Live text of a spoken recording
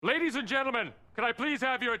Ladies and gentlemen, can I please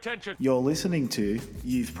have your attention? You're listening to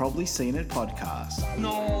You've Probably Seen It podcast.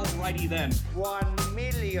 No, righty then. $1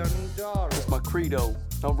 million. It's my credo.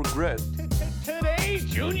 No regret. Today,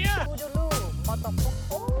 Junior!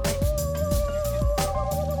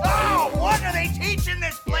 Oh, what are they teaching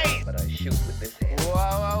this place? But I shoot with this hand.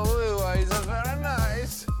 Wow, he's very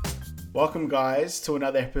nice. Welcome, guys, to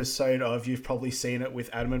another episode of You've Probably Seen It with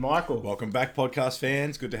Adam and Michael. Welcome back, podcast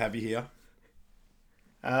fans. Good to have you here.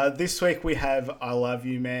 This week we have I Love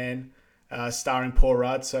You Man, starring Paul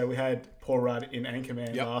Rudd. So we had Paul Rudd in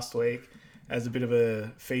Anchorman last week as a bit of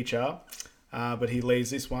a feature, but he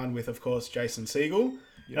leads this one with, of course, Jason Segal.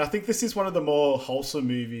 And I think this is one of the more wholesome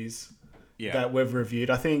movies that we've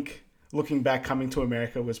reviewed. I think looking back, Coming to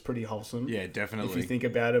America was pretty wholesome. Yeah, definitely. If you think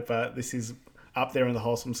about it, but this is up there on the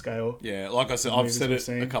wholesome scale. Yeah, like I said, I've said it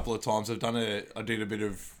a couple of times. I did a bit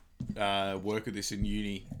of work with this in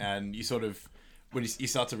uni, and you sort of, when you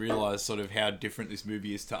start to realise sort of how different this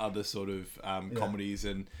movie is to other sort of comedies,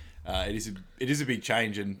 and it is a big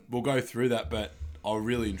change, and we'll go through that, but I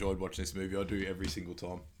really enjoyed watching this movie. I do every single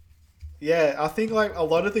time. Yeah, I think like a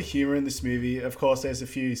lot of the humour in this movie, of course there's a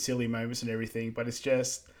few silly moments and everything, but it's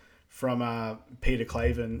just from Peter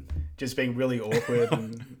Clavin just being really awkward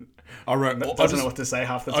and doesn't know what to say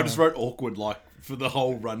half the time. I just wrote awkward like for the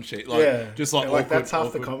whole run sheet. Just like awkward, that's half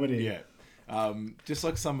awkward. The comedy. Yeah. Just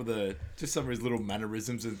like some of his little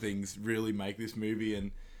mannerisms and things really make this movie,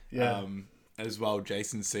 and as well,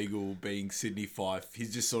 Jason Segal being Sydney Fife,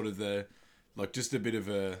 he's just sort of just a bit of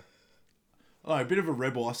a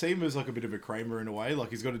rebel. I see him as like a bit of a Kramer in a way. Like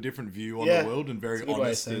he's got a different view on the world and very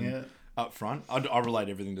honest and up front. I relate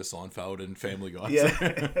everything to Seinfeld and Family Guy.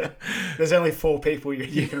 Yeah, there's only 4 people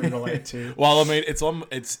you can relate to. Well, I mean, it's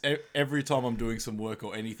every time I'm doing some work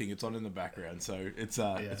or anything, it's on in the background, so it's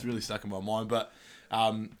really stuck in my mind. But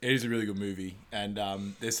it is a really good movie, and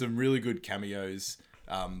there's some really good cameos.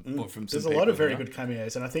 There's a lot of very good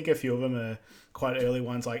cameos, and I think a few of them are quite early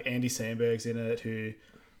ones, like Andy Samberg's in it, who,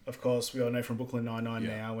 of course, we all know from Brooklyn Nine-Nine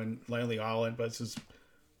now and Lonely Island, but it's just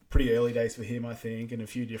pretty early days for him, I think, and a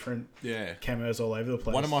few different cameos all over the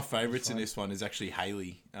place. One of my favourites in this one is actually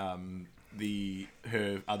Haley,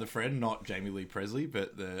 her other friend, not Jamie Lee Presley,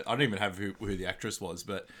 but I don't even have who the actress was,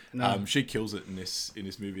 but she kills it in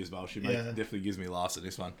this movie as well. She definitely gives me laughs at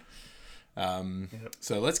this one.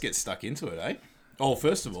 So let's get stuck into it, eh? Oh,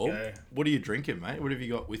 first of all, what are you drinking, mate? What have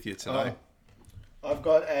you got with you today? I've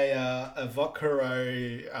got a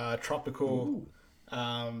Vodka tropical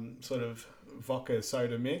sort of vodka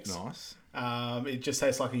soda mix. Nice. It just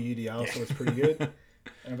tastes like a UDL, so it's pretty good.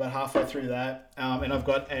 And about halfway through that, and I've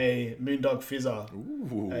got a Moondog Fizzer,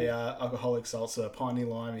 a alcoholic seltzer, Piney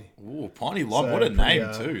Limey. Ooh, Piney Lime! So what a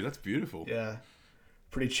name too. That's beautiful. Yeah,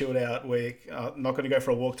 pretty chilled out week. I'm not going to go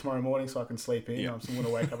for a walk tomorrow morning, so I can sleep in. I'm still going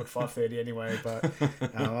to wake up at 5:30 anyway. But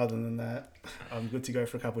other than that, I'm good to go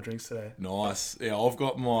for a couple of drinks today. Nice. Yeah,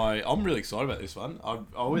 I'm really excited about this one. I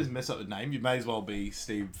always mess up the name. You may as well be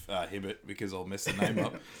Steve Hibbert because I'll mess the name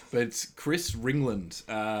up. But it's Chris Ringland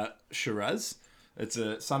Shiraz. It's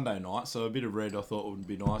a Sunday night, so a bit of red I thought would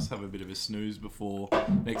be nice. Have a bit of a snooze before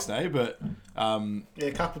next day, but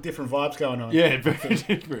a couple of different vibes going on. Yeah, very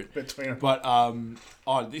different between them.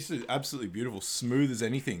 But this is absolutely beautiful, smooth as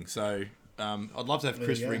anything. So I'd love to have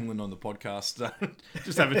Chris Ringland on the podcast.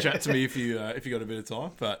 Just have a chat to me if you got a bit of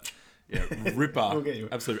time. But yeah, ripper, we'll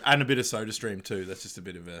absolutely, and a bit of Soda Stream too. That's just a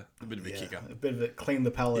bit of a kicker. A bit of it, clean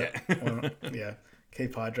the palate.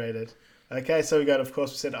 Keep hydrated. Okay, so we got, of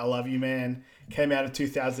course, we said I Love You Man. Came out in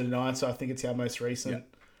 2009, so I think it's our most recent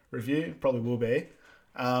review. Probably will be.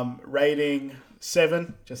 Rating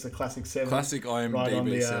 7, just a classic 7. Classic IMDb right on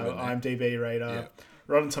the 7. IMDb radar. Yeah.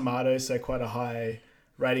 Rotten Tomatoes, so quite a high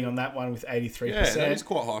rating on that one with 83%. Yeah, that is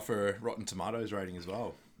quite high for a Rotten Tomatoes rating as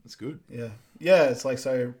well. That's good. Yeah, it's like,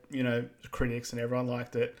 so, critics and everyone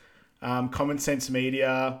liked it. Common Sense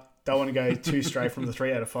Media, don't want to go too straight from the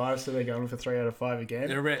 3 out of 5, so they're going with a 3 out of 5 again.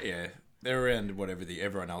 They're around whatever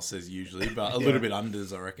everyone else says usually, but a little bit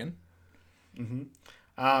unders, I reckon. Mm-hmm.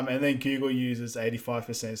 And then Google uses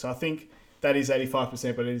 85%. So I think that is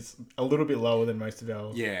 85%, but it's a little bit lower than most of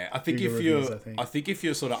our I think if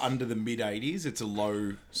you're sort of under the mid 80s, it's a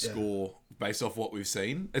low score based off what we've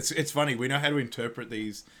seen. It's funny, we know how to interpret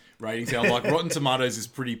these ratings. How like Rotten Tomatoes is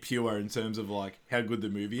pretty pure in terms of like how good the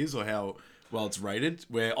movie is or how well it's rated,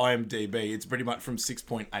 where IMDb, it's pretty much from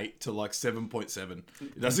 6.8 to like 7.7.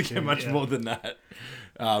 It doesn't get much more than that.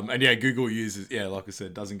 And Google uses, like I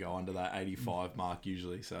said, doesn't go under that 85 mark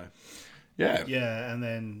usually. So, yeah. Yeah, and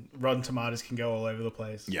then Rotten Tomatoes can go all over the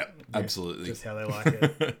place. Yeah, absolutely. Just how they like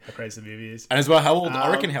it, how crazy the movie is. And as well,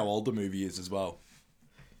 I reckon how old the movie is as well.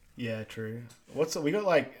 Yeah, true. We got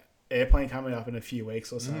like Airplane coming up in a few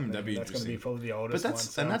weeks or something. that'd be that's going to be interesting. probably the oldest But one. that's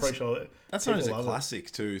So and I'm pretty sure that's known as a people love it.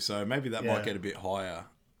 classic too. So maybe that Yeah. might get a bit higher.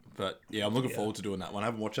 But yeah, I'm looking forward to doing that one. I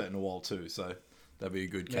haven't watched that in a while too, so that'd be a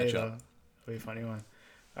good catch up. That'll be a funny one.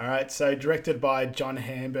 All right, so directed by John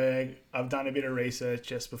Hamburg. I've done a bit of research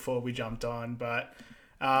just before we jumped on, but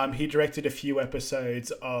he directed a few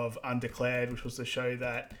episodes of Undeclared, which was the show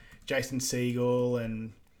that Jason Segal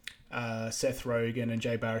and Seth Rogen and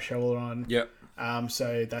Jay Baruchel were on. Yep.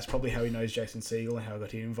 So that's probably how he knows Jason Segal and how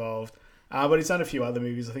got him involved. But he's done a few other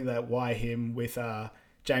movies. I think that Why Him with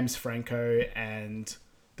James Franco and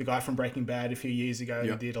the guy from Breaking Bad a few years ago.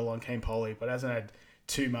 Yep. He did Along Came Polly, but hasn't had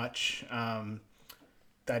too much.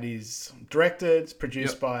 That is directed,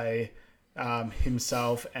 produced by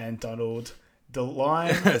himself and Donald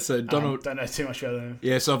DeLine. So Donald, don't know too much about him.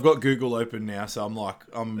 yeah. So I've got Google open now, so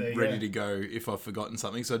I'm There you ready go. to go if I've forgotten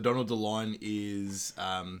something. So Donald DeLine is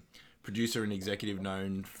producer and executive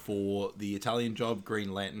known for The Italian Job,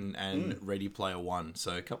 Green Lantern, and Ready Player One.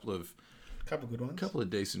 So a couple of Couple good ones. couple of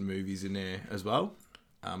decent movies in there as well.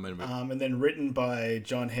 And then written by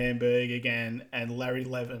John Hamburg again and Larry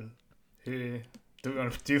Levin, who do we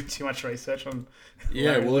want to do too much research on?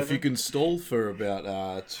 Yeah, Larry well, if Levin? you can stall for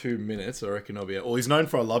about 2 minutes, I reckon I'll be out. Well, he's known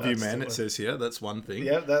for I Love You, That's Man, still it a- says here. That's one thing.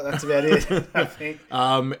 Yeah, that's about it. I think.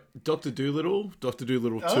 Dr. Dolittle, Dr.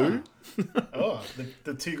 Dolittle Oh. 2. Oh,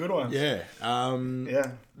 the two good ones. Yeah.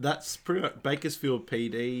 Yeah. That's pretty much Bakersfield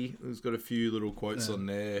PD. There's got a few little quotes on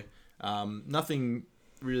there. Nothing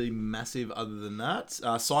really massive other than that.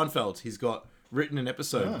 Seinfeld, he's got written an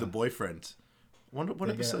episode, The Boyfriend. Wonder what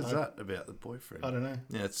There you go. episode is that about the boyfriend? I don't know.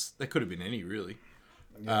 Yeah, that could have been any really.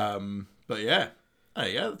 But yeah,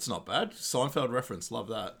 hey, yeah, that's not bad. Seinfeld reference, love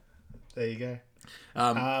that. There you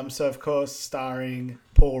go. So of course, starring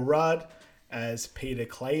Paul Rudd as Peter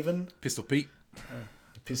Claven, Pistol Pete.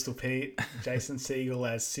 Pistol Pete, Jason Segal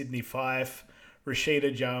as Sidney Fife,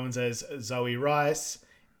 Rashida Jones as Zoe Rice,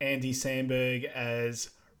 Andy Samberg as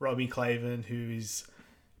Robbie Claven, who is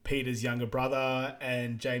Peter's younger brother,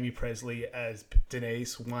 and Jamie Presley as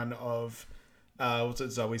Denise, one of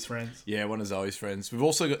Zoe's friends. Yeah, one of Zoe's friends. We've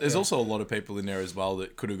also got. There's also a lot of people in there as well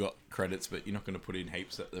that could have got credits, but you're not going to put in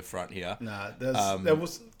heaps at the front here. Nah, there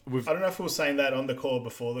was. I don't know if we were saying that on the call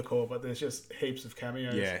before the call, but there's just heaps of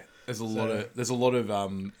cameos. Yeah, there's a lot of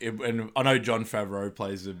and I know Jon Favreau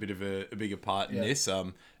plays a bit of a bigger part in this.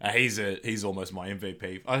 He's almost my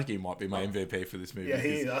MVP. I think he might be my MVP for this movie.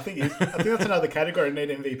 Yeah, I think that's another category. Need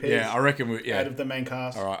MVPs. Yeah, I reckon out of the main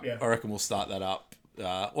cast. All right, yeah. I reckon we'll start that up.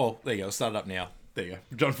 Well, there you go. We'll start it up now. There you go.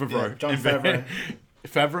 Jon Favreau. Yeah, Jon Favreau.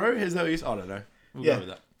 Favreau? Is that what he's? I don't know. We'll Yeah. go with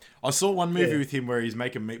that. I saw one movie Yeah. with him where he's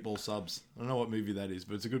making meatball subs. I don't know what movie that is,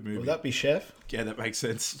 but it's a good movie. Will that be Chef? Yeah, that makes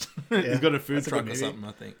sense. He's got a food that's a truck good or movie. something,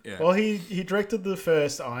 I think. Yeah. Well, he directed the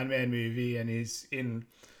first Iron Man movie, and he's in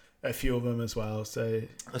a few of them as well. So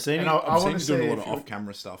I've seen and him, I I've seen wanna him doing say a lot if of you-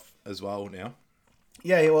 off-camera stuff as well now.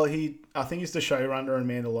 yeah, well, I think he's the showrunner on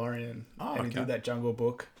Mandalorian, Oh, and he okay. did that Jungle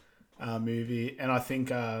Book movie, and I think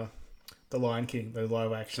the Lion King, the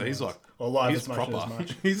live action. So he's ones. like, or live he's as much proper. as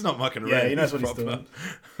much. He's not mucking around. Yeah, he knows what proper. he's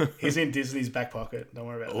doing. He's in Disney's back pocket. Don't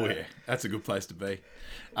worry about Oh that. yeah, that's a good place to be.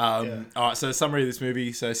 All right, so summary of this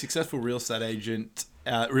movie. So successful real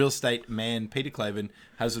estate man Peter Claven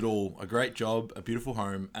has it all: a great job, a beautiful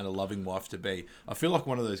home, and a loving wife to be. I feel like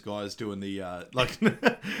one of those guys doing the like.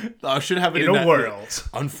 I should have it In a that- world.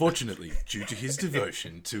 Unfortunately, due to his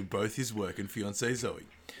devotion to both his work and fiancée Zoe,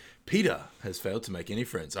 Peter has failed to make any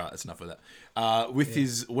friends. All right, that's enough of that. With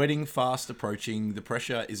his wedding fast approaching, the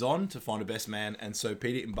pressure is on to find a best man, and so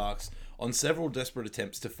Peter embarks on several desperate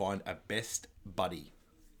attempts to find a best buddy.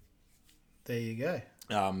 There you go.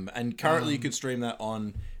 And currently you can stream that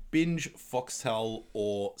on Binge, Foxtel,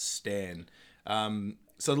 or Stan.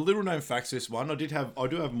 So the little known facts for this one, I do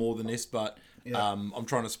have more than this, but I'm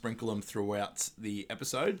trying to sprinkle them throughout the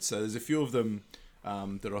episode. So there's a few of them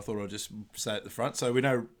that I thought I'd just say at the front. So we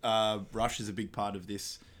know Rush is a big part of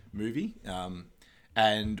this movie.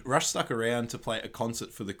 And Rush stuck around to play a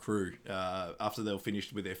concert for the crew after they were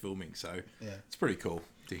finished with their filming. So it's pretty cool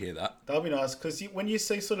to hear that. That'll be nice, because when you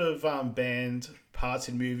see sort of band parts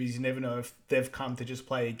in movies, you never know if they've come to just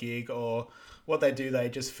play a gig or what they do. They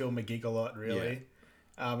just film a gig a lot, really.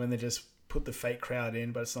 And they just put the fake crowd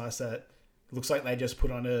in. But it's nice that it looks like they just put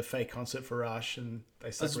on a fake concert for Rush and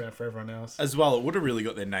they stuck around for everyone else. As well, it would have really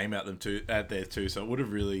got their name out there too. So it would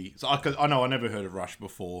have really. So I know I never heard of Rush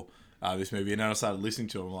before this movie, and then I started listening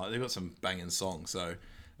to them. Like they've got some banging songs. So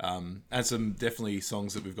And some definitely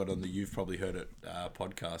songs that we've got on the You've Probably Heard It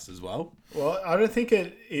podcast as well. Well, I don't think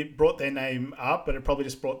it brought their name up, but it probably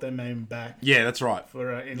just brought their name back. Yeah, that's right.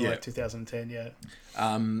 For like 2010, yeah.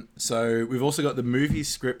 So we've also got the movie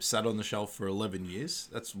script sat on the shelf for 11 years.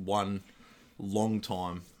 That's one long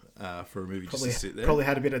time for a movie just to sit there. Probably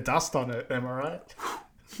had a bit of dust on it, am I right?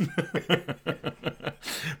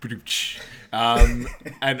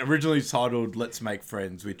 And originally titled Let's Make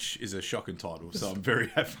Friends, which is a shocking title, so I'm very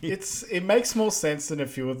happy. It makes more sense than a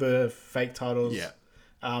few of the fake titles. Yeah.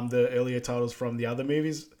 The earlier titles from the other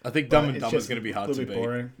movies. I think Dumb and Dumber is going to be hard to beat.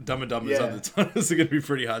 Boring. Dumb and Dumber's other titles are going to be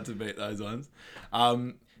pretty hard to beat, those ones.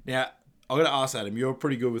 Now, I'm going to ask Adam, you're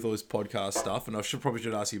pretty good with all this podcast stuff, and I probably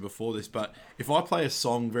should ask you before this, but if I play a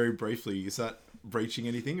song very briefly, is that breaching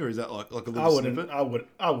anything, or is that like a little snippet? I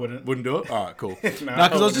wouldn't. Wouldn't do it? All right, cool. No,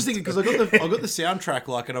 because I was just thinking, because I got the soundtrack,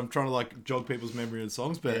 like, and I'm trying to like jog people's memory of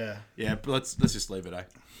songs, but but let's just leave it, eh?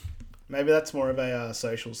 Maybe that's more of a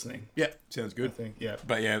socials thing. Yeah, sounds good. I think, yeah.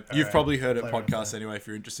 But yeah, you've probably heard it podcast anyway if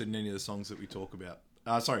you're interested in any of the songs that we talk about.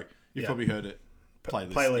 You've probably heard it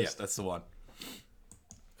playlist. Yeah, that's the one.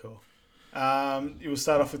 Cool. You will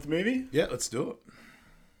start off with the movie? Yeah, let's do it.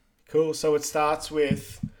 Cool. So it starts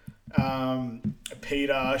with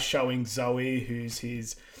Peter showing Zoe, who's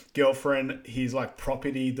his girlfriend, his like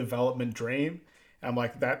property development dream. I'm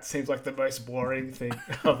like, that seems like the most boring thing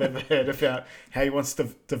I've ever heard about how he wants to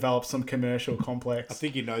develop some commercial complex. I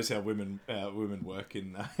think he knows how women work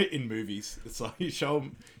in movies. It's like, you show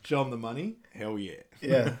them the money, hell yeah.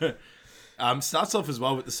 Yeah. Starts off as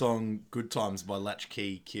well with the song "Good Times" by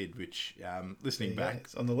Latchkey Kid, which listening back,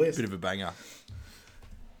 it's on the list. Bit of a banger.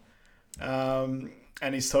 And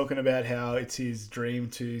he's talking about how it's his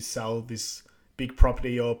dream to sell this big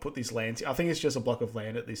property or put this land. I think it's just a block of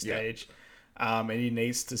land at this stage. And he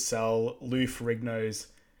needs to sell Lou Ferrigno's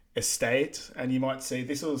estate. And you might see,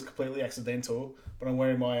 this was completely accidental, but I'm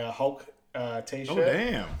wearing my Hulk t-shirt. Oh,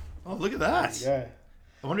 damn. Oh, look at that. Yeah.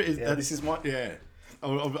 I wonder, this is my... Yeah.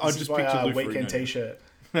 I This just is pictured my Lou weekend Ferrigno. t-shirt.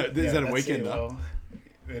 Is that a weekend? Well,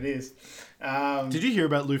 it is. Did you hear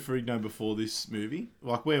about Lou Ferrigno before this movie?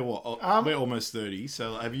 Like, we're almost 30,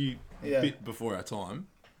 so have you a bit before our time?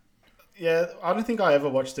 Yeah, I don't think I ever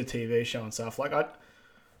watched the TV show and stuff. Like,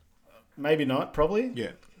 maybe not, probably.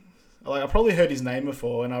 Yeah. Like, I probably heard his name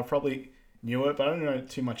before, and I probably knew it, but I don't know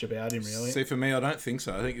too much about him, really. See, for me, I don't think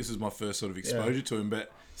so. I think this is my first sort of exposure to him,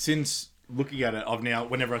 but since looking at it, I've now,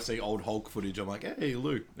 whenever I see old Hulk footage, I'm like, hey,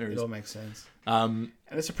 Lou, there he It is. all makes sense. And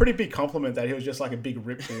it's a pretty big compliment that he was just like a big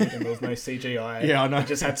rip dude and there was no CGI. Yeah, I know. He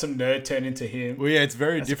just had some nerd turn into him. Well, yeah, it's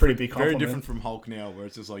very That's different. a pretty big Very compliment. different from Hulk now, where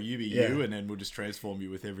it's just like, you be you, and then we'll just transform you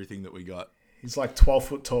with everything that we got. He's like 12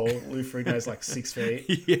 foot tall. Lou Ferrigno's like 6 feet.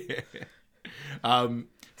 Yeah.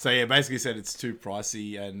 So yeah, basically said it's too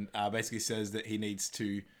pricey, and basically says that he needs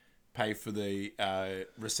to pay for the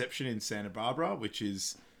reception in Santa Barbara, which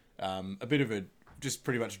is a bit of just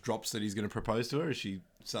pretty much drops that he's going to propose to her as she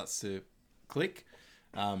starts to click.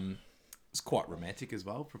 It's quite romantic as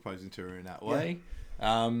well, proposing to her in that way.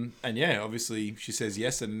 And yeah, obviously she says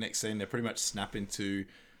yes, and the next scene they pretty much snap into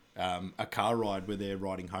a car ride where they're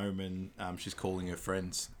riding home, and she's calling her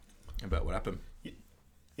friends about what happened.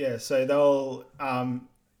 Yeah, so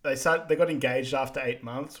they got engaged after 8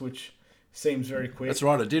 months, which seems very quick. That's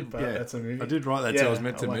right, I did. But yeah, that's a movie. I did write that. So I was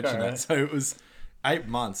meant to I'm like, mention alright. that. So it was 8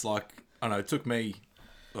 months. Like, I don't know, it took me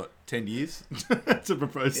 10 years to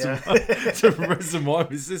propose to my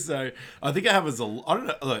missus. So I think it happens I don't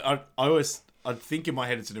know. Like, I think in my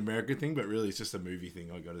head it's an American thing, but really it's just a movie thing.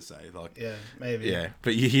 I got to say, like, Yeah, maybe. yeah.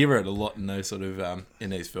 But you hear it a lot in those sort of in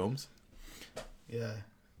these films. Yeah.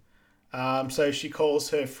 So she calls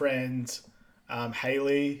her friend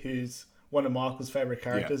Haley, who's one of Michael's favorite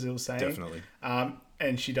characters. He was saying definitely.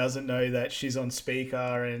 And she doesn't know that she's on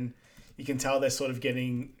speaker, and you can tell they're sort of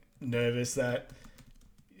getting nervous that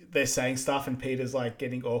they're saying stuff, and Peter's like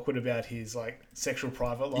getting awkward about his like sexual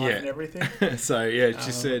private life and everything. So yeah,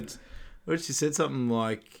 she said, what did she said? Something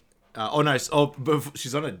like,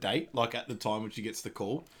 she's on a date, like at the time when she gets the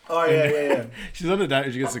call. Oh yeah. She's on a date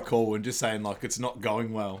when she gets the call and just saying like it's not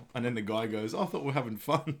going well, and then the guy goes, "I thought we were having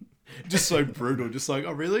fun." Just so brutal, just like,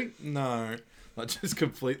 "Oh really? No." Like just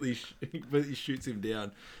completely shoots him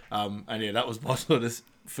down. And yeah, that was my sort of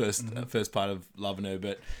first part of loving her,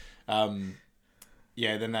 but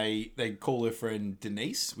yeah, then they call her friend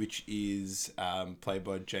Denise, which is played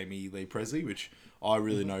by Jamie Lee Presley, which I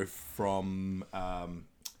really know from not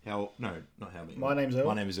How Many. My Name's Earl.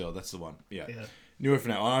 My Name is Earl. That's the one. Yeah. Knew her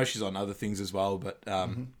from now. I know she's on other things as well, but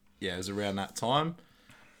yeah, it was around that time.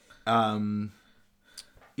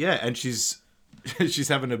 Yeah, and she's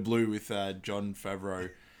having a blue with John Favreau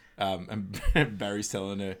And Barry's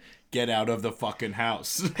telling her, "Get out of the fucking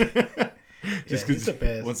house." Just he's because the he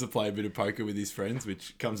best. wants to play a bit of poker with his friends,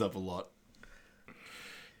 which comes up a lot.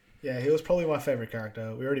 Yeah, he was probably my favourite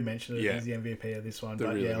character. We already mentioned it. Yeah. He's the MVP of this one. The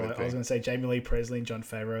But real yeah, like, I MVP. was going to say Jamie Lee Presley and John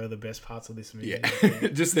Favreau are the best parts of this movie. Yeah,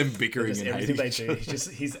 just them bickering Just and everything hating they each do.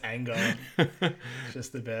 other. His anger.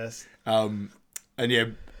 Just the best. And yeah,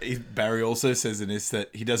 Barry also says in this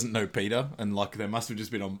that he doesn't know Peter, and like they must have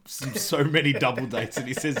just been on so many double dates, and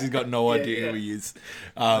he says he's got no idea who he is.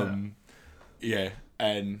 Yeah,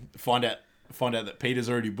 and find out that Peter's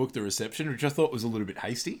already booked the reception, which I thought was a little bit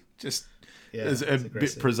hasty. Just it's a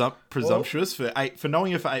bit presumptuous for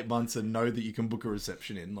knowing you for 8 months and know that you can book a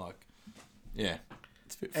reception in. Like, yeah,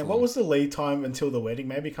 it's a bit. And what was the lead time until the wedding?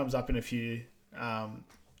 Maybe it comes up in a few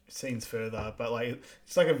scenes further, but like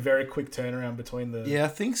it's like a very quick turnaround between the I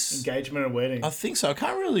think engagement and wedding. I think so. I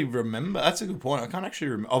can't really remember. That's a good point. I can't actually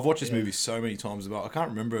remember. I've watched this movie so many times, but I can't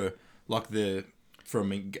remember like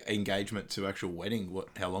from engagement to actual wedding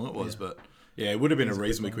how long it was. But yeah, it would have been a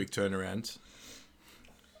reasonably quick turnaround.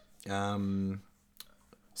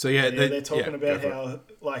 So they're talking about how,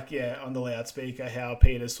 like, on the loudspeaker, how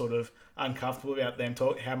Peter's sort of uncomfortable about them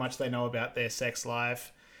how much they know about their sex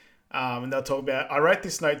life. And they'll talk about, I wrote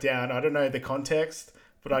this note down. I don't know the context,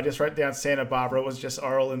 but I just wrote down Santa Barbara was just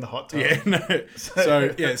oral in the hot tub. Yeah, no.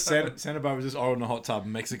 So yeah, Santa Barbara was just oral in the hot tub.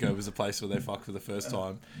 Mexico was the place where they fucked for the first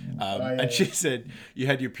time. And she said, "You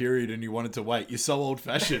had your period and you wanted to wait. You're so old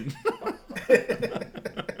fashioned."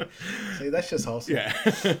 See, that's just wholesome. Yeah.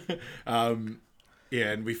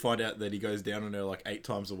 Yeah, and we find out that he goes down on her like 8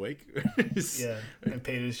 times a week. Yeah, and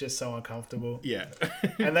Peter's just so uncomfortable. Yeah.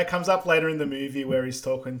 And that comes up later in the movie where he's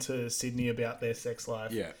talking to Sydney about their sex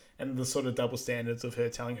life. Yeah. And the sort of double standards of her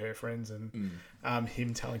telling her friends and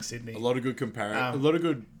him telling Sydney. A lot of good a lot of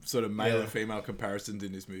good sort of male and female comparisons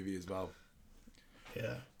in this movie as well.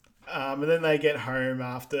 Yeah. And then they get home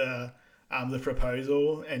after the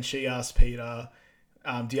proposal, and she asks Peter,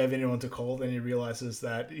 do you have anyone to call? Then he realizes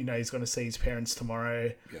that, he's going to see his parents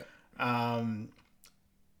tomorrow. Yeah.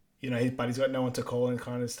 But he's got no one to call, and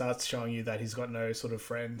kind of starts showing you that he's got no sort of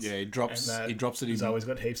friends. Yeah, he drops that he's always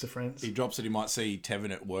got heaps of friends. He drops that he might see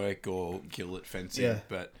Tevin at work or Kill at fencing. Yeah.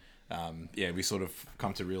 But we sort of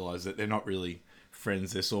come to realize that they're not really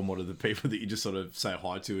friends. They're somewhat of the people that you just sort of say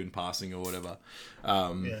hi to in passing or whatever.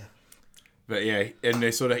 But yeah, and they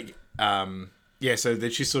sort of so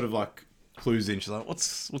that she's sort of like clues in. She's like,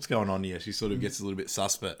 what's going on here? She sort of gets a little bit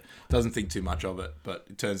sus, but doesn't think too much of it. But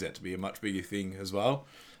it turns out to be a much bigger thing as well.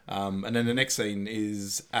 And then the next scene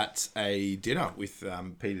is at a dinner with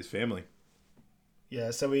Peter's family.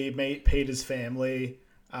 Yeah, so we meet Peter's family.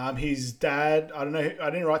 His dad, I don't know, I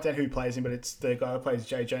didn't write down who plays him, but it's the guy who plays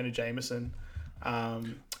J. Jonah Jameson.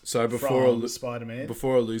 So before from Spider-Man.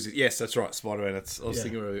 Before I lose it, yes, that's right, Spider-Man. I was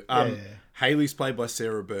thinking earlier. Haley's played by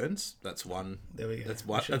Sarah Burns. That's one. There we go.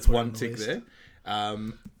 That's one tick there.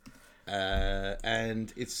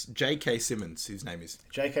 And it's J.K. Simmons. His name is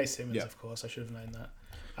J.K. Simmons, of course. I should have known that.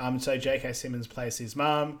 So J.K. Simmons plays his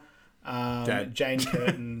mum. Dad. Jane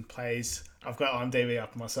Curtin plays. I've got IMDb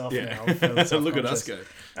up myself now. So look at us go.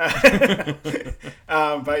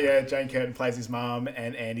 But yeah, Jane Curtin plays his mum,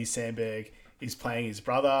 and Andy Samberg is playing his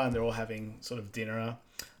brother, and they're all having sort of dinner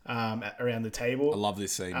around the table. I love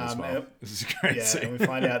this scene as well. This is a great scene. And we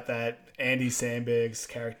find out that Andy Samberg's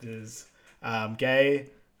character's gay,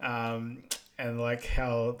 and like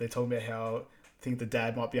how they're talking about how I think the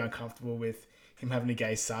dad might be uncomfortable with him having a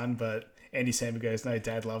gay son, but Andy Samberg goes, "No,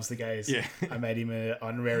 Dad loves the gays. Yeah. I made him an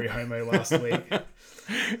honorary homo last week."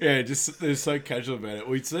 Yeah, just they're so casual about it.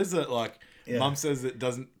 Well, he says that like Mum says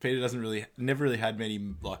that Peter never really had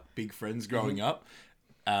many like big friends growing up,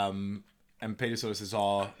 and Peter sort of says,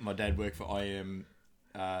 "Oh, my dad worked for IM."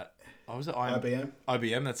 What was it? IBM.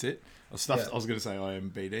 IBM. That's it. I was going to say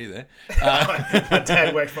IMBD there. My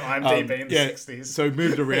dad worked for IMDb in the 60s. So he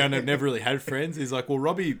moved around and never really had friends. He's like, well,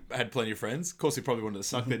 Robbie had plenty of friends. Of course, he probably wanted to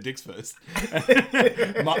suck their dicks first.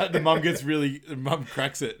 The mum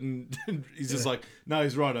cracks it, and he's just like, no,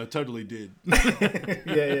 he's right. I totally did.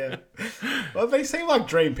 Yeah. Well, they seem like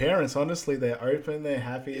dream parents. Honestly, they're open, they're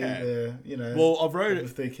happy, they're Well, I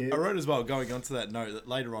wrote as well. Going on to that note, that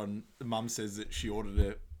later on, the mum says that she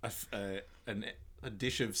ordered a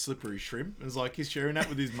dish of slippery shrimp. It was like he's sharing that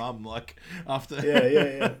with his mum, like after.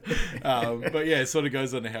 Yeah. But yeah, it sort of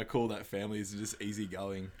goes on to how cool that family is, just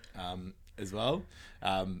easygoing as well.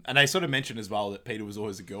 And they sort of mentioned as well that Peter was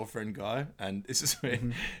always a girlfriend guy, and this is where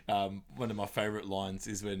one of my favourite lines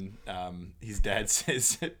is when his dad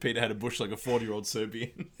says that Peter had a bush like a 40-year-old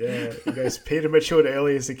Serbian. Yeah, he goes, Peter matured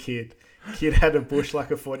early as a kid. Kid had a bush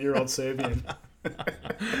like a 40-year-old Serbian.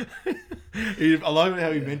 I like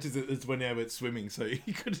how he mentions it. It's when they went swimming, so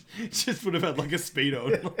he could just would have had like a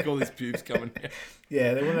speedo and like all his pubes coming out.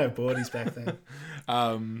 Yeah, they wouldn't have boardies back then.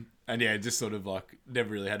 And yeah, just sort of like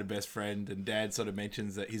never really had a best friend. And Dad sort of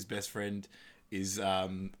mentions that his best friend is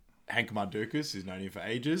Hank Mardukas, who's known him for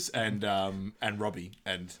ages, and Robbie.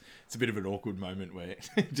 And it's a bit of an awkward moment where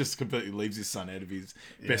he just completely leaves his son out of his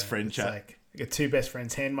best friend chat. Like, you got two best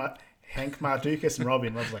friends, Hank Mardukas and Robbie,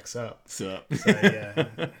 and Rob's like, sup. So yeah,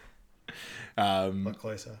 a lot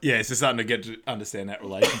closer. Yeah, so starting to get to understand that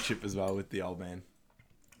relationship as well with the old man.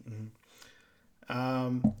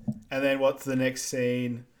 And then what's the next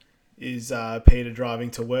scene is Peter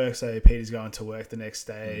driving to work. So Peter's going to work the next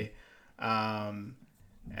day. And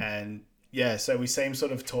yeah, so we see him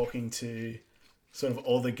sort of talking to sort of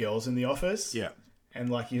all the girls in the office. Yeah. And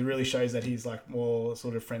like he really shows that he's like more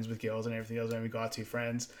sort of friends with girls and everything else. Only got two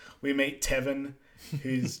friends. We meet Tevin,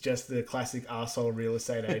 who's just the classic arsehole real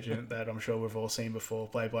estate agent that I'm sure we've all seen before,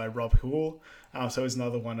 played by Rob Hoole. So he's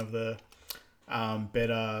another one of the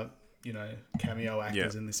better, cameo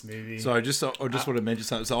actors in this movie. So I just want to mention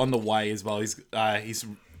something. So on the way as well, he's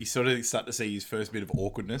sort of starting to see his first bit of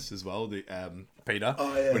awkwardness as well. The Peter,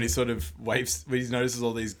 when he sort of waves, when he notices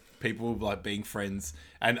all these people like being friends,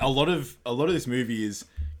 and a lot of this movie is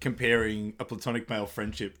comparing a platonic male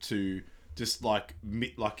friendship to just like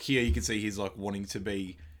here you can see he's like wanting to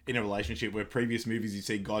be in a relationship, where previous movies you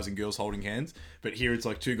see guys and girls holding hands, but here it's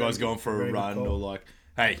like two guys going for a run, or like,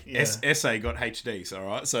 hey, SA got HDs, all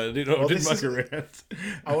right? So I didn't muck around.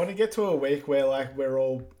 I want to get to a week where like we're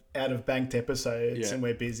all out of banked episodes and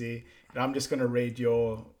we're busy, and I'm just going to read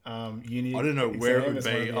your uni. I don't know where it would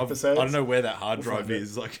be. I don't know where that hard drive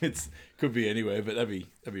is. Like could be anywhere, but that'd be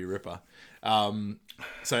a ripper.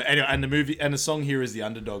 So anyway, and the movie and the song here is The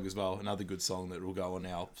Underdog as well, another good song that will go on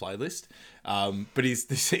our playlist. But he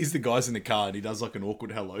sees the guys in the car and he does like an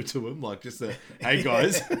awkward hello to them, like just a hey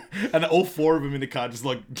guys, and all four of them in the car just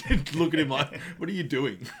like look at him like, what are you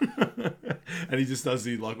doing? And he just does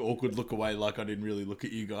the like awkward look away, like I didn't really look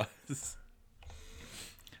at you guys.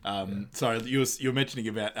 Sorry, you were mentioning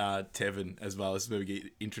about Tevin as well, as we get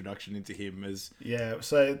introduction into him as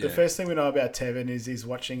So the first thing we know about Tevin is he's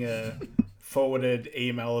watching a forwarded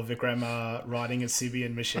email of the grandma writing a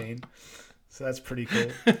Sibian machine. So that's pretty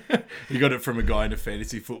cool. He got it from a guy in a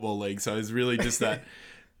fantasy football league, so it's really just that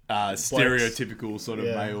stereotypical sort of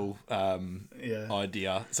male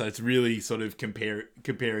idea. So it's really sort of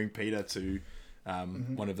comparing Peter to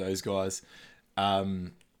one of those guys,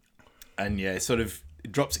 and sort of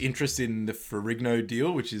drops interest in the Ferrigno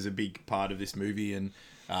deal, which is a big part of this movie, and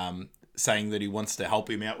saying that he wants to help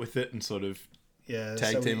him out with it and sort of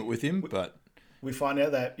tag team it with him. But we find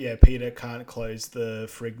out that Peter can't close the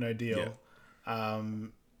Ferrigno deal.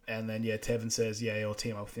 And then Tevin says he'll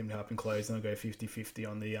team up with him to help him close, and they'll go 50-50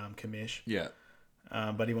 on the commish.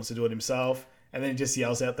 But he wants to do it himself. And then he just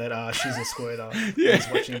yells out that she's a squirter. He's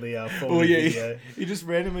watching the video. He just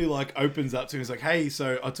randomly like opens up to him. He's like, "Hey,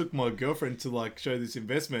 so I took my girlfriend to like show this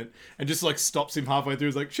investment," and just like stops him halfway through.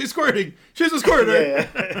 He's like, "She's squirting. She's a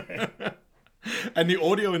squirter." And the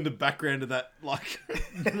audio in the background of that like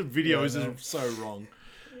the video is just so wrong.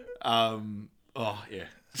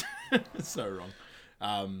 It's so wrong.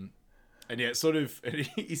 And sort of, and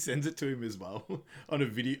he sends it to him as well on a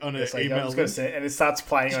video, on an email. I was going to say, and it starts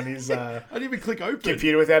playing on his I didn't even click open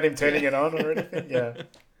computer without him turning it on or anything.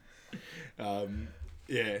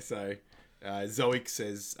 So Zoe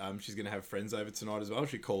says she's going to have friends over tonight as well.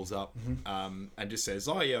 She calls up and just says,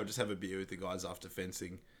 "Oh yeah, I'll just have a beer with the guys after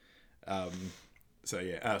fencing."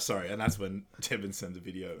 Sorry, and that's when Tevin sends a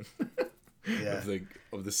video of the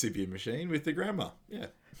Sibian machine with the grandma. Yeah.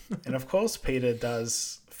 And of course, Peter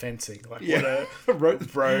does fencing. Like, what a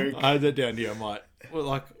rogue. I had that down here. I'm like,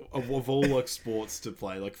 of all like sports to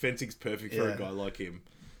play, like fencing's perfect for a guy like him.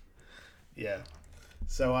 Yeah.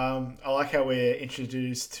 So I like how we're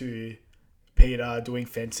introduced to Peter doing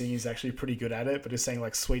fencing. He's actually pretty good at it, but he's saying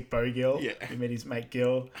like sweet bow Gil. Yeah. We met his mate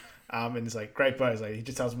Gil. And he's like, great bows. Like, he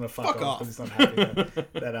just tells him to fuck off because he's not happy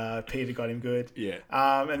that Peter got him good. Yeah.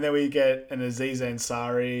 And then we get an Aziz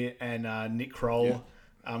Ansari and Nick Kroll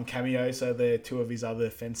cameo. So they're two of his other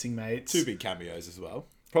fencing mates. Two big cameos as well.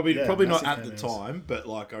 Probably not at the time, but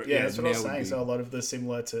like that's what I was saying. So a lot of the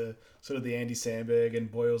similar to sort of the Andy Samberg and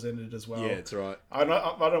Boyle's in it as well. Yeah, that's right. I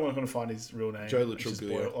don't want to find his real name. Joe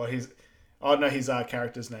Latruglia. Or his. Oh no, his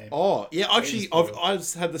character's name. Oh yeah, actually,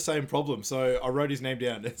 I've had the same problem. So I wrote his name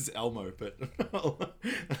down as Elmo, but I'll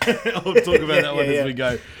talk about that one as we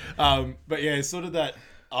go. But yeah, sort of that.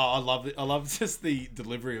 I love it. I love just the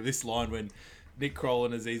delivery of this line when Nick Kroll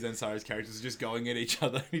and Aziz Ansari's characters are just going at each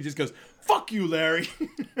other, and he just goes, "Fuck you, Larry."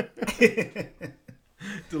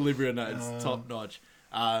 Delivery on that, it's top notch.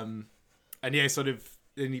 And yeah, sort of.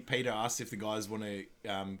 Then Peter asks if the guys want to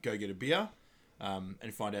go get a beer,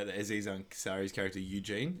 and find out that Aziz Ansari's character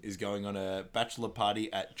Eugene is going on a bachelor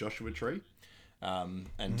party at Joshua Tree, and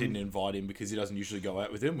didn't invite him because he doesn't usually go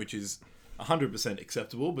out with him, which is 100%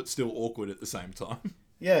 acceptable, but still awkward at the same time.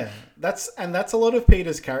 Yeah, that's a lot of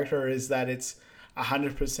Peter's character, is that it's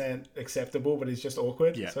 100% acceptable, but it's just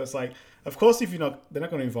awkward. Yeah. So it's like, of course, if they're not going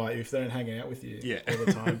to invite you if they don't hang out with you all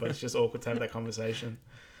the time, but it's just awkward to have that conversation.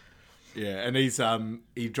 Yeah, and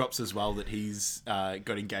he drops as well that he's got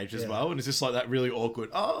engaged as well, and it's just like that really awkward.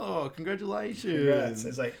 Oh, congratulations! Congrats.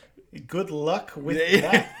 It's like, good luck with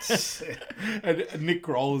that. And Nick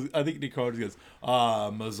Kroll, I think Nick Kroll goes,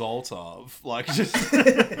 Mazel Tov. Like, just,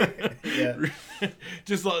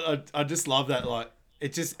 just like, I just love that. Like,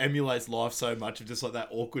 it just emulates life so much of just like that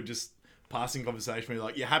awkward, just passing conversation where you're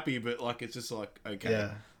like, you're happy, but like, it's just like, okay.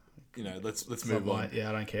 Yeah. You know, let's move on. Yeah,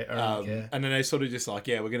 I don't care. I don't care. And then they sort of just like,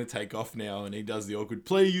 yeah, we're going to take off now. And he does the awkward,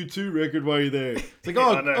 play you too record while you're there. It's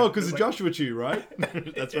like, because it's Joshua Tree, right?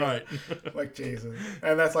 That's right. Like, Jesus.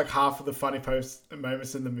 And that's like half of the funny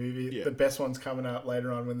moments in the movie. Yeah. The best one's coming up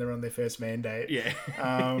later on when they're on their first mandate. Yeah.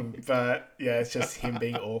 But yeah, it's just him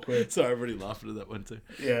being awkward. So I'm really laughing at that one too.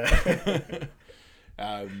 Yeah.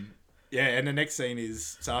 Yeah, and the next scene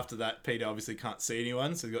is, so after that, Peter obviously can't see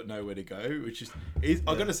anyone, so he's got nowhere to go, which is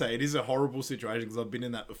I've got to say, it is a horrible situation, because I've been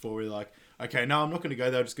in that before, where you're like, okay, no, I'm not going to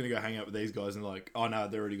go there, I'm just going to go hang out with these guys, and like, oh no,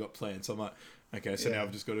 they already got plans, so I'm like, okay, so now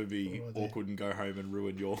I've just got to be awkward and go home and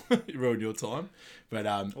ruin your time. But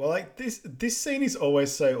well, like this scene is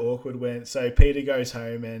always so awkward when, so Peter goes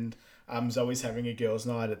home and Zoe's having a girls'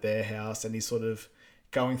 night at their house, and he's sort of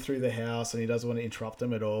going through the house, and he doesn't want to interrupt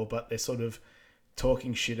them at all, but they're sort of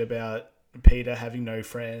talking shit about Peter having no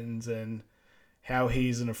friends and how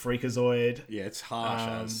he's a freakazoid. Yeah, it's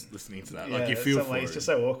harsh as listening to that. Yeah, Like, you feel for it's him. just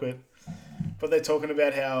so awkward. But they're talking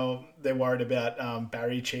about how they're worried about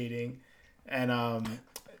Barry cheating, and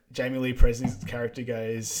Jamie Lee Presley's character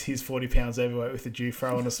goes, he's 40 pounds overweight with a Jew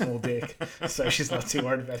throw and a small dick, so she's not too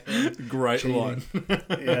worried about him. Great cheating. line.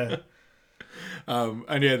 Yeah.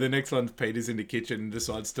 And yeah, the next one, Peter's in the kitchen and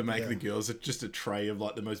decides to make the girls just a tray of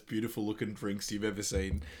like the most beautiful looking drinks you've ever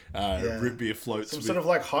seen. Root beer floats. Some sort of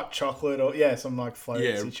like hot chocolate or some like float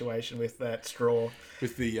situation with that straw.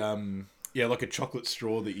 With the like a chocolate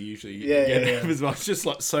straw that you usually get as well. It's just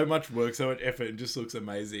like so much work, so much effort, and just looks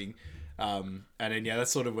amazing. And then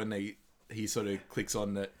that's sort of when he sort of clicks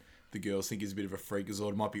on that the girls think he's a bit of a freakazoid.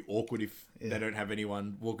 It might be awkward if they don't have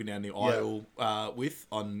anyone walking down the aisle with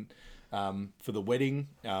on. For the wedding,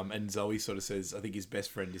 and Zoe sort of says, I think his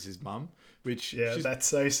best friend is his mum, which that's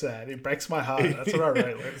so sad. It breaks my heart. That's what I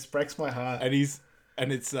wrote. Like, it breaks my heart. But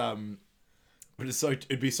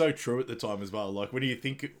it'd be so true at the time as well. Like, when you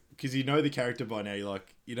think, because you know the character by now, you're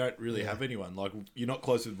like, you don't really have anyone. Like, you're not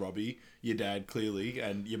close with Robbie, your dad clearly,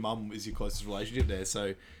 and your mum is your closest relationship there.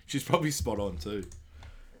 So she's probably spot on too.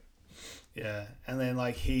 Yeah, and then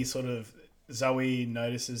like Zoe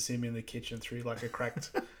notices him in the kitchen through like a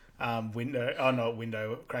cracked.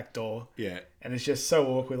 Cracked door. Yeah. And it's just so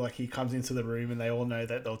awkward. Like, he comes into the room and they all know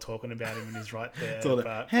that they're talking about him and he's right there. It's all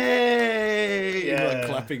like, hey! Yeah. Like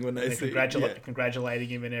clapping when they see congratulating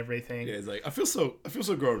him and everything. Yeah, it's like, I feel so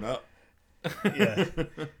grown up. Yeah.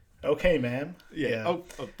 Okay, ma'am. Yeah. Oh,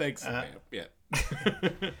 thanks, ma'am. Yeah.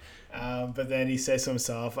 But then he says to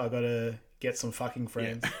himself, I gotta get some fucking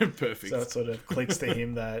friends. Yeah. Perfect. So it sort of clicks to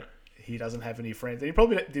him that he doesn't have any friends. And he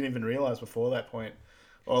probably didn't even realise before that point.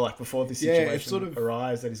 Or like before this situation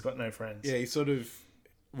arrives that he's got no friends. Yeah, he sort of...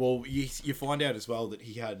 Well, you find out as well that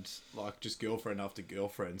he had like just girlfriend after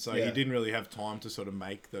girlfriend. So he didn't really have time to sort of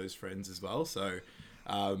make those friends as well. So,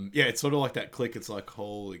 it's sort of like that click. It's like,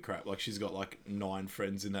 holy crap. Like, she's got like 9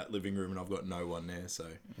 friends in that living room and I've got no one there. So,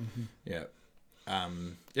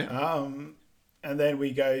 And then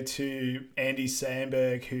we go to Andy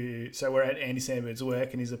Samberg, so we're at Andy Samberg's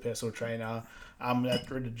work and he's a personal trainer at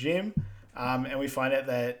the gym. And we find out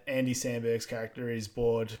that Andy Samberg's character is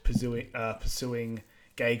bored pursuing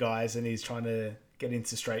gay guys, and he's trying to get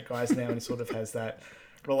into straight guys now, and he sort of has that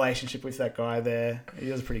relationship with that guy there. He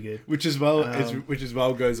does pretty good. Which as well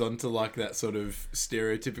goes on to like that sort of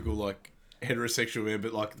stereotypical like heterosexual man,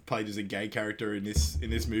 but like played as a gay character in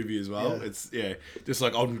this movie as well. Yeah. It's just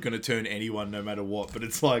like, I'm going to turn anyone no matter what, but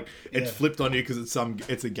it's like it's flipped on you because it's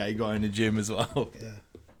a gay guy in the gym as well. Yeah.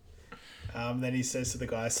 Then he says to the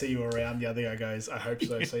guy, see you around. The other guy goes, I hope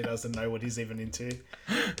so. So he doesn't know what he's even into.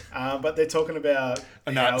 But they're talking about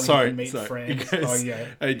how he can meet friends. Goes, hey,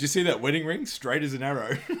 did you see that wedding ring? Straight as an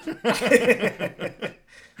arrow.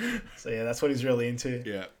 So yeah, that's what he's really into.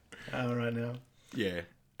 Yeah. Right now. Yeah.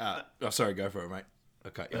 Sorry, go for it, mate. I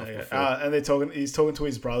cut you off Yeah. before. And he's talking to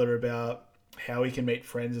his brother about how he can meet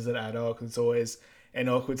friends as an adult, 'cause it's always an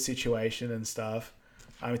awkward situation and stuff.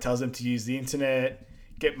 He tells them to use the internet,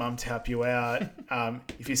 get mum to help you out.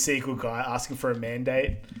 If you see a good guy, asking for a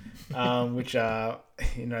mandate, which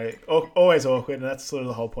always awkward, and that's sort of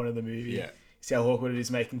the whole point of the movie. Yeah. See how awkward it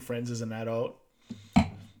is making friends as an adult.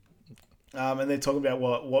 And they're talking about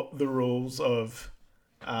what the rules of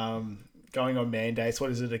going on mandates.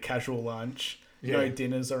 What is it? A casual lunch? Yeah. No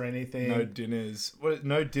dinners or anything. No dinners.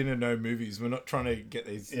 No dinner, no movies. We're not trying to get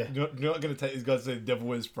these. Yeah. You're not going to take these guys to Devil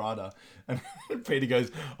Wears Prada. And Peter goes,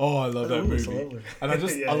 "Oh, I love that it's movie." lovely.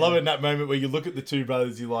 And Yeah, I love it in that moment where you look at the two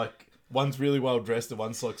brothers. You like one's really well dressed, and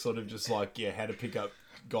one's like sort of just like how to pick up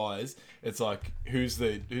guys. It's like who's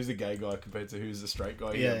the gay guy compared to who's the straight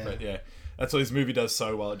guy. Yeah. But that's what this movie does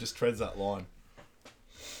so well. It just treads that line.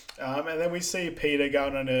 And then we see Peter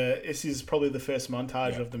going on this is probably the first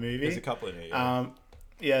montage of the movie. There's a couple in here.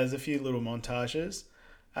 There's a few little montages.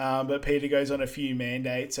 But Peter goes on a few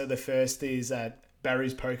mandates. So the first is at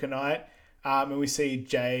Barry's Poker Night. And we see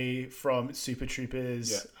Jay from Super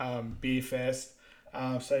Troopers Beer Fest.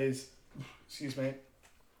 So he's, excuse me,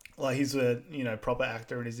 like he's a proper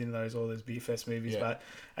actor and he's in all those Beer Fest movies. But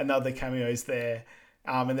another cameo is there.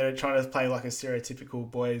 And they're trying to play like a stereotypical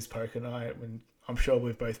boys poker night when I'm sure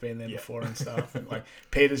we've both been there before and stuff. And like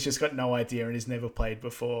Peter's just got no idea and he's never played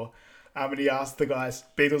before. And he asked the guys,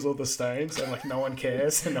 Beatles or the Stones? And like no one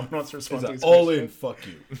cares and no one wants to respond to his all question. in, fuck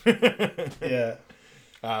you. Yeah.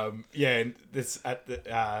 And this at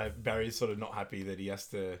the Barry's sort of not happy that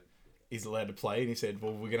he's allowed to play, and he said,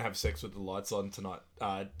 "Well, we're gonna have sex with the lights on tonight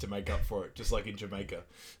to make up for it, just like in Jamaica."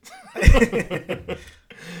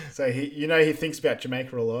 So he thinks about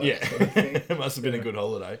Jamaica a lot. Yeah, sort of thing. it must have been a good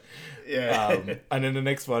holiday. Yeah. And then the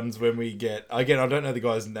next one's when we get again. I don't know the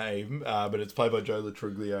guy's name, but it's played by Joe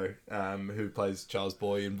Latruglio, who plays Charles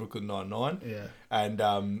Boy in Brooklyn Nine-Nine. Yeah. And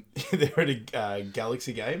they're at a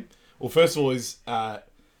Galaxy game. Well, first of all, is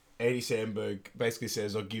Andy Samberg basically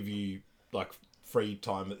says, "I'll give you like free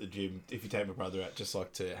time at the gym if you take my brother out, just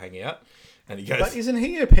like to hang out." And he goes, But isn't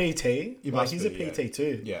he a PT? must He's be, a PT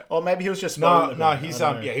too. Yeah. Or maybe he was just No, spotting the guy. he's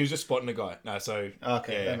I don't know. he was just spotting a guy. No, so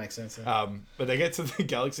Okay, yeah. that makes sense. Then. But they get to the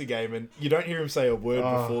Galaxy game and you don't hear him say a word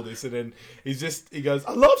before this, and then he goes,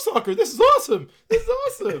 "I love soccer. This is awesome. This is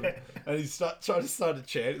awesome." And he's trying to start a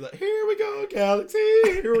chant. He's like, "Here we go, Galaxy.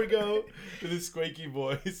 Here we go," with his squeaky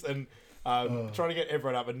voice and trying to get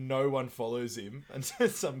everyone up, and no one follows him. And so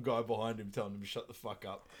some guy behind him telling him to shut the fuck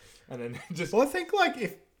up, and then just. Well, I think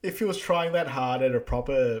like if he was trying that hard at a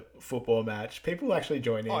proper football match, people will actually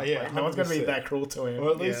join in. Oh, yeah, Like, no one's going to be 100%. that cruel to him. Or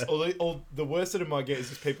at least, yeah. or the worst that it might get is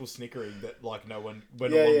just people snickering that like no one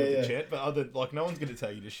went Yeah, along yeah, with yeah. the chant, but no one's going to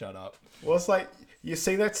tell you to shut up. Well, it's like you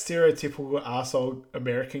see that stereotypical arsehole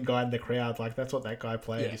American guy in the crowd. Like that's what that guy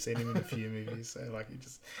played. Yeah. You've seen him in a few movies. So like he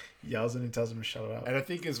just yells and he tells him to shut up. And I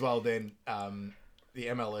think as well then the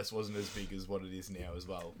MLS wasn't as big as what it is now as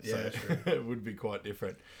well. So Yeah, true. it would be quite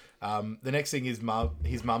different. The next thing is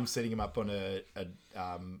his mum setting him up on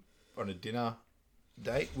a dinner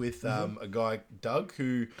date with a guy, Doug,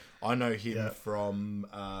 who I know him from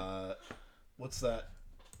what's that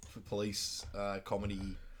for police comedy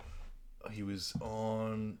he was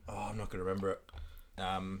on. I'm not gonna remember it.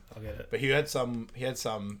 I'll get it. But he had some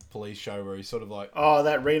police show where he's sort of like Oh,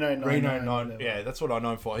 that Reno 9. Reno 9. Yeah, that's what I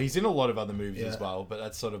know him for. He's in a lot of other movies as Yeah. well, but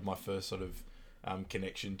that's sort of my first sort of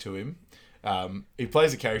connection to him. He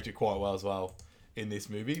plays a character quite well as well in this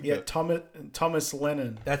movie. Yeah, but Thomas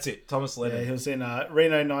Lennon. that's it. Thomas Lennon. Yeah, he was in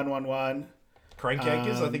Reno 911. Crank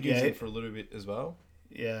Yankers, I think he was yeah. in for a little bit as well.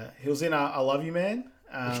 Yeah, he was in I Love You Man.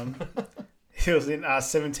 He was in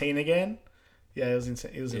 17 again. Yeah, he was in.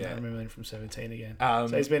 Yeah. I remember him from 17 again. Um,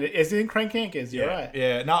 So he's in Crank Yankers. You're Yeah, right.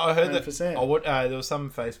 yeah. No, I heard 100%. that. There was some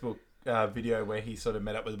Facebook video where he sort of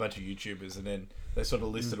met up with a bunch of YouTubers, and then they sort of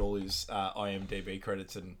listed all his IMDb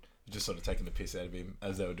credits and just sort of taking the piss out of him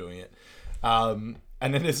as they were doing it. And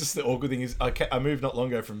then there's just the awkward thing is I moved not long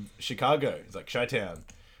ago from Chicago. It's like Chi-Town,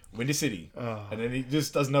 Windy City, and then he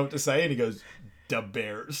just doesn't know what to say, and he goes, "The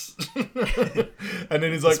Bears," and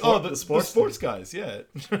then he's like, the sports guys, yeah,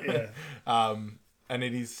 Yeah. and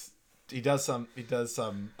then he does some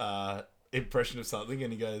impression of something,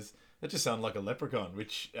 and he goes, "That just sounded like a leprechaun,"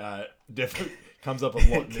 which definitely comes up a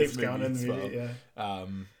lot in Keeps this going movie in as the well. movie, yeah.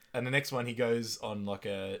 And the next one, he goes on like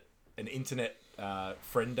an internet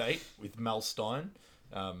friend date with Mel Stein.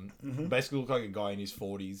 Basically looked like a guy in his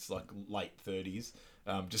 40s, like late 30s.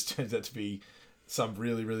 Just turns out to be some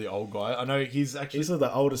really, really old guy. I know he's He's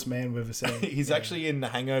the oldest man we've ever seen. He's actually in The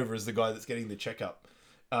Hangover as the guy that's getting the checkup.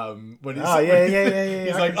 When he's, Yeah.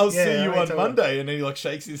 He's like, "I'll see you I on totally- Monday," and then he like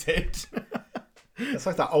shakes his head. That's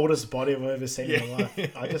like the oldest body I've ever seen in my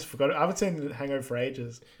life. I just forgot it. I haven't seen Hangover for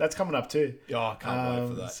ages. That's coming up too. Oh, I can't wait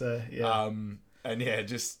for that. So, yeah. And yeah,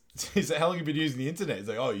 just he's like, how long have you been using the internet? He's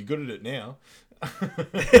like, oh, you're good at it now.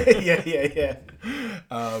 yeah.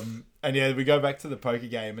 And yeah, we go back to the poker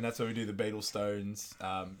game, and that's where we do the Beatles Stones.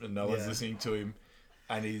 And no one's listening to him,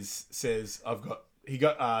 and he says,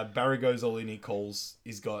 Barry goes all in. He calls.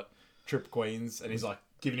 He's got Trip Queens, and he's like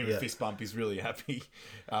giving him a fist bump. He's really happy.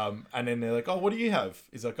 And then they're like, oh, what do you have?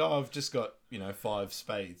 He's like, oh, I've just got 5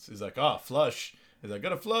 spades. He's like, oh, flush. He's like,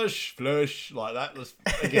 got a flush, like that. Was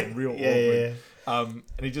again real awkward. And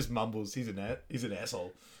he just mumbles. He's an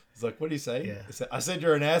asshole. He's like, what do you say? Yeah. I said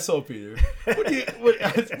you're an asshole, Peter. What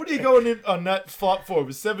are you going in on that flop for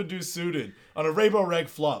with 7 deuce suited on a rainbow rag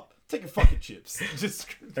flop? Take your fucking chips.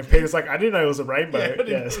 And Peter's like, I didn't know it was a rainbow.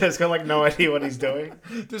 Yeah, so he's got like no idea what he's doing.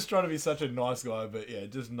 Just trying to be such a nice guy, but yeah,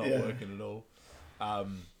 just not working at all.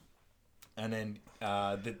 And then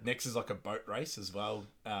the next is like a boat race as well,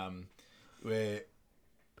 where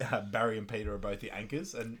Barry and Peter are both the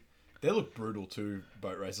anchors, and they look brutal too.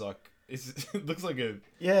 Boat race, like it looks like a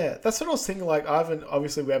that's what I was thinking. Like,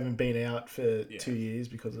 we haven't been out for 2 years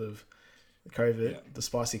because of COVID, the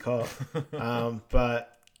spicy cough.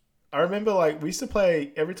 But I remember like we used to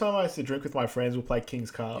play every time I used to drink with my friends. We'll play King's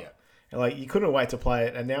Cup. And like you couldn't wait to play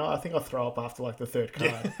it, and now I think I'll throw up after like the 3rd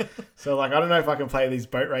card. So like I don't know if I can play these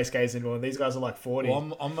boat race games anymore. And these guys are like 40.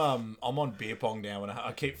 Well, I'm on beer pong now, and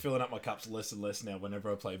I keep filling up my cups less and less now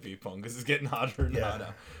whenever I play beer pong because it's getting harder and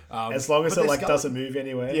harder. As long as it like doesn't move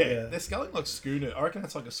anywhere. Yeah, they're sculling like schooner. I reckon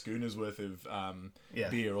it's like a schooner's worth of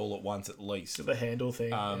beer all at once at least. The handle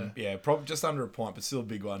thing. Probably just under a pint, but still a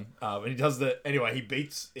big one. And he does anyway.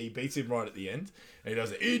 He beats him right at the end. And he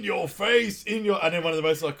does it in your face, and then one of the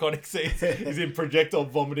most iconic scenes is him projectile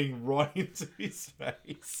vomiting right into his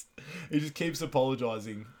face. He just keeps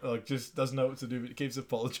apologizing, like just doesn't know what to do, but he keeps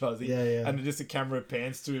apologizing. Yeah. And then just the camera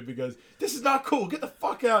pans to him and goes, "This is not cool. Get the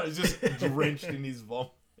fuck out!" He's just drenched in his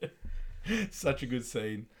vomit. Such a good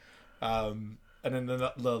scene. And then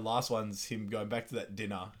the last one's him going back to that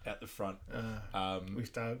dinner at the front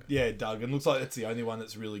with Doug. Yeah, Doug, and looks like that's the only one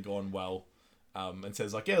that's really gone well. And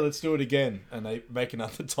says like, yeah, let's do it again. And they make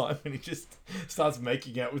another time, and he just starts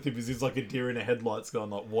making out with him as he's like a deer in a headlights going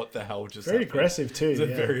like, what the hell just very happened? Aggressive too. It's a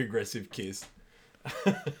very aggressive kiss.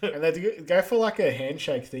 And they go for like a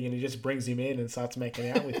handshake thing, and he just brings him in and starts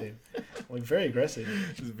making out with him. Like very aggressive.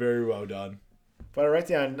 It's very well done. But I wrote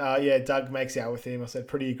down, Doug makes out with him. I said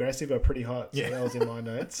pretty aggressive but pretty hot. So that was in my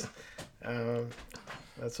notes.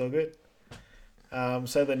 That's all good.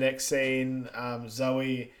 So the next scene,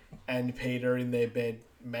 Zoe and Peter in their bed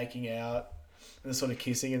making out and sort of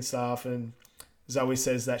kissing and stuff, and Zoe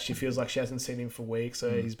says that she feels like she hasn't seen him for weeks,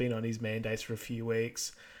 so he's been on his mandates for a few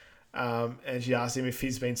weeks. And she asked him if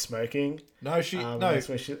he's been smoking. No, I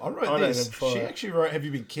wrote this. She actually wrote, "Have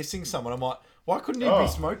you been kissing someone?" I'm like, why couldn't he be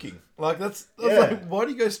smoking? Like that's like, why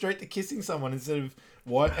do you go straight to kissing someone instead of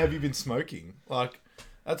why have you been smoking? Like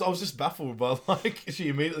I was just baffled by like she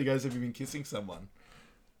immediately goes, "Have you been kissing someone?"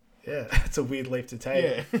 Yeah, it's a weird leap to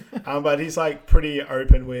take. Yeah. But he's like pretty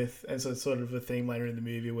open with, and so it's sort of a theme later in the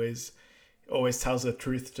movie where he always tells the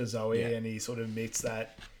truth to Zoe, and he sort of admits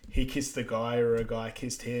that he kissed the guy or a guy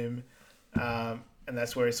kissed him. And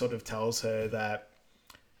that's where he sort of tells her that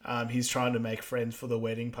he's trying to make friends for the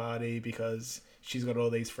wedding party because she's got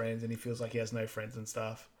all these friends and he feels like he has no friends and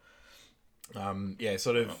stuff.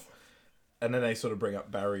 Sort of. And then they sort of bring up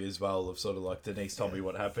Barry as well, of sort of like, Denise told me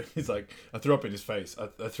what happened. He's like, I threw up in his face. I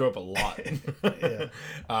threw up a lot.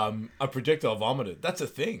 I projectile vomited. That's a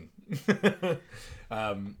thing. Sort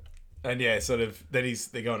of, then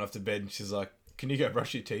they're going off to bed and she's like, can you go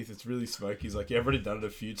brush your teeth? It's really smoky. He's like, yeah, I've already done it a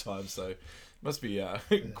few times, so must be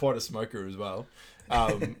quite a smoker as well.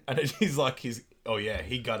 And then he's like, he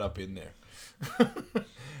got up in there.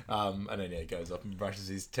 And then he goes up and brushes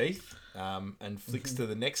his teeth and flicks to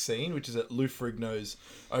the next scene, which is at Lou Ferrigno's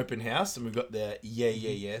open house, and we've got the Yeah Yeah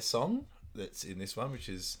Yeah song that's in this one, which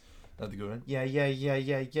is another good one. Yeah Yeah Yeah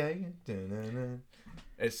Yeah Yeah.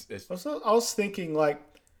 I was thinking like,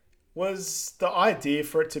 was the idea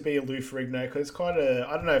for it to be a Lou Ferrigno, because it's quite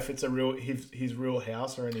I don't know if it's his real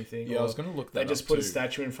house or anything. Yeah, I was going to look that up. They just put a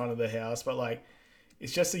statue in front of the house, but like,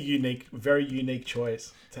 it's just a very unique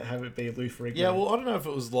choice to have it be Lou Ferrigno. Yeah, well, I don't know if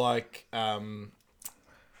it was like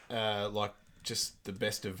just the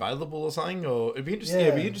best available or something, or it'd be interesting. Yeah,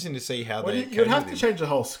 it'd be interesting to see how they. You'd have to change the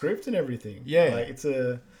whole script and everything. Yeah, like it's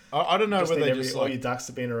a. I don't know whether they just all your ducks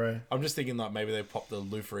to be in a row. I'm just thinking like maybe they popped the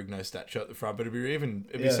Lou Ferrigno statue at the front, but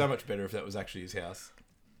it'd be so much better if that was actually his house.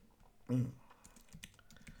 And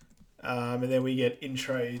then we get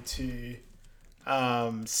intro to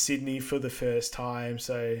Sydney for the first time.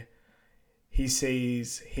 So he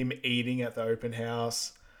sees him eating at the open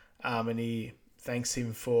house, and he thanks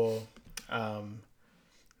him for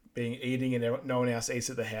being eating, and no one else eats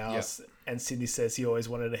at the house. Yep. And Sydney says he always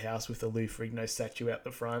wanted a house with a Lou Ferrigno statue out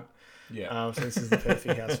the front. Yeah. So this is the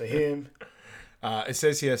perfect house for him. It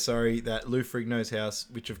says here, that Lou Ferrigno's house,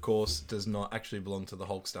 which of course does not actually belong to the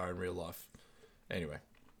Hulk star in real life. Anyway.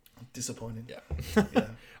 Disappointing. Yeah. Yeah.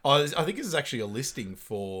 I think this is actually a listing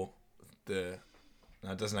for the...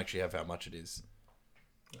 No, it doesn't actually have how much it is.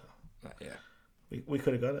 Yeah. We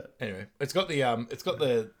could have got it. Anyway, it's got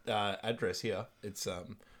the address here. It's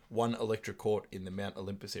 1 Electra Court in the Mount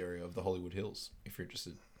Olympus area of the Hollywood Hills, if you're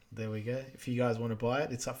interested. There we go. If you guys want to buy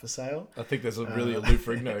it, it's up for sale. I think there's really a Lou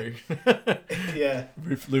Ferrigno. Yeah.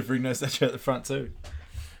 Lou Ferrigno statue at the front too.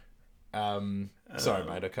 Sorry,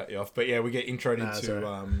 mate, I cut you off. But yeah, we get introed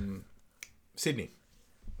into Sydney.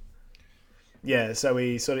 Yeah, so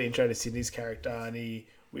we sort of intro to Sydney's character, and we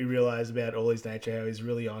realise about all his nature, how he's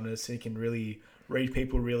really honest. He can really read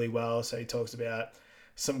people really well. So he talks about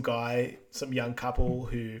some young couple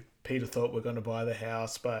who Peter thought were going to buy the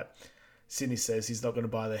house, but Sydney says he's not going to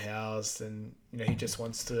buy the house, and he just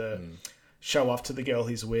wants to show off to the girl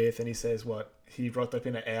he's with. And he says he rocked up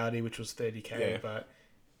in an Audi, which was $30,000, but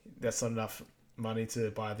that's not enough money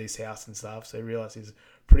to buy this house and stuff. So he realised he's a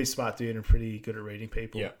pretty smart dude and pretty good at reading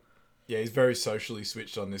people. Yeah, he's very socially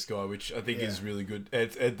switched on, this guy, which I think is really good.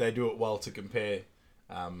 They do it well to compare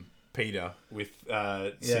Peter with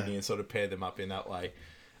Sydney and sort of pair them up in that way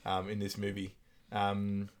in this movie.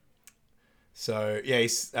 So yeah,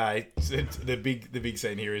 the big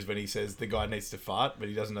scene here is when he says the guy needs to fart, but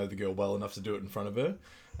he doesn't know the girl well enough to do it in front of her,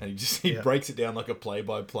 and he breaks it down like a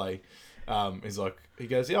play-by-play. He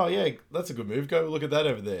goes, oh yeah, that's a good move. Go look at that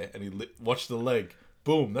over there, and he watch the leg.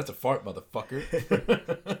 Boom, that's a fart,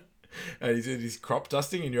 motherfucker. And he's crop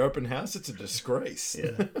dusting in your open house. It's a disgrace.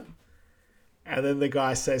 Yeah. And then the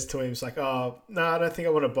guy says to him, he's like, oh, no, I don't think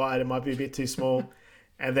I want to buy it. It might be a bit too small.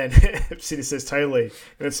 And then Sydney says, totally.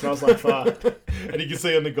 And it smells like fart. And you can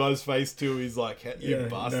see on the guy's face too, he's like, you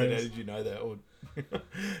bastard, how did you know that? Or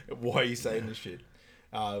why are you saying this shit?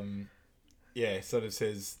 Sort of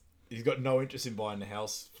says, he's got no interest in buying the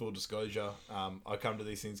house, full disclosure. I come to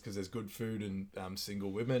these things because there's good food and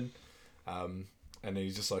single women. And then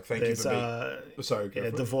he's just like, thank you for being... Sorry,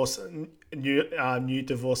 new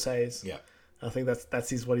divorcees. Yeah. I think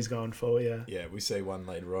that's what he's going for, yeah. Yeah, we see one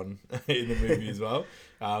later on in the movie as well.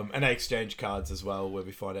 And they exchange cards as well, where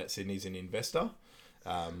we find out Sydney's an investor.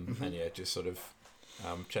 And just sort of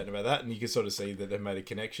chatting about that. And you can sort of see that they've made a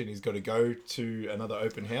connection. He's got to go to another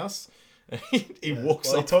open house. He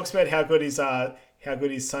walks off. He talks about how good his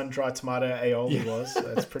sun-dried tomato aioli was. So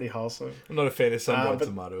that's pretty wholesome. I'm not a fan of sun-dried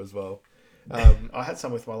tomato as well. I had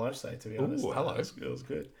some with my lunch today, to be honest. Ooh, hello. It was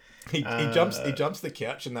good. He jumps the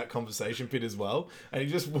couch in that conversation pit as well, and he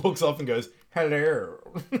just walks off and goes, hello,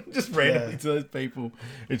 just randomly to those people.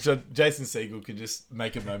 Jason Segal could just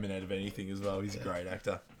make a moment out of anything as well. He's a great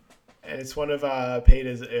actor. And it's one of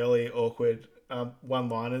Peter's early awkward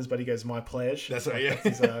one-liners, but he goes, my pledge. That's right, yeah.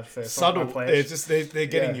 That's his first subtle. One, my pledge. They're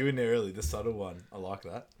getting you in there early, the subtle one. I like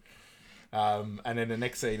that. And then the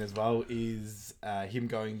next scene as well is him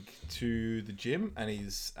going to the gym, and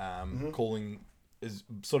he's is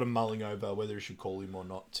sort of mulling over whether he should call him or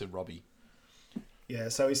not to Robbie. Yeah,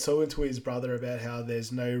 so he's talking to his brother about how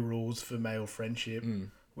there's no rules for male friendship,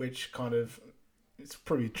 which kind of it's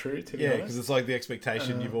pretty true to be honest. Because it's like the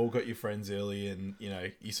expectation you've all got your friends early, and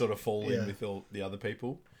you sort of fall in with all the other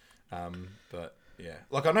people. But yeah,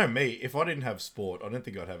 like I know me, if I didn't have sport, I don't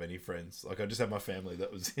think I'd have any friends. Like I just have my family.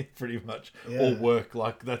 That was it, pretty much. All work.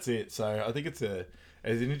 Like that's it. So I think it's an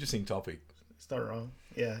interesting topic. It's not wrong.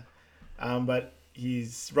 Yeah, but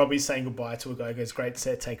Robbie's saying goodbye to a guy. He goes, great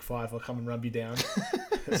set, take 5. I'll come and rub you down.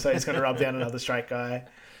 So he's going to rub down another straight guy.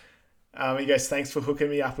 He goes, thanks for hooking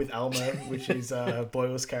me up with Elmo, which is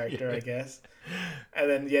Boyle's character, I guess. And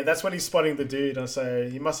then that's when he's spotting the dude. And so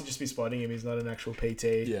he mustn't just be spotting him. He's not an actual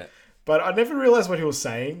PT. Yeah. But I never realized what he was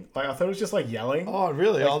saying. Like I thought it was just like yelling. Oh,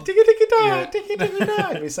 really? Like, digga-digga-da, digga-digga-da.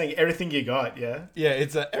 And he's saying everything you got, yeah? Yeah,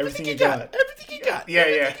 it's everything you got. Everything you got.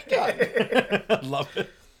 Yeah. I love it.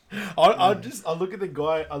 I look at the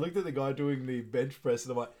guy. I looked at the guy doing the bench press,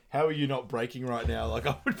 and I'm like, "How are you not breaking right now?" Like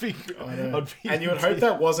I would be. And you would hope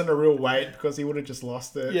that wasn't a real weight because he would have just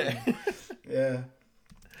lost it. Yeah.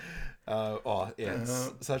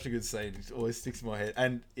 It's such a good scene. It always sticks in my head.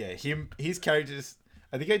 And his characters.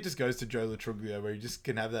 I think it just goes to Joe Latruglio, where he just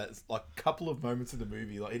can have that like couple of moments in the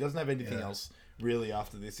movie. Like he doesn't have anything else really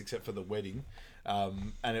after this except for the wedding,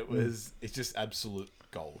 and it's just absolute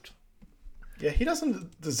gold. Yeah, he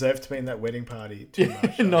doesn't deserve to be in that wedding party too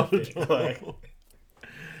much. Not I at think.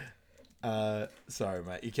 all. Sorry,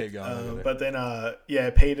 mate. You keep going. But then,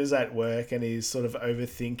 Peter's at work and he's sort of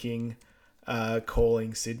overthinking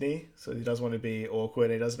calling Sydney. So he doesn't want to be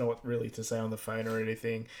awkward. He doesn't know what really to say on the phone or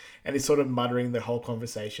anything. And he's sort of muttering the whole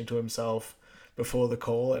conversation to himself before the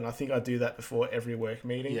call. And I think I do that before every work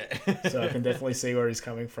meeting. Yeah. So I can definitely see where he's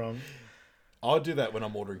coming from. I'll do that when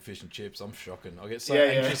I'm ordering fish and chips. I'm shocking. I get so Yeah,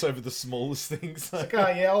 anxious over the smallest things. Like,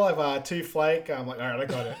 I'll have 2 flake. I'm like, all right, I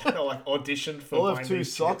got it. I'll like audition for I'll have buying 2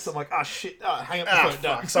 these socks. chips. I'm like, oh shit, hang up the phone. Fuck.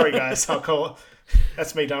 Done. Sorry, guys. I'll call.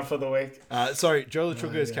 That's me done for the week. Sorry, Joe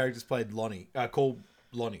LaTrucco's character's played Lonnie. Called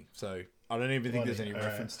Lonnie. So I don't even think there's any Lonnie,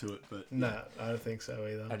 reference to it. But No, I don't think so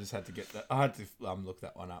either. I just had to get that. I had to look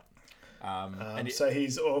that one up. So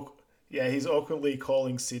he's awkwardly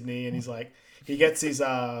calling Sydney, and he's like, he gets his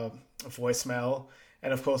voicemail,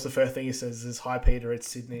 and of course the first thing he says is, "Hi Peter, it's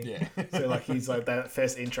Sydney." Yeah. So like he's like that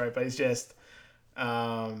first intro, but he's just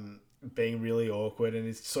being really awkward, and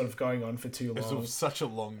it's sort of going on for too long. It's such a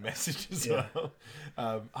long message as well.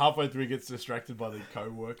 Halfway through, he gets distracted by the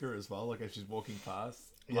co-worker as well, like as she's walking past.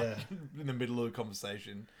 Like, in the middle of the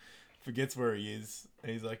conversation, forgets where he is,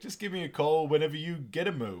 and he's like, "Just give me a call whenever you get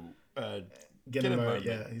a moo." Get him out,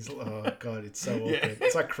 yeah. He's oh god, it's so awkward.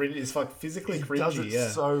 It's like cringe. It's like physically cringy. Does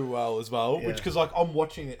it so well as well, Yeah. which because like I'm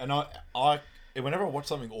watching it, and I whenever I watch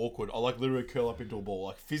something awkward, I like literally curl up into a ball.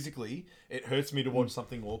 Like physically, it hurts me to watch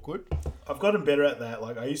something awkward. I've gotten better at that.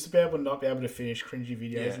 Like I used to be able to not be able to finish cringy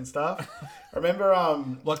videos Yeah. and stuff. I remember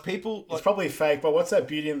Like people, it's like, probably fake, but what's that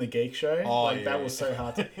Beauty and the Geek show? Oh, like yeah, that was so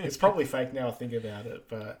hard to... It's probably fake now I think about it,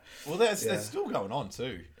 but well, that's still going on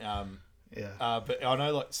too. But I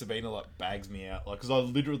know like Sabina like bags me out, like because I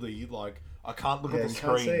literally like I can't look at the you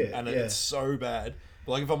can't see screen it, and it's so bad.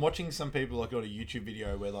 But like if I'm watching some people like on a YouTube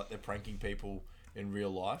video where like they're pranking people in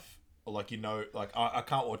real life, or like like I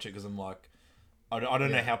can't watch it because I'm like I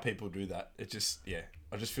don't know how people do that. It just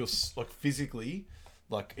I just feel like physically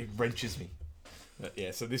like it wrenches me.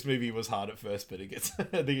 But, so this movie was hard at first, but it gets I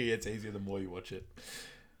think it gets easier the more you watch it.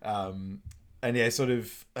 And sort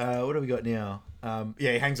of, what do we got now? He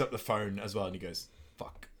hangs up the phone as well and he goes,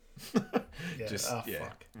 fuck.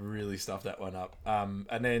 Fuck. Really stuffed that one up.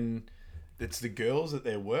 And then it's the girls at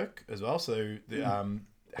their work as well. So the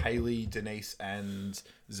Haley, Denise, and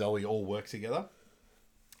Zoe all work together.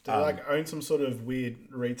 Do they like own some sort of weird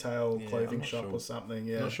retail clothing not shop sure. or something?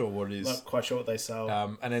 Yeah. Not sure what it is. Not quite sure what they sell.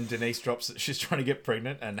 And then Denise drops that she's trying to get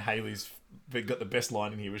pregnant, and Haley's got the best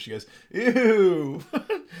line in here where she goes, "Ew!"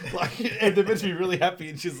 and they're meant to be really happy,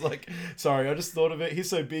 and she's like, "Sorry, I just thought of it. He's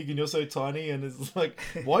so big and you're so tiny," and it's like,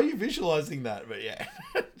 why are you visualizing that? But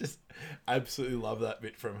just absolutely love that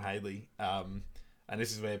bit from Haley. And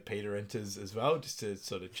this is where Peter enters as well, just to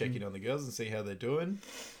sort of check in on the girls and see how they're doing.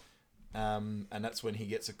 And that's when he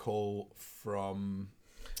gets a call from.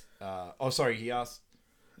 He asked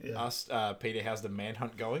Peter how's the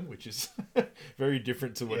manhunt going, which is very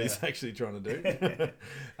different to what he's actually trying to do.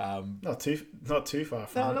 Not too far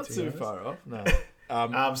from No, it, not to be too honest. far off. No.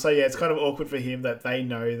 It's kind of awkward for him that they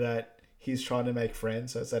know that he's trying to make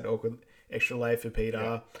friends, so it's that awkward extra layer for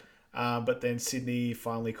Peter. But then Sydney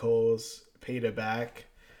finally calls Peter back.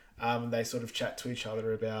 They sort of chat to each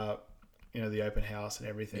other about, the open house and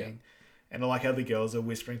everything. Yeah. And I like how the girls are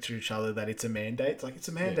whispering to each other that it's a mandate. It's like, it's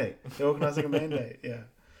a mandate. Yeah. They're organising a mandate. Yeah.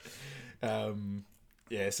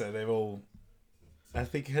 So they've all. I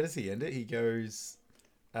think how does he end it? He goes,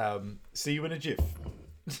 "See you in a jiff."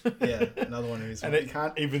 Yeah, another one who's And he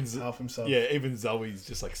can't even help himself. Yeah, even Zoe's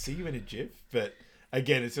just like, "See you in a jiff." But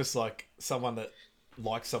again, it's just like someone that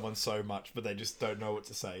likes someone so much, but they just don't know what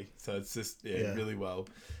to say. So it's just really well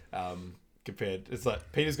compared. It's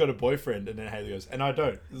like Peter's got a boyfriend, and then Haley goes, "And I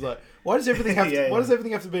don't." It's like, why does everything have to? Why does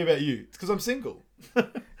everything have to be about you? It's because I'm single.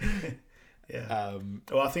 Yeah.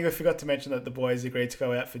 Well, I think I forgot to mention that the boys agreed to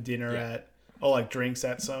go out for dinner drinks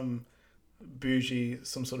at some bougie,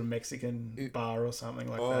 some sort of Mexican bar or something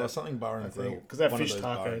like that. Something bar and grill. Because they have One of fish those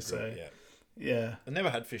bar and tacos, grill, so yeah. I never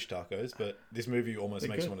had fish tacos, but this movie almost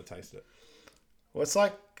makes you want to taste it. Well, it's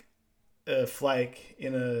like a flake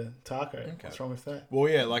in a taco. Okay. What's wrong with that? Well,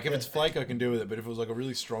 if it's flake, I can deal with it. But if it was like a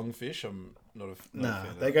really strong fish, I'm not a fan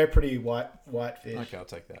of they that. go pretty white fish. Okay, I'll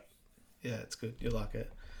take that. Yeah, it's good. You like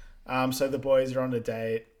it. So the boys are on a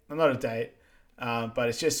date. Well, not a date, but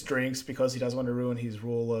it's just drinks because he doesn't want to ruin his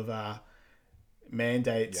rule of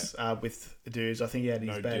mandates with the dudes. I think he had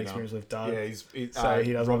his bad experience with Doug. Yeah, so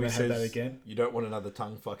he doesn't Robbie want to have that says, again. You don't want another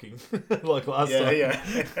tongue fucking like last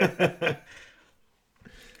time.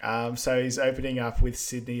 Yeah. So he's opening up with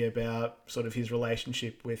Sydney about sort of his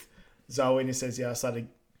relationship with Zoe, and he says, "Yeah, I started,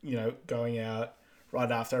 going out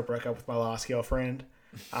right after I broke up with my last girlfriend.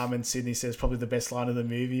 And Sydney says probably the best line of the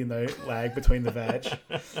movie in the lag between the vag.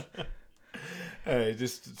 It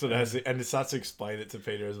just sort of has and it starts to explain it to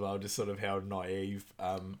Peter as well, just sort of how naive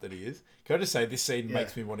that he is. Can I just say, this scene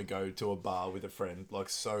makes me want to go to a bar with a friend, like,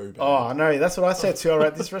 so bad. Oh, no, that's what I said too. All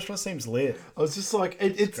right, this restaurant seems lit. I was just like,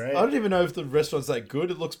 it's I don't even know if the restaurant's that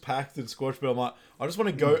good. It looks packed and squashed, but I'm like, I just want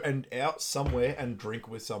to go and out somewhere and drink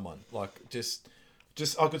with someone. Like, just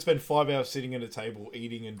I could spend 5 hours sitting at a table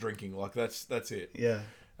eating and drinking. Like, that's it. Yeah.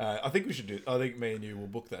 I think we should do. I think me and you will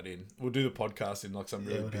book that in. We'll do the podcast in like some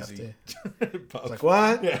really busy. It's like,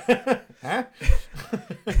 what? Yeah. Huh?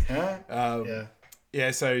 Yeah. Yeah.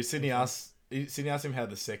 So Sydney asks him how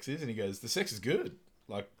the sex is, and he goes, "The sex is good."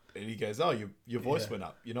 Like, and he goes, "Oh, your voice went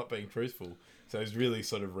up. You're not being truthful." So he's really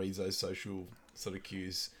sort of reads those social sort of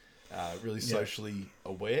cues, really socially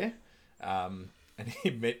aware, and he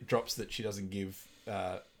drops that she doesn't give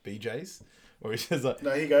BJs, or he says like, No,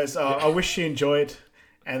 he goes, I wish she enjoyed.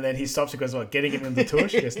 And then he stops and goes, what, getting it in the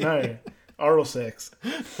tush? He goes, no, oral sex.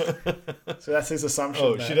 So that's his assumption.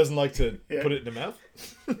 Oh, she doesn't like to put it in the mouth?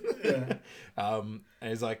 Yeah. And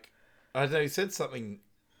he's like, I don't know, he said something,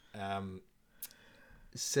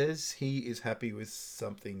 says he is happy with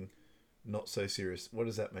something not so serious. What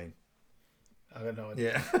does that mean? I don't know.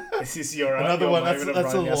 Yeah. This is another one.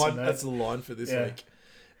 That's a line. That's the line for this week.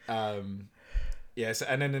 Yeah. So,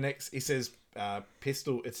 and then the next, he says,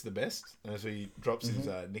 "Pistol, it's the best." And so he drops his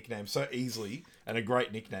nickname so easily, and a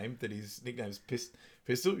great nickname that his nickname's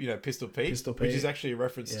Pistol. You know, Pistol Pete, which is actually a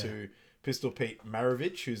reference to Pistol Pete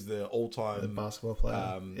Maravich, who's the all-time basketball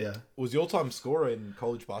player. Was the all-time scorer in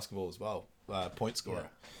college basketball as well, point scorer.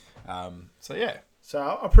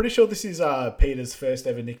 So I'm pretty sure this is Peter's first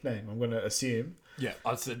ever nickname. I'm going to assume. Yeah,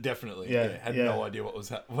 I'd say definitely. Yeah, had no idea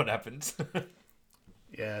what happened.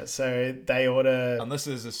 Yeah, so they order... Unless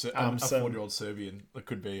there's a 40-year-old Serbian that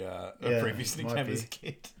could be a previous nickname as a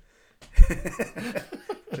kid.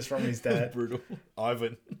 Just from his dad. Brutal.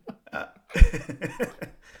 Ivan.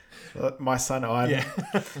 My son Ivan.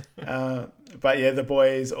 Yeah. But yeah, the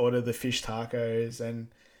boys order the fish tacos and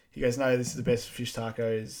he goes, no, this is the best fish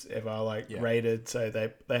tacos ever, rated. So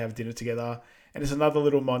they have dinner together. And it's another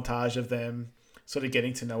little montage of them sort of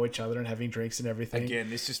getting to know each other and having drinks and everything. Again,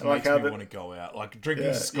 this just makes me want to go out, like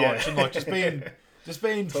drinking scotch and like just being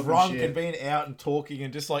drunk and being out and talking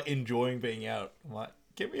and just like enjoying being out. I'm like,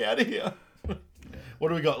 get me out of here. What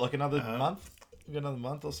do we got? Like another month? We got another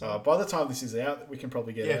month or so. By the time this is out, we can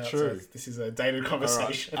probably get out. Yeah, true. So this is a dated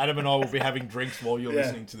conversation. Right. Adam and I will be having drinks while you're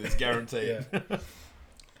listening to this, guaranteed.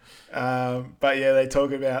 But yeah, they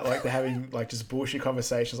talk about like they're having like just bullshit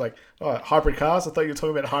conversations like, oh, hybrid cars. I thought you were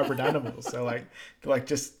talking about hybrid animals. So like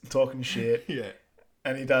just talking shit. Yeah.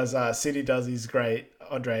 And he does. Sidney does his great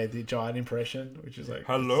Andre the Giant impression, which is like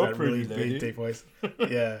hello, that pretty really lady. big deep voice.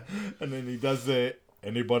 Yeah. And then he does the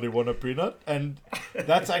anybody want a peanut? And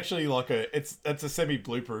that's actually like that's a semi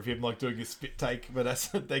blooper of him like doing a spit take, but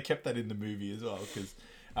they kept that in the movie as well because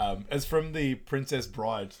as from the Princess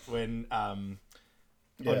Bride when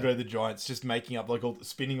Andre the Giant's just making up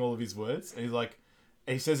spinning all of his words, and he's like,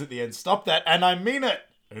 he says at the end, "Stop that!" and I mean it.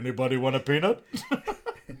 Anybody want a peanut?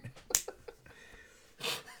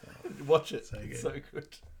 Watch it. So good.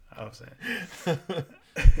 I'm saying.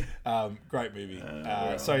 Great movie.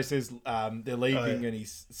 So he says they're leaving, and he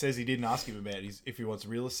says he didn't ask him about if he wants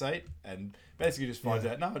real estate, and basically just finds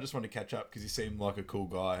out, no, I just want to catch up because he seemed like a cool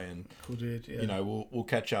guy, and cool dude. Yeah. You know, we'll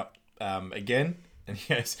catch up again. And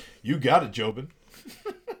he goes, "You got it, Jobin."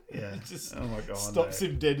 Yeah. Just oh my god. stops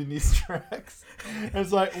him dead in his tracks. And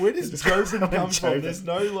it's like, where does Jobin come from? There's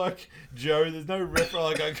no like Joe. There's no reference.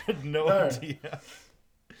 Like I got no idea.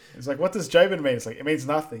 It's like, what does Jobin mean? It's like, it means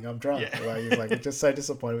nothing. I'm drunk. Yeah. Like, he's like just so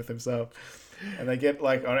disappointed with himself. And they get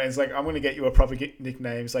like, it's like, I'm going to get you a proper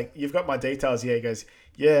nickname. It's like, you've got my details. Yeah. He goes,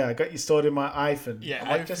 yeah, I got you stored in my iPhone. Yeah. I'm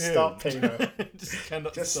like, just stop, Peter.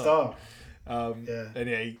 just stop. And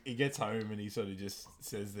yeah, he gets home and he sort of just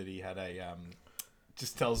says that he had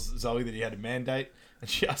just tells Zoe that he had a mandate, and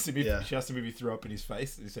she asked him if he threw up in his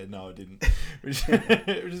face, and he said no, I didn't. Which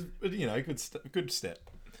is good step.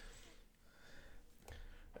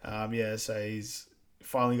 So he's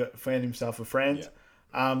finally found himself a friend.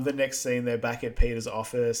 Yeah. The next scene, they're back at Peter's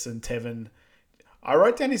office, and Tevin. I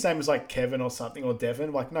wrote down his name as like Kevin or something, or Devin.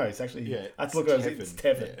 I'm like, no, it's actually. I had to look at it. It's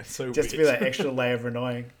Tevin. Yeah, so just to be that extra layer of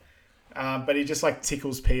annoying. But he just like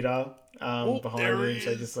tickles Peter behind him.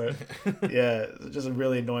 So just just a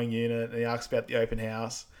really annoying unit. And he asks about the open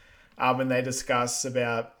house. And they discuss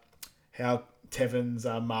about how Tevin's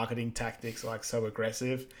marketing tactics are like so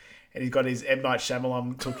aggressive. and he's got his M. Night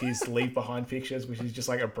Shyamalan took his leave behind pictures, which is just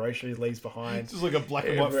like a brochure he leaves behind. It's just like a black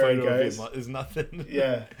and white everywhere he photo of him. goes. Like, there's nothing.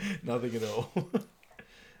 Yeah. Nothing at all.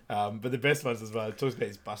 But the best ones as well, it talks about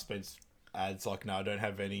his bus bench ads, like, no, I don't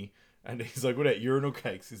have any. And he's like, what about urinal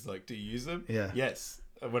cakes? He's like, do you use them? Yeah. Yes.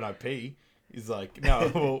 When I pee. He's like,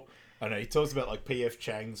 no, well, I know. He talks about like PF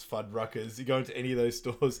Chang's, Fuddruckers. You go into any of those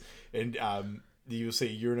stores and you'll see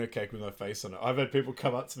a urinal cake with my face on it. I've had people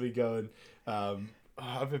come up to me going, don't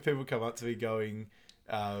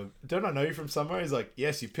I know you from somewhere? He's like,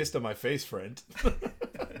 yes, you pissed on my face, friend.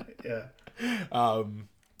 Yeah.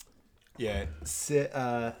 Yeah.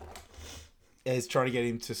 He's trying to get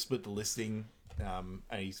him to split the listing, and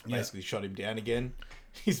he's basically shot him down again.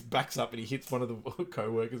 He backs up and he hits one of the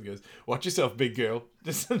co-workers and goes, watch yourself, big girl.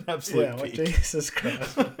 Just an absolute pig. Jesus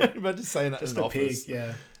Christ. Imagine saying that Just in an a office. pig,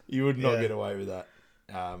 yeah. You would not get away with that.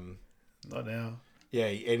 Not now. Yeah,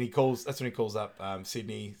 and that's when he calls up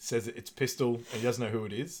Sydney, says it's Pistol, and he doesn't know who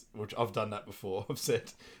it is, which I've done that before. I've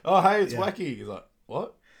said, oh, hey, it's Wacky. He's like,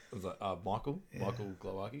 what? I was like, Michael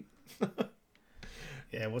Glowacki.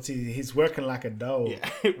 Yeah, what's he? He's working like a dog.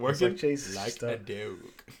 Yeah, working Jesus, like a dog.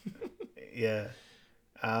 Yeah.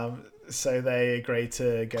 So they agree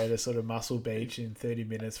to go to sort of Muscle Beach in 30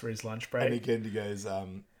 minutes for his lunch break. And again, he goes,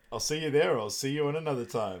 I'll see you there, or I'll see you on another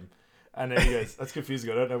time. And then he goes, that's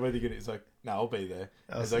confusing. I don't know whether you're going to... He's like, no, I'll be there.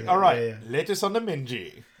 He's like, all right, lettuce on the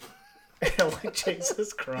mingy. Like,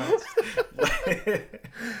 Jesus Christ.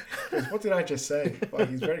 What did I just say? Like,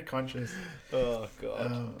 he's very conscious. Oh,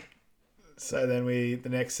 God. So then the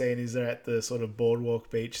next scene is they're at the sort of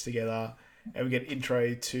boardwalk beach together, and we get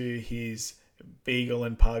intro to his beagle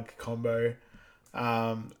and pug combo.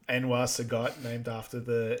 Anwar Sagat, named after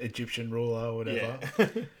the Egyptian ruler or whatever.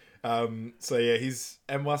 Yeah. His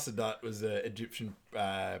Anwar Sadat was an Egyptian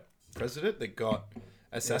president that got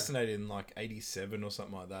assassinated in like 87 or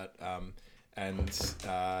something like that.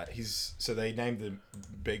 So they named the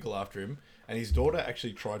beagle after him, and his daughter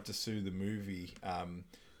actually tried to sue the movie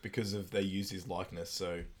because they used his likeness.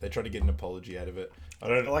 So they tried to get an apology out of it.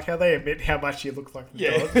 I like how they admit how much you look like the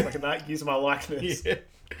dog. Like, not use my likeness.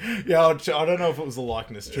 Yeah, I don't know if it was a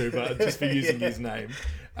likeness, true, but just for using his name.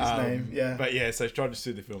 Yeah. But yeah, so he tried to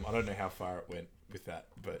sue the film. I don't know how far it went with that,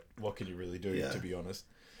 but what can you really do, to be honest?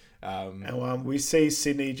 And we see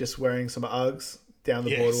Sydney just wearing some Uggs down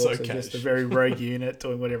the boardwalk, so just a very rogue unit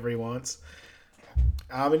doing whatever he wants.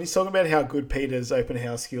 And he's talking about how good Peter's open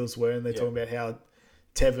house skills were, and they're talking about how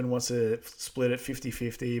Tevin wants to split it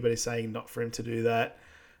 50-50, but he's saying not for him to do that.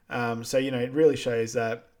 So, it really shows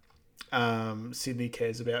that Sydney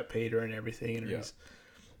cares about Peter and everything and his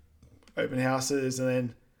open houses.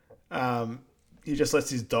 And then he just lets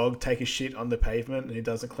his dog take a shit on the pavement and he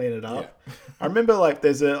doesn't clean it up. Yeah. I remember,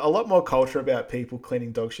 there's a lot more culture about people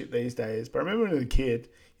cleaning dog shit these days. But I remember when I was a kid,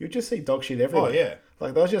 you would just see dog shit everywhere. Oh, yeah.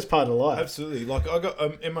 That was just part of life. Absolutely. I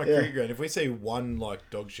got in my cricket ground, if we see one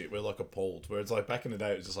dog shit, we're appalled. Where it's back in the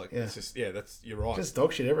day, it was just it's just you're right. Just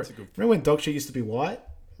dog shit everywhere. Remember when dog shit used to be white?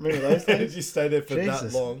 Remember those days? You stay there for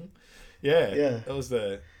that long. Yeah. That was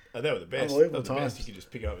they were the best. Unbelievable times. Best. You could just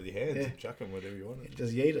pick it up with your hands and chuck them whatever you wanted.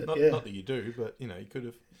 Just yeet it. Not that you do, but you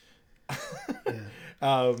could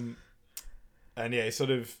have. And he sort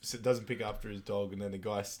of doesn't pick up after his dog, and then the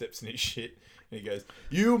guy steps in his shit, and he goes,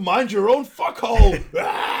 "You mind your own fuckhole."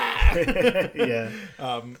 Yeah.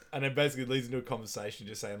 And it basically leads into a conversation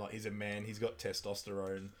just saying he's a man, he's got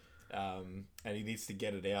testosterone, and he needs to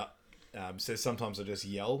get it out. So sometimes I just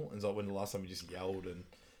yell, and it's like when the last time he just yelled, and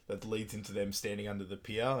that leads into them standing under the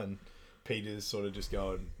pier, and Peter's sort of just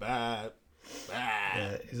going, bah, bah.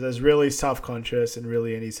 Yeah, he's really self-conscious and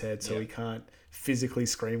really in his head, so he can't physically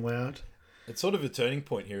scream loud. It's sort of a turning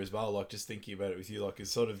point here as well, just thinking about it with you,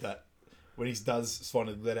 it's sort of that, when he does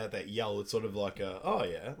finally let out that yell, it's sort of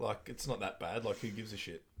it's not that bad, who gives a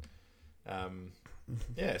shit?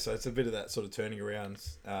 So it's a bit of that sort of turning around.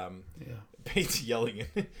 Pete's yelling,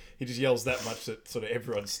 he just yells that much that sort of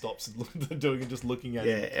everyone stops and doing and just looking at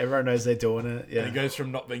him. Yeah, everyone knows they're doing it. Yeah, and he goes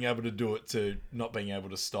from not being able to do it to not being able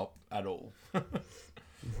to stop at all.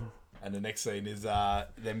 And the next scene is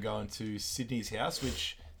them going to Sydney's house,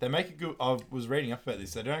 which they make a good. I was reading up about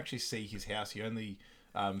this. They don't actually see his house. You only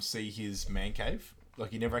see his man cave.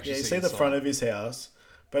 You never actually see the front of his house.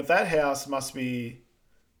 But that house must be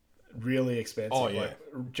really expensive. Oh yeah,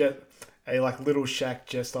 a little shack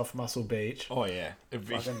just off Muscle Beach. Oh yeah,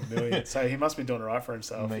 fucking million. So he must be doing it right for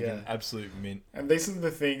himself. Making absolute mint. And these are the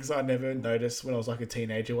things I never noticed when I was a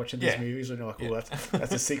teenager watching these movies. When you're like, "Oh,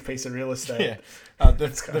 that's a sick piece of real estate." Yeah,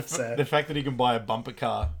 the fact that he can buy a bumper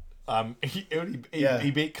car.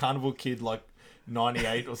 He beat Carnival Kid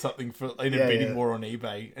 98 or something for in a bidding war on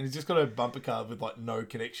eBay, and he's just got a bumper car with like no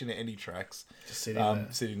connection to any tracks. Just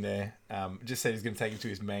sitting there. Just said he's going to take him to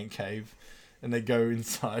his man cave, and they go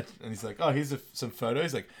inside, and he's like, "Oh, here's some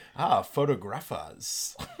photos." Like,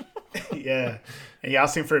 photographers. Yeah, and he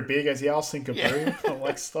asked him for a beer. He goes, "Yeah, I'll sink a brew." I'm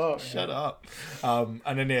like, "Stop, Shut up." And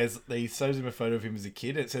then he shows him a photo of him as a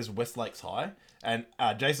kid. It says West Lakes High, and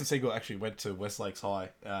Jason Segal actually went to West Lakes High.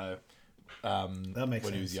 That makes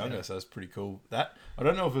when he was sense, younger, yeah. so that's pretty cool. That I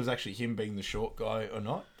don't know if it was actually him being the short guy or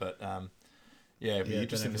not, but it'd be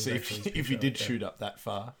interesting to see if he did shoot up that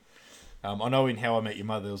far. I know in How I Met Your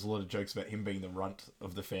Mother there was a lot of jokes about him being the runt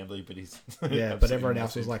of the family, but he's but everyone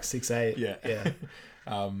else was like 6'8". yeah.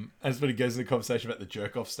 And it's when he goes into the conversation about the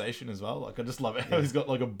jerk off station as well. Like I just love it how he's got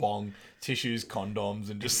like a bong, tissues, condoms,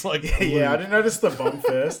 and just like yeah. I didn't notice the bong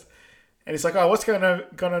first. And he's like, "Oh, what's going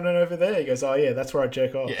on over there?" He goes, "Oh, yeah, that's where I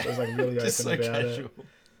jerk off." Yeah. So it was like really open just so about casual. it.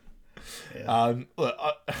 Yeah. Look,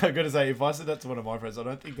 I got to say, if I said that to one of my friends, I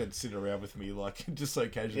don't think they'd sit around with me like just so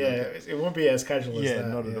casually. Yeah, it won't be as casual as that. Yeah,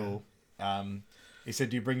 not at all. He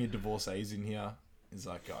said, "Do you bring your divorcees in here?" He's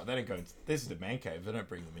like, "Oh, they don't go. This is the man cave. They don't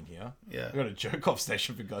bring them in here. Yeah, I got a jerk off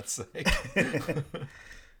station for God's sake."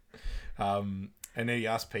 And then he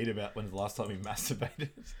asked Pete about when's the last time he masturbated.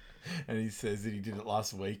 And he says that he did it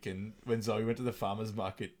last week, and when Zoe went to the farmer's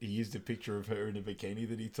market, he used a picture of her in a bikini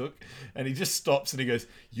that he took, and he just stops and he goes,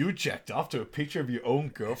 "You jacked off to a picture of your own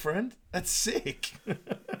girlfriend? That's sick."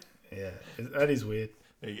 Yeah, that is weird.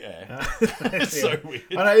 Yeah. It's so weird.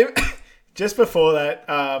 I know, just before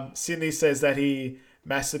that, Sydney says that he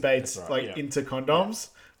masturbates into condoms.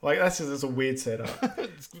 Like, that's a weird setup. I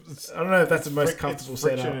don't know if that's the most comfortable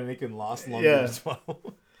setup. And it can last longer as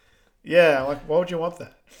well. Yeah, like, why would you want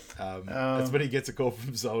that? That's when he gets a call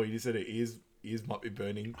from Zoe. He said her ears might be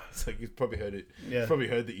burning. It's like he's probably heard it. Yeah. He's probably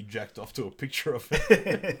heard that you jacked off to a picture of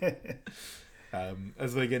it.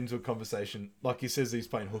 As they get into a conversation, like he says he's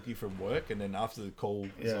playing hooky from work, and then after the call,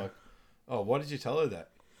 he's like, "Oh, why did you tell her that?"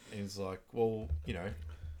 And he's like, "Well,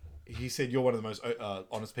 he said you're one of the most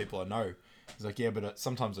honest people I know." He's like, "Yeah, but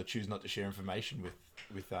sometimes I choose not to share information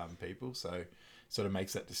with people, so." Sort of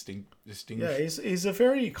makes that distinct. Yeah, he's a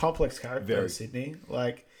very complex character, Sydney.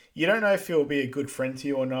 Like, you don't know if he'll be a good friend to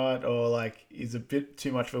you or not, or like he's a bit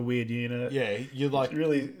too much of a weird unit. Yeah, you like it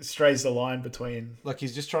really strays the line between like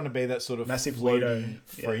he's just trying to be that sort of massive floaty,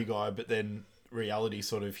 free guy, but then reality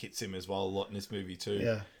sort of hits him as well a lot in this movie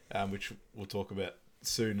too. Yeah, which we'll talk about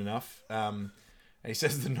soon enough. And he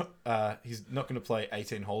says that he's not going to play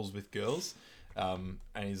 18 holes with girls, and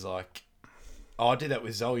he's like, "Oh, I did that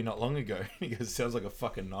with Zoe not long ago." He goes, "Sounds like a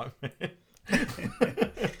fucking nightmare."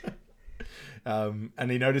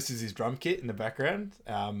 And he notices his drum kit in the background.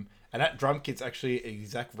 And that drum kit's actually an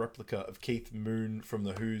exact replica of Keith Moon from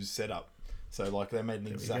The Who's setup. So, like, they made an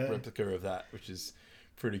exact replica of that, which is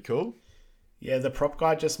pretty cool. Yeah, the prop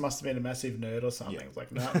guy just must have been a massive nerd or something. It's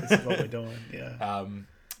like, no, this is what we're doing. Yeah.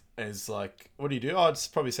 And it's like, "What do you do?" "Oh, I'd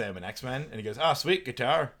probably say I'm an Axeman." And he goes, "Ah, sweet,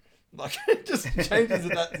 guitar." Like, it just changes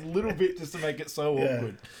it that little bit just to make it so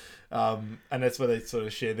awkward. And that's where they sort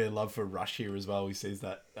of share their love for Rush here as well. He sees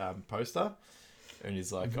that poster, and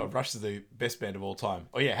he's like, "Oh, Rush is the best band of all time."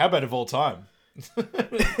 "Oh yeah, how about of all time?"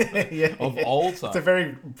 Of all time. It's a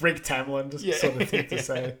very Rick Tamlin sort of thing to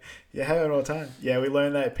say. Yeah, how about all time? Yeah, we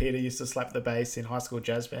learned that Peter used to slap the bass in high school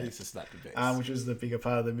jazz band. He used to slap the bass. Which was the bigger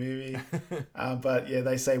part of the movie. But yeah,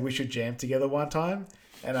 they say we should jam together one time,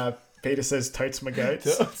 and Peter says, "Totes my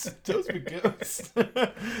goats." Totes my goats.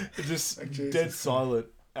 It's just dead silent.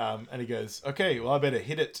 And he goes, "Okay, well, I better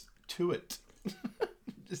hit it to it."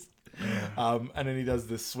 And then he does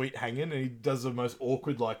this sweet hanging, and he does the most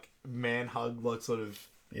awkward, like, man hug, like, sort of,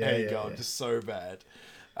 just so bad.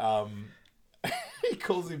 He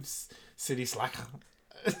calls him City Slacker.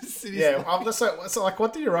 So like,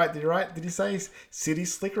 what did you write? Did you say City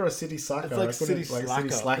Slicker or City Slacker? It's like City Slacker.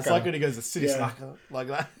 It's like when he goes, "The City Slacker," like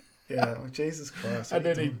that. Yeah, like, Jesus Christ. And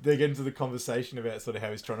then they get into the conversation about sort of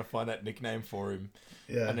how he's trying to find that nickname for him.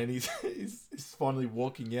 Yeah. And then he's finally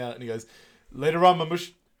walking out, and he goes, "Later on, my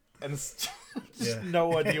mush," and it's just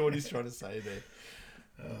no idea what he's trying to say there.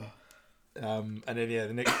 And then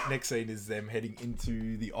the next scene is them heading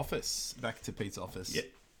into the office, back to Pete's office.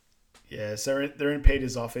 Yeah. So they're in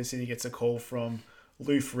Peter's office, and he gets a call from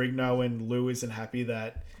Lou Ferrigno, and Lou isn't happy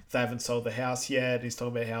that they haven't sold the house yet. He's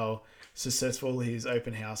talking about how successful his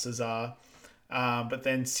open houses are. But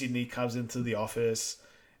then Sydney comes into the office,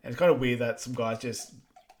 and it's kind of weird that some guys just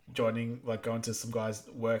going to some guys'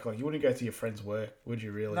 work. Like, you wouldn't go to your friend's work, would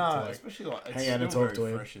you really? No, especially like hang out and talk to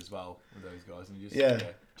him. Fresh as well with those guys, and you just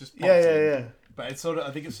just pops in. But it's sort of,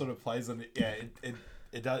 I think it sort of plays on it. Yeah,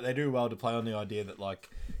 they do well to play on the idea that like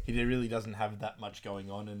he really doesn't have that much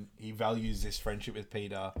going on, and he values this friendship with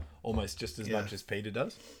Peter almost just as much as Peter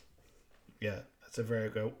does. Yeah, that's a very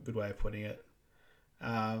good way of putting it.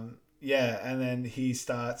 And then he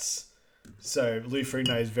starts. So Lou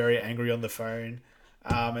Ferrigno is very angry on the phone,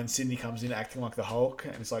 and Sydney comes in acting like the Hulk,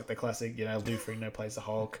 and it's like the classic, Lou Ferrigno plays the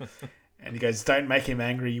Hulk, and he goes, "Don't make him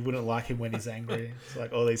angry. You wouldn't like him when he's angry." It's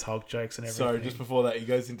like all these Hulk jokes and everything. So just before that, he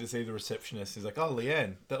goes in to see the receptionist. He's like, "Oh,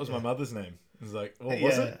 Leanne, that was my mother's name." He's like, "Oh,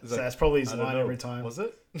 was it?" He's So like, that's probably his "I don't line know. every time. Was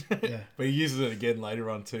it? Yeah. But he uses it again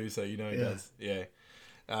later on too, so he Yeah. does. Yeah.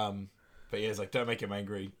 But yeah, he's like, "Don't make him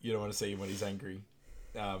angry. You don't want to see him when he's angry."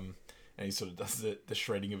 And he sort of does the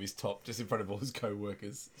shredding of his top just in front of all his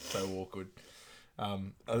co-workers. So awkward.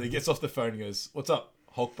 He gets off the phone and goes, "What's up?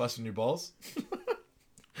 Hulk busting your balls?"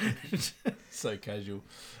 So casual.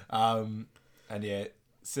 Talks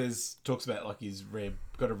about like he's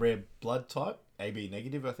got a rare blood type, AB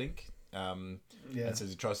negative, I think. And says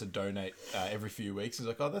he tries to donate every few weeks. He's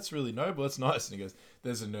like, "Oh, that's really noble. That's nice." And he goes,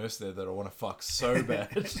 "There's a nurse there that I want to fuck so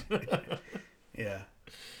bad." Yeah.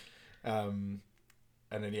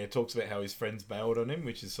 And then talks about how his friends bailed on him,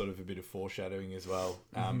 which is sort of a bit of foreshadowing as well.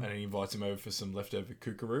 And he invites him over for some leftover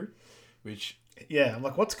kookaroo, which... Yeah, I'm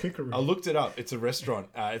like, what's kookaroo? I looked it up. It's a restaurant.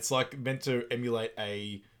 It's like meant to emulate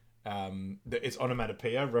it's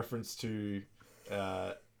onomatopoeia, reference to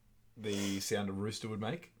the sound a rooster would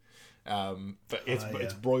make. But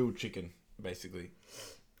it's broiled chicken, basically.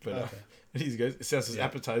 But he goes, it sounds as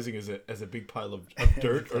appetizing as a big pile of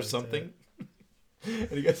dirt or something.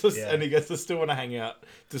 And he goes, I still want to hang out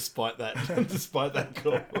despite that, despite that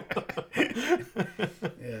call.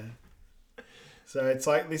 Yeah. So it's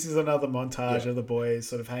like this is another montage of the boys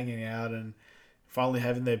sort of hanging out and finally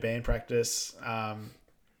having their band practice.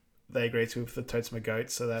 They agreed to it with the Totes My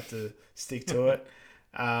Goats, so they have to stick to it.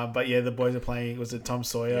 But yeah, the boys are playing. Was it Tom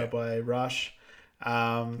Sawyer by Rush?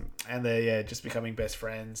 And they're just becoming best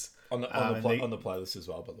friends on the playlist as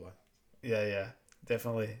well, by the way. Yeah,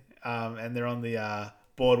 definitely. And they're on the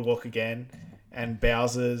boardwalk again, and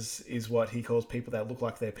Bowser's is what he calls people that look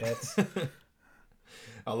like their pets.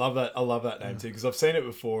 I love that name too, because I've seen it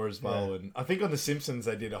before as well, and I think on The Simpsons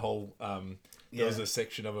they did a whole. There was a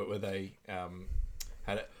section of it where they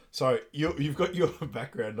had it. So you've got your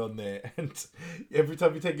background on there, and every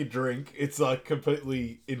time you take a drink, it's like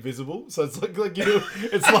completely invisible. So it's like you know,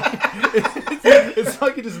 it's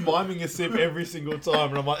like you're just miming a sip every single time,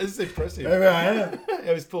 and I'm like, this is impressive. Maybe I am.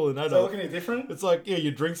 I was pulling that Is that looking any different? It's like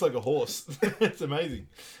your drink's like a horse. It's amazing.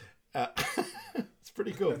 It's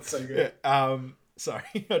pretty cool. That's so good. Yeah.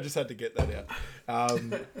 Sorry, I just had to get that out.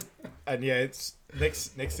 And yeah, it's next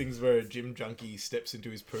thing's where a gym junkie steps into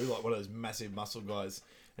his poo, like one of those massive muscle guys.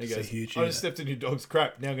 And he goes, "I just stepped in your dog's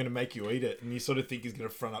crap. Now I'm going to make you eat it." And you sort of think he's going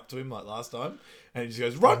to front up to him like last time. And he just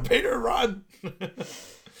goes, "Run, Peter, run!"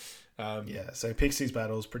 So he picks his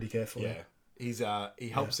battles pretty carefully. Yeah, he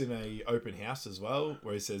helps in a open house as well,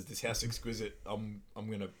 where he says, "This house exquisite. I'm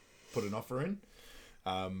going to put an offer in."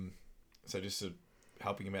 So just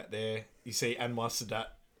helping him out there. You see Anwar Sadat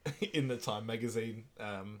in the Time magazine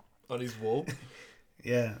on his wall.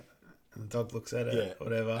 Yeah, and the dog looks at it.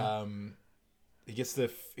 Whatever. He gets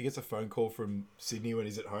a phone call from Sydney when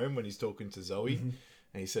he's at home, when he's talking to Zoe,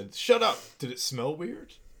 and he said, "Shut up! Did it smell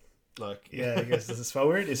weird?" Like, I guess, does it smell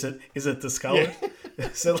weird? Is it discolored?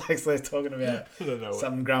 So like they're talking about I don't know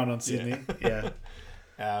something growing on Sydney. Yeah.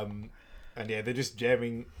 And yeah, they're just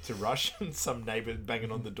jamming to Rush, and some neighbour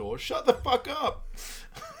banging on the door. "Shut the fuck up!"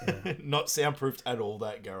 Yeah. Not soundproofed at all,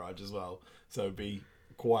 that garage as well, so it'd be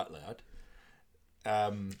quite loud.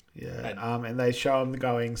 And they show them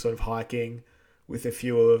going sort of hiking with a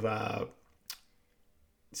few of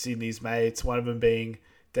Sydney's mates. One of them being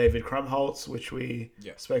David Krumholtz, which we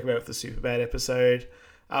spoke about with the Superbad episode.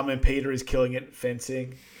 And Peter is killing it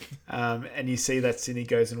fencing. And you see that Sydney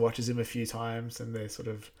goes and watches him a few times, and they're sort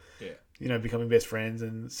of becoming best friends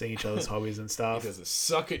and seeing each other's hobbies and stuff. He does a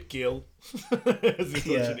suck it, Gil. As he's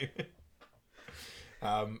watching him.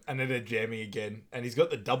 And then they're jamming again, and he's got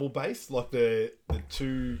the double bass, like the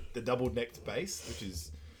double necked bass, which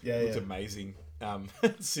is looks amazing.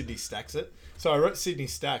 Sydney stacks it. So I wrote Sydney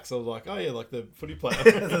stacks. I was like, oh yeah, like the footy player.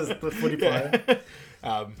 The footy player.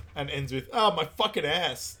 And ends with, "Oh, my fucking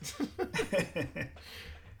ass."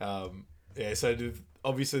 So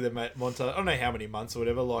obviously they made montage. I don't know how many months or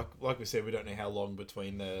whatever. Like we said, we don't know how long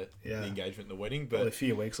between the engagement and the wedding, but a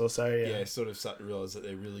few weeks or so. Yeah, sort of start to realise that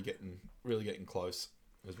they're really getting close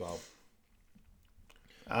as well.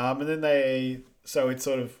 And then it's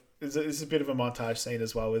a bit of a montage scene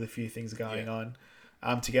as well, with a few things going on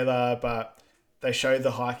together. But they show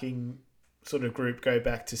the hiking sort of group go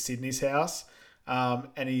back to Sydney's house,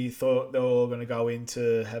 And he thought they were all going to go in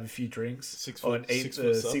to have a few drinks 6 or foot, eat 6 the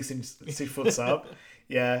foot sub. 6 foot sub.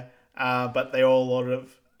 Yeah. But they all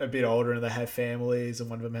a bit older and they have families, and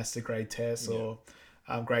one of them has to grade tests or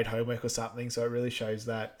grade homework or something. So it really shows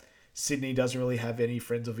that Sydney doesn't really have any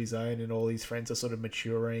friends of his own, and all his friends are sort of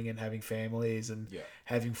maturing and having families and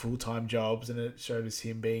having full-time jobs. And it shows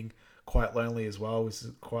him being quite lonely as well, which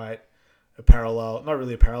is quite a parallel, not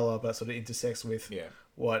really a parallel, but sort of intersects with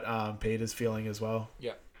what Peter's feeling as well.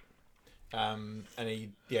 Yeah. And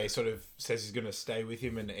he sort of says he's going to stay with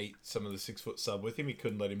him and eat some of the 6 foot sub with him. He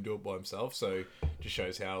couldn't let him do it by himself, so just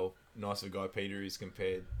shows how nice of a guy Peter is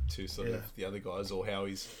compared to sort of the other guys, or how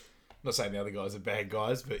he's not saying the other guys are bad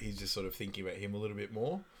guys, but he's just sort of thinking about him a little bit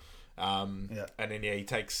more. And then he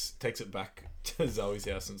takes it back to Zoe's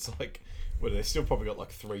house, and it's like, well, they still probably got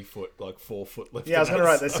like 3 foot, like 4 foot left. Yeah, I was going to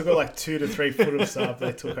write, they still got like 2 to 3 foot of sub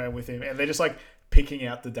they took home with him, and they're just like picking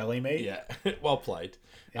out the deli meat. Yeah, well played.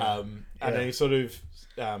 And then he sort of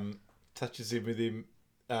touches him with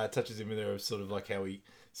there, sort of like how he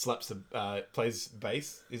slaps the plays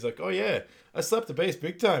bass. He's like, "Oh yeah, I slapped the bass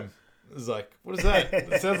big time." It's like, what is that?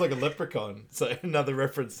 It sounds like a leprechaun. So another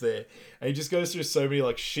reference there. And he just goes through so many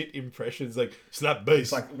like shit impressions, like slap bass.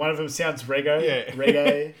 It's like one of them sounds reggae. Yeah.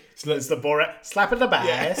 Reggae. It's the Borat slapping the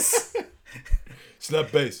bass. Yeah.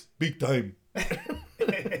 Slap bass big time.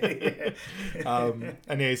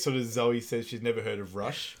 And sort of Zoe says she's never heard of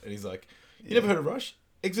Rush, and he's like, "You never heard of Rush?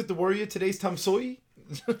 Exit the Warrior, today's Tom Sawyer."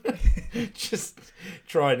 Just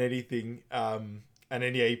trying anything. And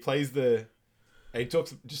then he plays he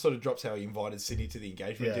talks, just sort of drops how he invited Sydney to the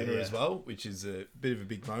engagement dinner as well, which is a bit of a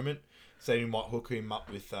big moment. Saying he might hook him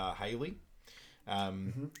up with Hayley.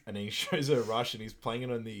 And then he shows her Rush, and he's playing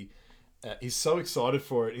it on the. He's so excited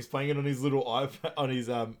for it. He's playing it on his little iPad, on his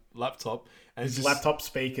laptop, and his laptop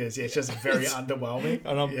speakers. Yeah, it's just very underwhelming.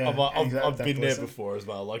 And I've been there before as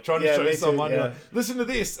well, like trying to show someone, like, listen to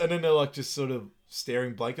this, and then they're like just sort of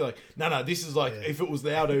staring blankly, like, no, this is like if it was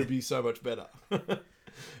loud, it would be so much better.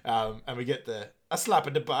 And we get I slap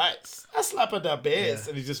at the bass,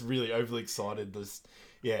 and he's just really overly excited.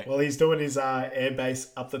 Well, he's doing his air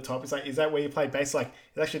bass up the top. It's like, is that where you play bass? Like,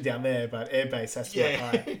 it's actually down there, but air bass has to be up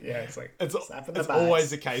high. Yeah, it's like, it's bass. always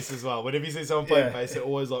the case as well. Whenever you see someone playing bass, they're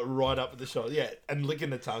always like right up at the shot. Yeah, and licking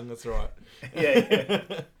the tongue. That's right.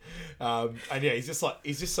 And he's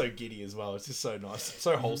just so giddy as well. It's just so nice,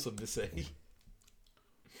 so wholesome to see.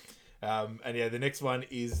 The next one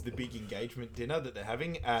is the big engagement dinner that they're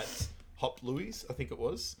having at Hop Louie's, I think it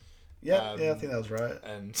was. I think that was right.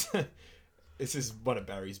 And this is one of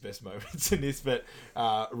Barry's best moments in this, but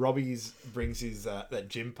Robbie's brings his that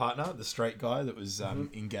gym partner, the straight guy that was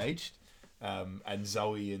engaged, and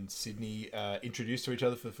Zoe and Sydney introduced to each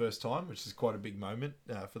other for the first time, which is quite a big moment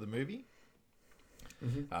for the movie.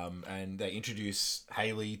 And they introduce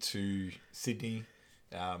Hayley to Sydney,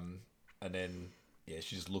 and then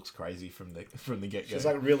she just looks crazy from the get go. She's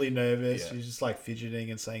like really nervous. She's just like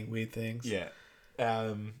fidgeting and saying weird things. Yeah.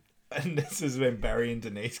 And this is when Barry and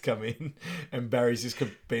Denise come in, and Barry's just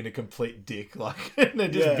being a complete dick, like, and they're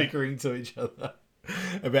just bickering to each other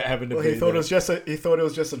about having to be. He thought it was just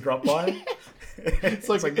a drop by. It's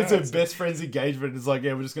like it's a best friend's engagement. It's like,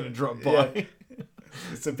 we're just going to drop by.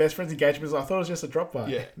 It's a best friend's engagement. I thought it was just a drop by.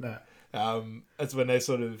 Yeah. No. That's when they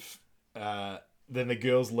sort of then the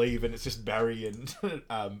girls leave, and it's just Barry and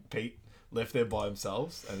Pete left there by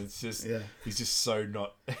themselves, and it's just he's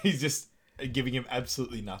just giving him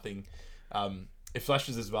absolutely nothing. It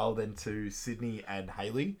flashes as well then to Sydney and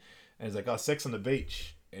Hayley, and he's like, "Oh, sex on the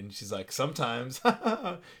beach," and she's like, "Sometimes,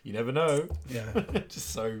 you never know." Yeah, just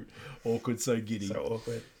so awkward, so giddy, so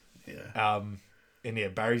awkward. Yeah.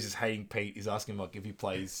 And Barry's just hating Pete. He's asking like if he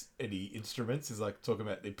plays any instruments. He's like talking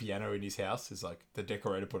about the piano in his house. He's like, the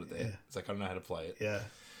decorator put it there. Yeah. It's like, I don't know how to play it. Yeah.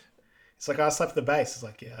 It's like, I slapped the bass. It's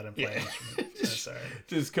like, I don't play an instrument. Sorry.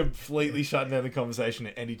 Just completely shutting down the conversation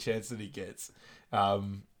at any chance that he gets.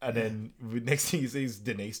 And then next thing he sees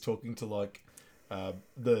Denise talking to like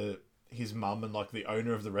his mum and like the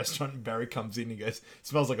owner of the restaurant. And Barry comes in and goes,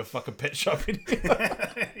 "Smells like a fucking pet shop in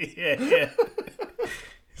here." Yeah.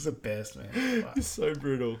 He's the best, man. Wow. It's so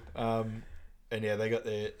brutal. And they got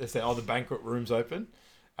they say, the banquet room's open.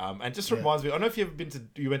 And just reminds me, I don't know if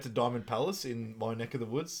you went to Diamond Palace in my neck of the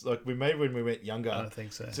woods. Like we made when we went younger. I don't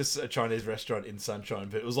think so. It's just a Chinese restaurant in Sunshine,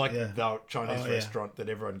 but it was like the Chinese restaurant that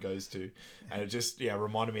everyone goes to. And it just,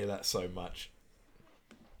 reminded me of that so much.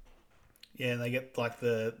 Yeah, and they get like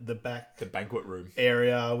the banquet room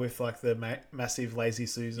area with like the massive Lazy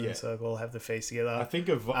Susan, so they'll have the feast together. I think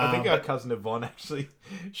our cousin Yvonne actually,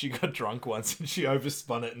 she got drunk once and she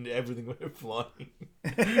overspun it and everything went flying.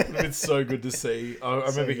 It's so good to see. I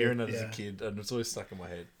remember good, hearing that as a yeah. kid, and it's always stuck in my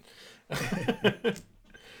head.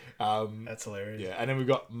 That's hilarious. Yeah, and then we've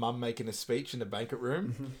got Mum making a speech in the banquet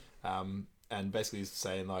room, Mm-hmm. and basically he's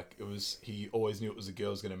saying like he always knew it was a girl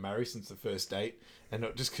he was going to marry since the first date, and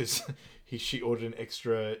not just because she ordered an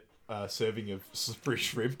extra serving of free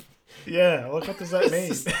shrimp. Yeah, what does that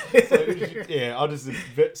mean? So, yeah, I just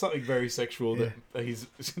something very sexual that he's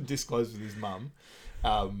disclosed with his mum.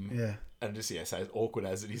 Yeah. And just so it's awkward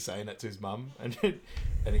as it he's saying that to his mum, and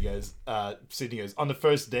he goes, Sydney goes, on the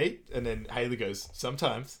first date, and then Haley goes,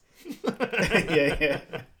 sometimes. Yeah.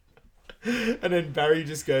 And then Barry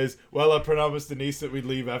just goes, well, I promised Denise that we'd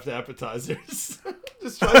leave after appetizers.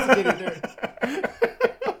 Just tries to get in there.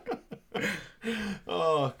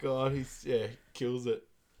 Oh god, kills it.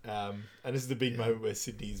 And this is the big moment where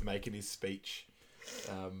Sydney's making his speech.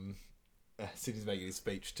 Sydney's making his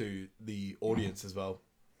speech to the audience as well.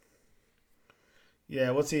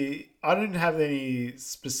 Yeah, I didn't have any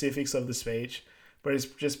specifics of the speech, but it's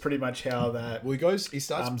just pretty much how that... Well, he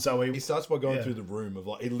starts Zoe... He starts by going through the room of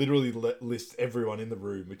like, he literally lists everyone in the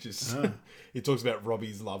room, which is, he talks about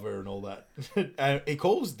Robbie's lover and all that. And he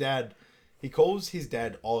calls his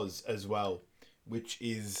dad Oz as well, which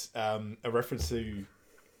is a reference to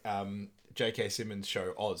J.K. Simmons'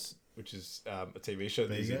 show Oz, which is a TV show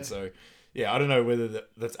that he's in. So, yeah, I don't know whether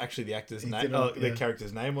that's actually the actor's name, the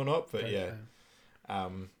character's name or not, but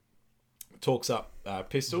talks up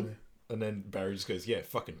Pistol, and then Barry just goes, yeah,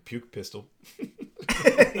 fucking puke pistol.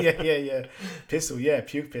 yeah. Pistol, yeah,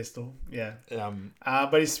 puke pistol, yeah.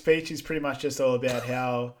 But his speech is pretty much just all about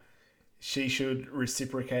how she should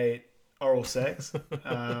reciprocate oral sex,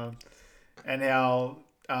 and how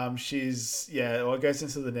she's, well, it goes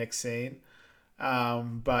into the next scene.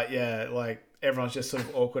 But yeah, like, everyone's just sort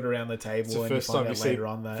of awkward around the table, It's the and you find out later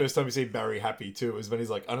on that... First time you see Barry happy, too, is when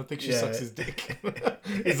he's like, I don't think she sucks his dick.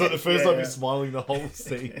 It's like the first time he's smiling the whole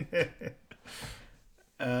scene.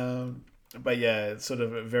 But yeah, it's sort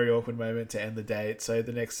of a very awkward moment to end the date. So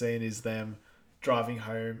the next scene is them driving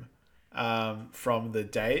home from the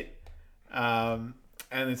date. And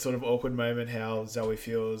it's sort of awkward moment how Zoe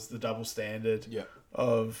feels the double standard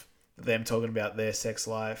of them talking about their sex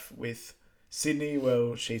life with Sydney.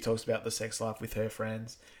 Well, she talks about the sex life with her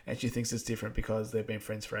friends, and she thinks it's different because they've been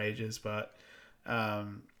friends for ages. But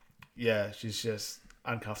she's just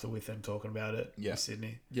uncomfortable with them talking about it with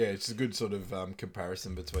Sydney. Yeah, it's a good sort of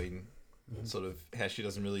comparison between sort of how she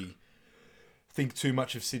doesn't really think too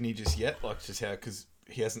much of Sydney just yet, like just how, because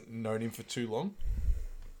he hasn't known him for too long.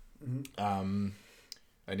 And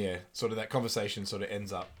yeah, sort of that conversation sort of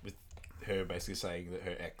ends up with her basically saying that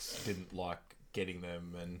her ex didn't like getting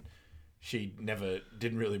them, and she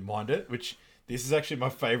didn't really mind it, which this is actually my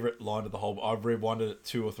favourite line of the whole... I've rewinded it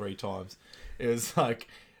 2 or 3 times. It was like,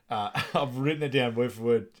 I've written it down word for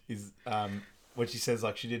word, is when she says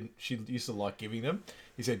like she used to like giving them.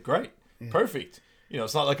 He said, great, perfect. You know,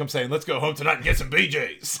 it's not like I'm saying, let's go home tonight and get some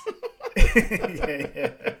BJs.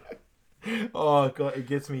 Oh god, it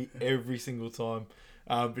gets me every single time.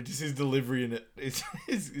 But just his delivery in it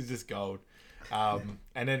is just gold. And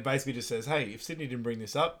then basically just says, hey, if Sydney didn't bring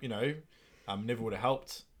this up, you know, never would have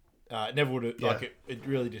helped. Never would have, like, it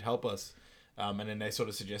really did help us. And then they sort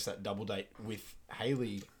of suggest that double date with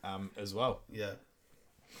Haley as well.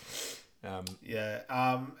 And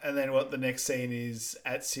then what the next scene is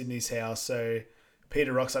at Sydney's house. So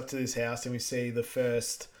Peter rocks up to this house, and we see the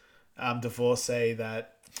first divorcee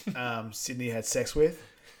that Sydney had sex with.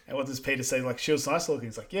 And what does Peter say? Like, she was nice looking.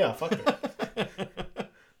 He's like, yeah, I fucked her.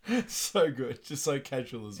 So good, just so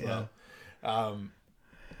casual as well. And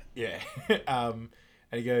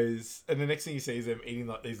he goes, and the next thing you see is them eating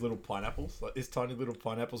like these little pineapples, like these tiny little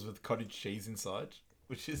pineapples with cottage cheese inside,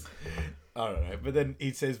 which is, I don't know. But then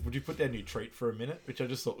he says, would you put down your treat for a minute? Which I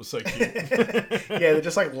just thought was so cute. They're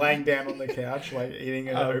just like laying down on the couch, like eating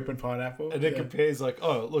an open pineapple. And then compares like,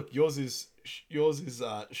 oh, look, yours is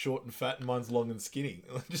short and fat and mine's long and skinny.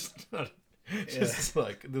 just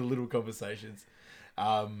like the little conversations.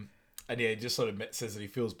 And he just sort of says that he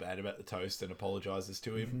feels bad about the toast and apologizes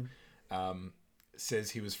to him.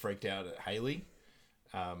 Says he was freaked out at Haley,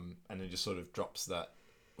 and then just sort of drops that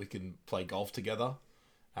we can play golf together.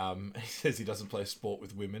 He says he doesn't play sport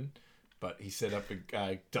with women, but he set up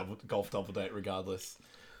a golf double date regardless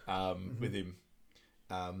with him.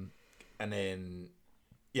 And then,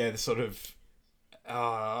 the sort of, no,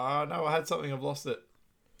 I had something, I've lost it.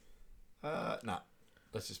 Nah,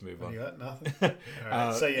 let's just move on. You got nothing. All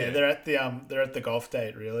right. So they're at the golf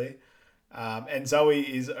date really. And Zoe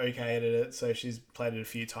is okay at it, so she's played it a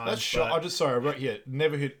few times. That shot, I wrote here,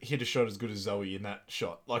 never hit a shot as good as Zoe in that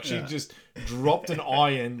shot. Like, she just dropped an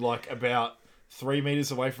iron, like, about 3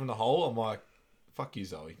 meters away from the hole, I'm like, fuck you,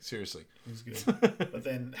 Zoe. Seriously. He's good. But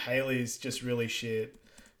then Haley's just really shit.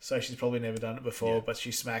 So she's probably never done it before, but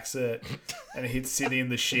she smacks it and it hits Sydney in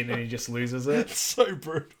the shin and he just loses it. It's so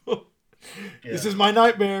brutal. Yeah. This is my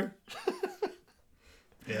nightmare.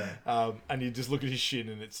 Yeah. And you just look at his shin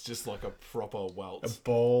and it's just like a proper welt. A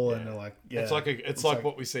ball and like, yeah. It's like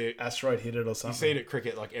what we see. Asteroid hit it or something. You see it at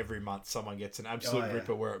cricket like every month. Someone gets an absolute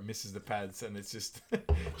ripper where it misses the pads and it's just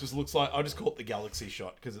just looks like, I just call it the galaxy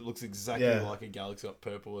shot because it looks exactly like a galaxy got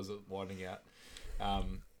purple as it's winding out.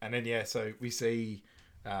 And then, so we see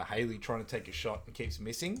Haley trying to take a shot and keeps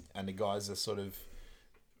missing and the guys are sort of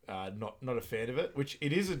not a fan of it, which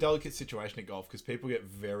it is a delicate situation at golf because people get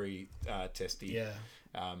very testy. Yeah.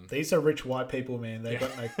 These are rich white people, man. They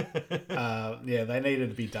got they needed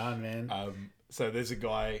to be done, man. So there's a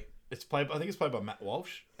guy. I think it's played by Matt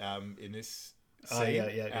Walsh. In this scene,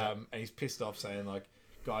 yeah. And he's pissed off, saying like,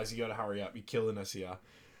 "Guys, you got to hurry up. You're killing us here."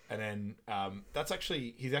 And then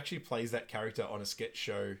he actually plays that character on a sketch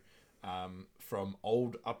show from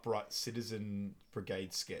old Upright Citizen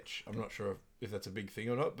Brigade sketch. I'm not sure if that's a big thing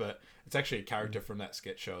or not, but it's actually a character from that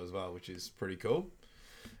sketch show as well, which is pretty cool.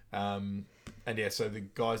 So the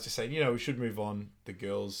guys just saying, we should move on. The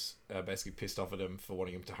girls are basically pissed off at him for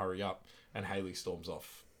wanting him to hurry up, and Haley storms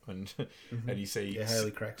off. And and you see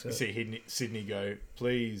Haley cracks it. You see Sydney go,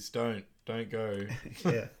 please don't go.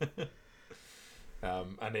 Yeah.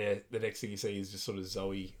 And the next thing you see is just sort of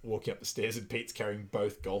Zoe walking up the stairs, and Pete's carrying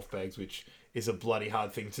both golf bags, which is a bloody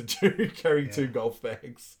hard thing to do, carrying 2 golf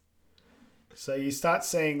bags. So you start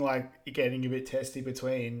seeing like it getting a bit testy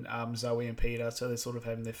between Zoe and Peter. So they're sort of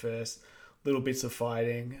having their first little bits of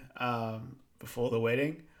fighting before the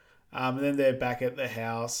wedding. And then they're back at the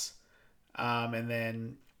house. And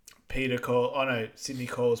then Sydney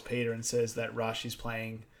calls Peter and says that Rush is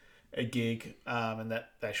playing a gig and that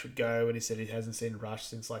they should go. And he said he hasn't seen Rush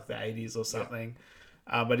since like the 80s or something.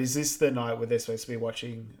 But is this the night where they're supposed to be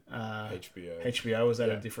watching HBO? Was that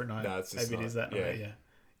a different night? No, it's this Maybe night. It is that night,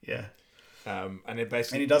 yeah. And it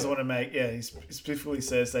basically, and he doesn't want to make, he specifically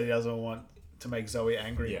says that he doesn't want to make Zoe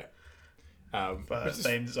angry. Yeah. But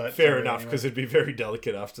fair enough, because it'd be very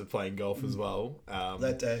delicate after playing golf as well.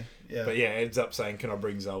 That day, yeah. But yeah, it ends up saying, "Can I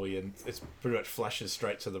bring Zoe?" And it's pretty much flashes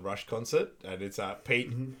straight to the Rush concert, and it's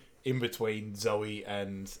Pete in between Zoe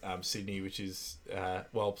and Sydney, which is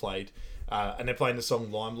well played. And they're playing the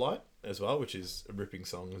song "Limelight" as well, which is a ripping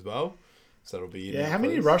song as well. So it'll be how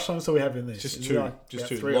many Rush songs do we have in this? Just Is two. Like Just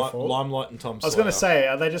two. 3 or 4? Limelight and Tom Sawyer. I was going to say,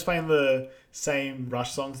 are they just playing the same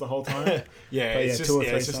Rush songs the whole time? It's just 2 or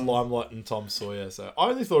 3 it's just Limelight and Tom Sawyer. So I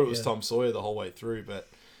only thought it was Tom Sawyer the whole way through, but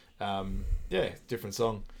different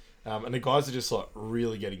song. And the guys are just like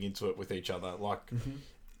really getting into it with each other, like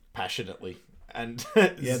passionately. And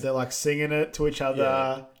they're like singing it to each other.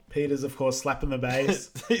 Yeah. Peter's, of course, slapping the bass.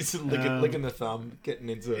 He's licking the thumb, getting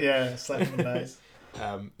into it. Yeah, slapping the bass.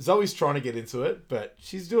 Zoe's trying to get into it, but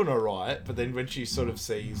she's doing all right. But then when she sort of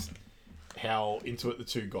sees how into it the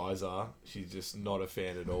 2 guys are, she's just not a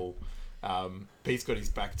fan at all. Pete's got his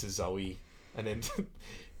back to Zoe, and then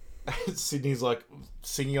Sydney's like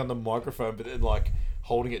singing on the microphone, but then like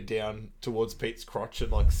holding it down towards Pete's crotch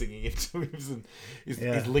and like singing into him, and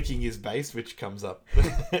he's licking his bass, which comes up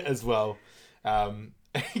as well.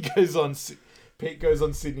 Pete goes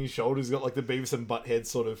on Sydney's shoulders. He's got like the Beavis and Butthead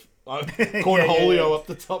sort of cornholio up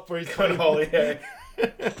the top where he's playing.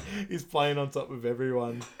 He's playing on top of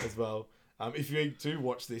everyone as well. If you do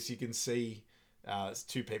watch this, you can see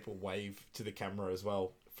 2 people wave to the camera as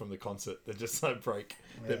well from the concert that just broke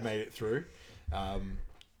that made it through.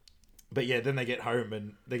 But then they get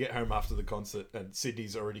home after the concert, and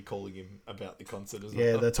Sydney's already calling him about the concert as well.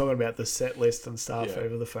 Yeah, they're talking about the set list and stuff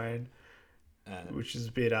over the phone, which is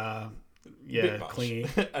a bit clingy.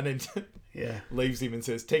 And then leaves him and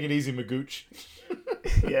says, "Take it easy, Magooch."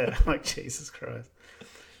 Yeah, like Jesus Christ.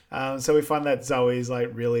 So we find that Zoe's like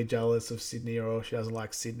really jealous of Sydney, or she doesn't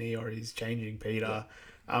like Sydney, or he's changing Peter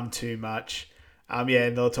too much. And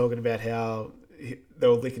they're talking about how they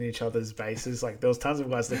were licking each other's bases. Like there was tons of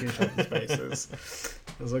guys licking each other's bases.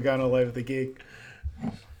 It was like going all over the gig.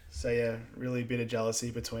 So really a bit of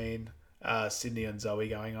jealousy between Sydney and Zoe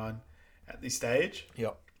going on at this stage.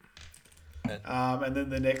 Yep. And then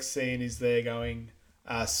the next scene is they're going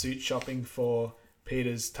suit shopping for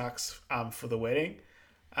Peter's tux for the wedding.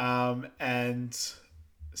 And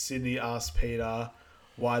Sydney asks Peter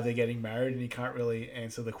why they're getting married, and he can't really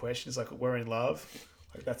answer the question. It's like, we're in love.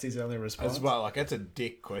 Like that's his only response. As well, like that's a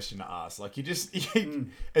dick question to ask. Like and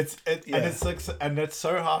it's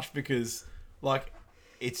so harsh because like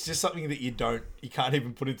it's just something that you can't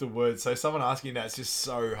even put into words. So someone asking that, it's just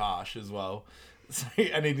so harsh as well. So,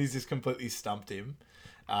 and then he's just completely stumped him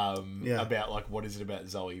about like what is it about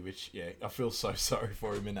Zoe, which I feel so sorry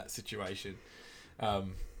for him in that situation.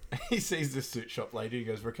 He sees the suit shop lady and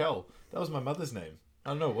goes, Raquel, that was my mother's name. I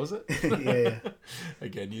don't know, was it? Yeah.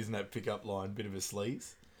 Again, using that pickup line, bit of a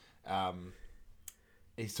sleaze.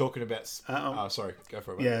 He's talking about... sorry, go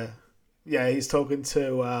for it. Mate. Yeah, he's talking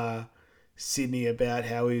to Sydney about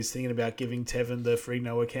how he was thinking about giving Tevin the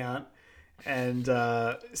Frigno account. And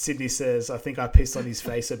Sydney says, I think I pissed on his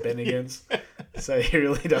face at Bennigan's. So he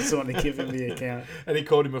really doesn't want to give him the account. And he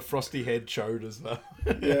called him a frosty head chode as well.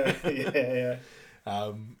 Yeah.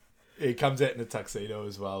 He comes out in a tuxedo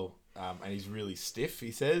as well. And he's really stiff,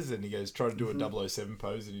 he says. And he goes, try to do a 007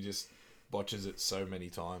 pose. And he just botches it so many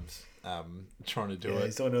times. Trying to do it.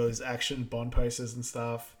 He's doing all his action Bond poses and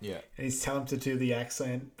stuff. Yeah. And he's telling him to do the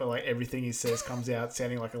accent, but like everything he says comes out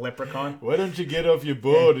sounding like a leprechaun. Why don't you get off your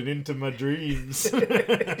board and into my dreams?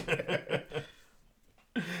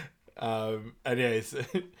 And he's,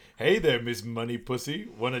 hey there, Miss Money Pussy.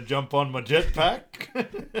 Want to jump on my jetpack?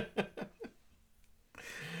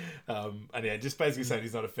 Just basically saying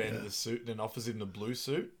he's not a fan of the suit and then offers him the blue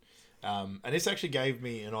suit. And this actually gave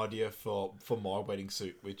me an idea for my wedding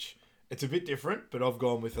suit, which it's a bit different, but I've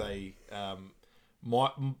gone with the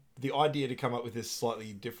idea to come up with this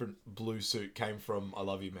slightly different blue suit came from I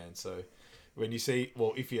Love You Man. So when you see,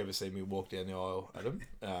 if you ever see me walk down the aisle, Adam,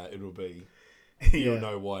 it'll be you'll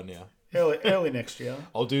know why now. Early next year.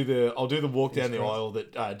 I'll do the walk down the aisle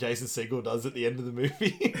that Jason Segal does at the end of the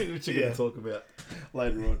movie, which you're going to talk about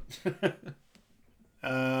later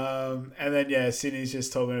on. And then Sydney's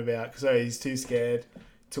just talking about because he's too scared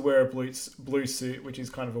to wear a blue suit, which is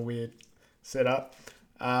kind of a weird setup.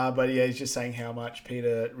 But he's just saying how much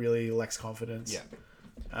Peter really lacks confidence. Yeah.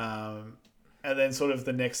 And then sort of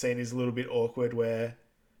the next scene is a little bit awkward where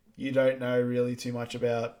you don't know really too much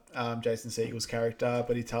about Jason Segal's character,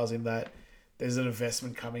 but he tells him that there's an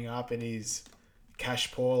investment coming up and he's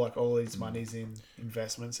cash poor, like all his money's in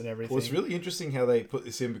investments and everything. Well, it's really interesting how they put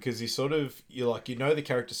this in because he sort of, you know the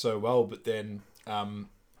character so well, but then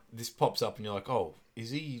this pops up and you're like, oh,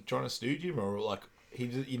 is he trying to stooge him? Or like,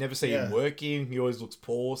 you never see him working. He always looks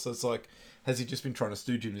poor. So it's like, has he just been trying to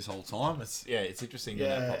stooge him this whole time? It's interesting when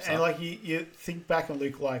that pops up. And like you think back and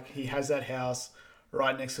look, like he has that house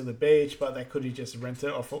right next to the beach, but they could have just rented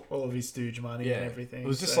off all of his stooge money and everything. It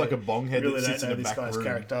was just like a bonghead really that sits in a this back guy's room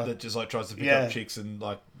character. that just like tries to pick up chicks and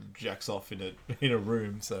like jacks off in a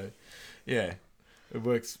room. So it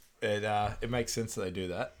works. It makes sense that they do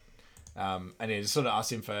that. And he just sort of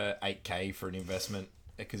asks him for $8,000 for an investment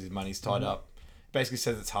because his money's tied up. Basically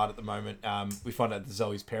says it's hard at the moment. We find out that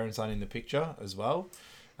Zoe's parents aren't in the picture as well,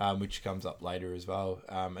 which comes up later as well.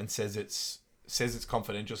 And says it's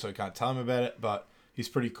confidential, so he can't tell him about it. But he's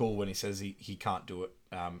pretty cool when he says he can't do it.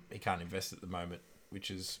 He can't invest at the moment,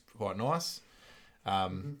 which is quite nice.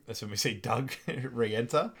 That's when we see Doug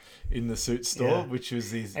re-enter in the suit store, which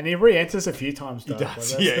was his... And he re-enters a few times, Doug. He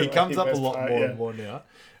does, he comes up a lot more and more now.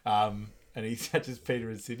 And he touches Peter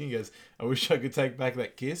and Sydney. He goes, I wish I could take back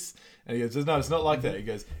that kiss. And he goes, no, it's not like that. He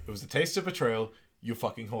goes, it was a taste of betrayal, you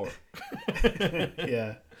fucking whore.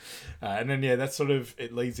 And then, that's sort of...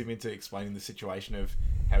 It leads him into explaining the situation of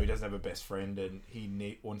how he doesn't have a best friend and he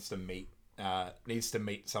needs to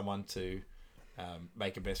meet someone to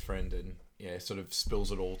make a best friend and, sort of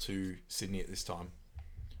spills it all to Sydney at this time.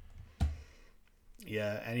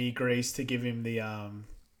 Yeah, and he agrees to give him the...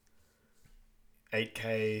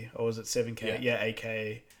 $8,000 or was it $7,000? Yeah,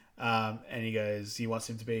 $8,000. And he goes, he wants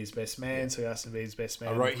him to be his best man, so he asks him to be his best man.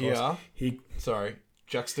 I wrote here,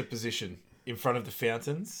 juxtaposition in front of the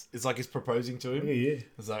fountains. It's like he's proposing to him. Yeah. I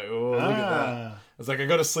was like, oh, look at that. I was like, I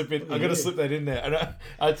got to slip that in there. And I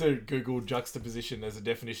had to Google juxtaposition as a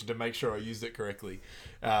definition to make sure I used it correctly.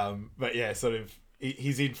 But sort of,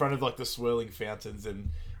 he's in front of like the swirling fountains and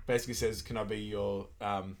basically says, can I be your...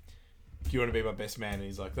 do you want to be my best man? And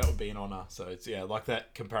he's like, that would be an honor. So it's like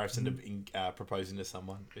that comparison to proposing to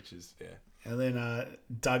someone, which is And then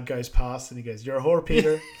Doug goes past and he goes, "You're a whore,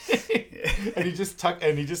 Peter." And he just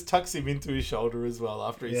tucks him into his shoulder as well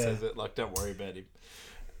after he says it. Like, don't worry about him.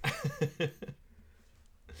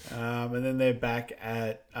 And then they're back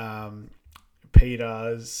at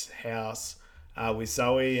Peter's house with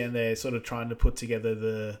Zoe, and they're sort of trying to put together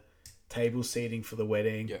the table seating for the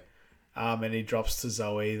wedding. Yeah. And he drops to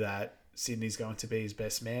Zoe that Sydney's going to be his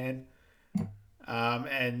best man.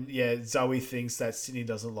 Zoe thinks that Sydney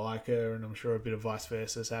doesn't like her, and I'm sure a bit of vice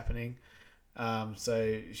versa is happening.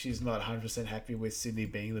 So she's not 100% happy with Sydney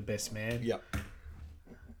being the best man. Yep.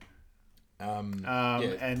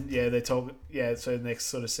 They talk. So the next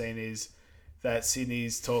sort of scene is that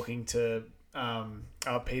Sydney's talking to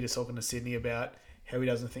Peter's talking to Sydney about how he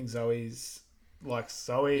doesn't think Zoe's like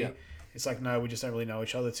Zoe. Yeah. It's like, no, we just don't really know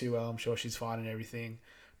each other too well. I'm sure she's fine and everything.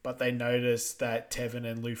 But they notice that Tevin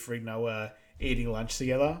and Lou Ferrigno are eating lunch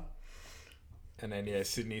together. And then,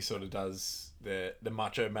 Sydney sort of does the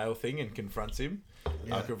macho male thing and confronts him.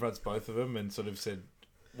 Confronts both of them and sort of said,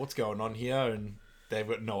 what's going on here? And they've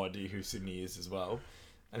got no idea who Sydney is as well.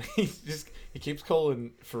 And he keeps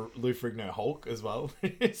calling for Lou Ferrigno Hulk as well.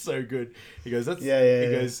 It's so good. He goes, he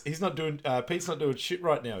goes, he's not doing, Pete's not doing shit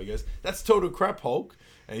right now. He goes, that's total crap, Hulk.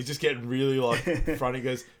 And he's just getting really like front. He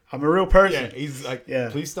goes, I'm a real person. Yeah, he's like,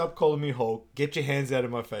 please stop calling me Hulk. Get your hands out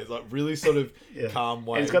of my face. Like really sort of calm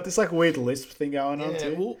way. And he's got this like weird lisp thing going on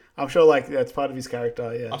too. Well, I'm sure like that's part of his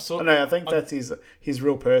character. Yeah. I think that's his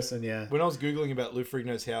real person. Yeah. When I was Googling about Lou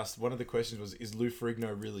Ferrigno's house, one of the questions was, is Lou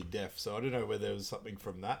Ferrigno really deaf? So I don't know whether there was something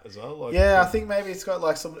from that as well. Like, I think maybe it's got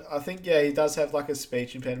like some, I think, he does have like a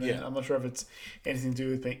speech impediment. Yeah. I'm not sure if it's anything to do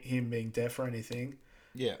with him being deaf or anything.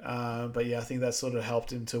 Yeah. But I think that sort of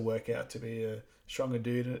helped him to work out to be a stronger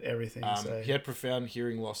dude and everything. He had profound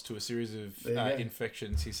hearing loss to a series of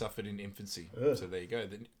infections he suffered in infancy. Ugh. So there you go.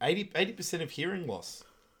 80% of hearing loss.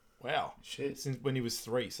 Wow. Shit. Since when he was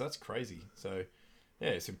 3. So that's crazy. So,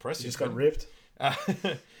 it's impressive. He just got ripped.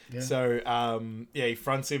 So, he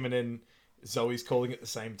fronts him and then Zoe's calling at the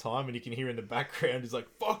same time and you can hear in the background, he's like,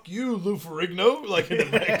 fuck you, Lou Ferrigno, like in the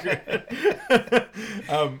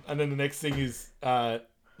background. And then the next thing is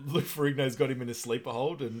Lou Ferrigno's got him in a sleeper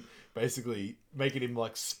hold and basically making him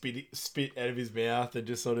like spit out of his mouth and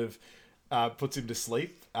just sort of puts him to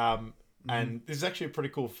sleep. And this is actually a pretty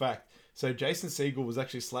cool fact. So Jason Segal was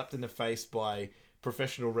actually slapped in the face by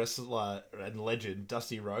professional wrestler and legend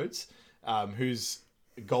Dusty Rhodes, who's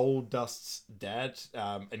Goldust's dad,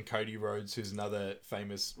 and Cody Rhodes, who's another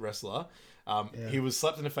famous wrestler. He was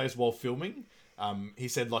slapped in the face while filming. He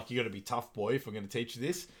said, like, you got to be tough, boy, if I'm going to teach you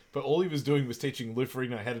this. But all he was doing was teaching Lou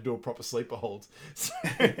Ferrigno how to do a proper sleeper hold.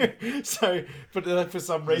 But for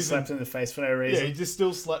some reason... slapped in the face for no reason. Yeah, he just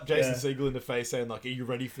still slapped Jason Segal in the face saying, like, are you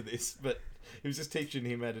ready for this? But he was just teaching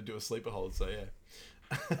him how to do a sleeper hold, so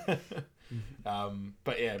yeah.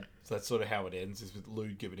 So that's sort of how it ends, is with Lou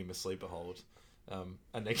giving him a sleeper hold.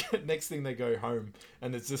 And next thing they go home,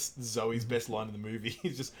 and it's just Zoe's best line in the movie.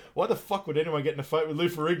 He's just, why the fuck would anyone get in a fight with Lou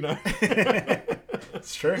Ferrigno?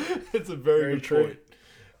 It's true. It's a very good true point.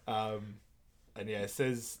 And it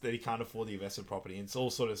says that he can't afford the investment property. And it's all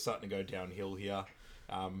sort of starting to go downhill here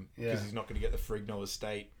because he's not going to get the Ferrigno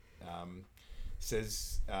estate.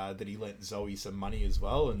 Says that he lent Zoe some money as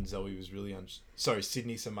well, and Zoe was really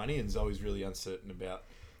Sydney some money, and Zoe's really uncertain about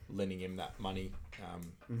lending him that money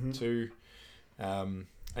too. And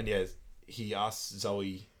he asks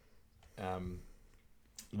Zoe,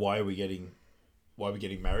 why are we getting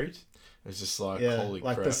married? It's just like, holy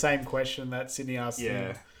crap. Like the same question that Sydney asked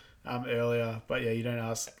him earlier, but you don't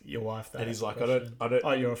ask your wife that. And he's like, question. I don't.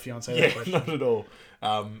 Oh, your fiance. Yeah, that question. Not at all.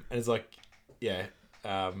 And it's like,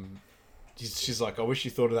 she's like, I wish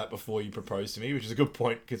you thought of that before you proposed to me, which is a good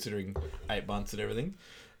point considering 8 months and everything.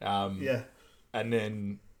 And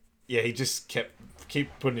then. Yeah, he just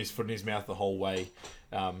keep putting his foot in his mouth the whole way.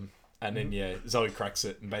 And then, Zoe cracks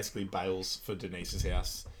it and basically bails for Denise's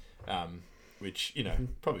house, which,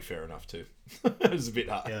 probably fair enough too. It was a bit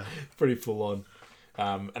hard. Yeah. Pretty full on.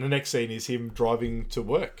 And the next scene is him driving to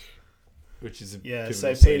work, which is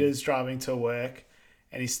so Peter's driving to work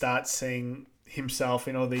and he starts seeing himself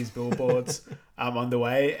in all these billboards on the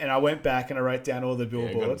way. And I went back and I wrote down all the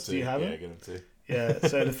billboards. Do you have it? Yeah, I got them too. Yeah,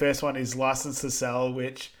 so the first one is License to Sell,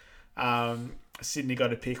 which... Sydney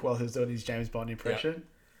got a pick while he was doing his James Bond impression.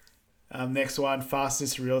 Next one,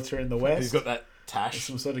 Fastest Realtor in the West. He's got that tash.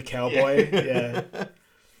 Some sort of cowboy.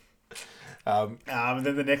 And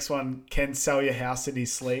then the next one, Can Sell Your House in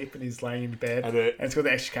His Sleep, and he's laying in bed. And it's got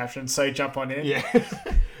the extra caption, so jump on in. Yeah.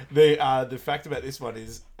 The fact about this one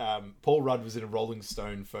is Paul Rudd was in a Rolling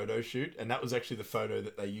Stone photo shoot, and that was actually the photo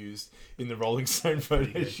that they used in the Rolling Stone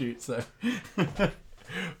photo shoot. So...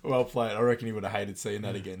 Well played. I reckon he would have hated seeing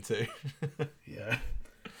that again too. Yeah.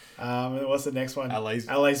 And what's the next one?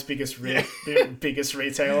 LA's biggest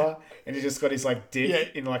retailer, and he just got his like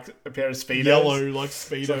dick in like a pair of Speedos. Yellow like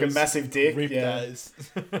Speedos. It's like a massive dick. Ripped as.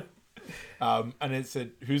 And it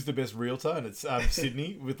said, "Who's the best realtor?" And it's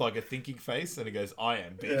Sydney with like a thinking face, and it goes, "I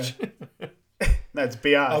am, bitch." Yeah. No, it's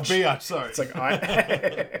Biatch. Oh, Biatch. Sorry. It's like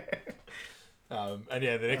I. And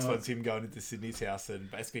the next one's him going into Sydney's house and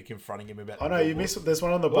basically confronting him about... Oh, no, you missed... There's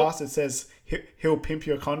one on the bus that says, he'll pimp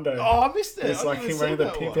your condo. Oh, I missed it. It's like him wearing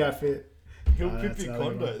the pimp outfit. He'll pimp your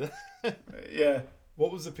condo. Yeah.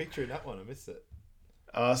 What was the picture in that one? I missed it.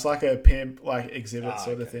 It's like a pimp, like, exhibit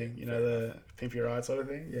sort of thing. You know, the pimp your ride sort of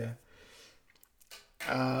thing. Yeah.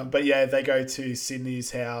 But yeah, they go to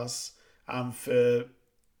Sydney's house for,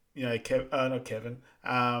 not Kevin,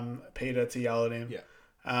 Peter to yell at him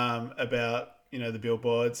about, the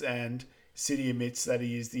billboards, and Sydney admits that he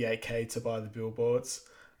used the 8K to buy the billboards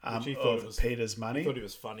of Peter's money. He thought it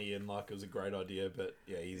was funny and like it was a great idea, but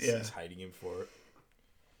he's hating him for it.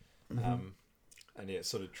 And it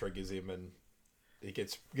sort of triggers him, and it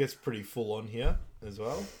gets pretty full on here as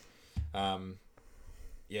well. So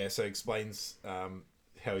he explains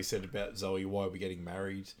how he said about Zoe, why are we getting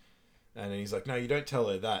married? And then he's like, no, you don't tell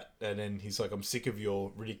her that. And then he's like, I'm sick of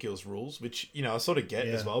your ridiculous rules, which, I sort of get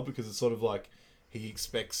as well, because it's sort of like he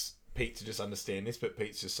expects Pete to just understand this, but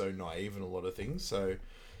Pete's just so naive in a lot of things. So,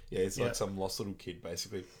 it's like some lost little kid,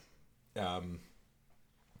 basically.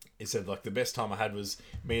 He said, like, the best time I had was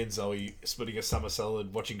me and Zoe splitting a summer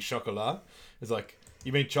salad watching Chocolat. It's like,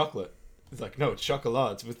 you mean chocolate? It's like, no, it's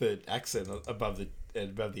Chocolat. It's with the accent above the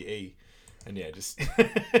E. And just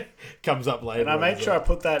comes up later. And I made sure I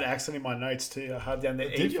put that accent in my notes too. I had down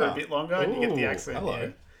the E for a bit longer, and you get the accent. Hello. Yeah.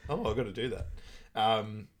 Oh, I've got to do that.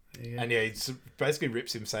 And he basically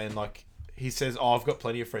rips him, saying, like, he says, oh, I've got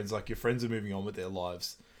plenty of friends. Like, your friends are moving on with their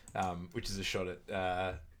lives, which is a shot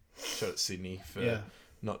at Sydney for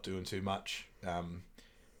not doing too much.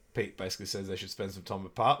 Pete basically says they should spend some time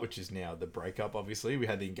apart, which is now the breakup, obviously. We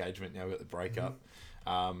had the engagement, now we've got the breakup.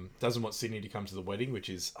 Doesn't want Sydney to come to the wedding, which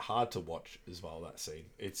is hard to watch as well, that scene.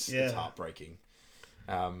 It's heartbreaking.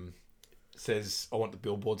 Says, I want the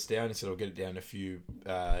billboards down. He said, I'll get it down in a few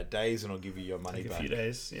days and I'll give you your money back. A few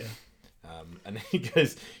days, and then he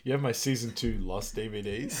goes, you have my season 2 Lost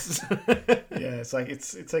DVDs. It's like,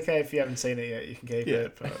 it's okay if you haven't seen it yet, you can keep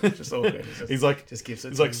it, but it's just awkward. He's like, just gives it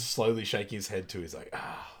he's to like him. slowly shaking his head too. He's like,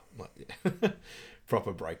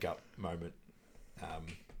 proper breakup moment.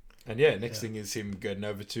 Next thing is him going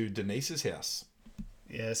over to Denise's house.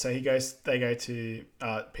 Yeah, so Peter goes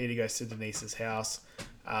to Denise's house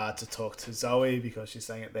to talk to Zoe because she's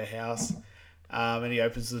staying at their house. And he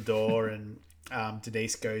opens the door and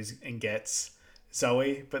Denise goes and gets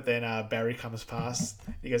Zoe, but then Barry comes past.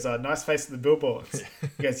 He goes, nice face on the billboards.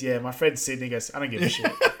 He goes, yeah, my friend Sydney. He goes, I don't give a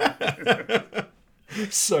shit.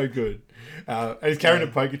 So good. And he's carrying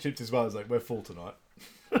a poker chips as well. He's like, we're full tonight.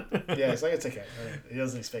 It's like, it's okay. He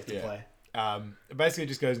doesn't expect to play. It basically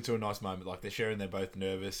just goes into a nice moment. Like, they're sharing, they're both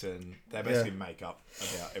nervous, and they basically make up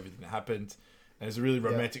about everything that happened. And it's a really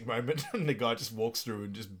romantic moment, and the guy just walks through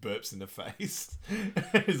and just burps in the face.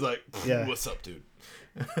 He's like, what's up, dude?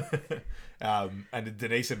 And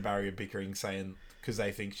Denise and Barry are bickering, saying, because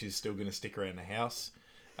they think she's still going to stick around the house.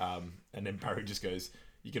 And then Barry just goes,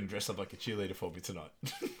 you're going to dress up like a cheerleader for me tonight.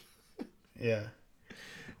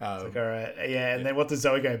 It's like, all right. And then what does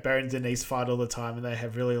Zoe go? Barry and Denise fight all the time, and they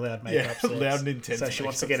have really loud makeup scenes. Loud and intense. So she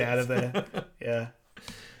wants to get out of there.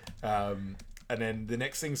 And then the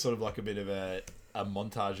next thing's sort of like a bit of a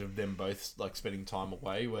montage of them both like spending time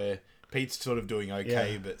away, where Pete's sort of doing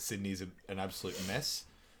okay, but Sydney's an absolute mess.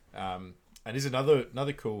 And here's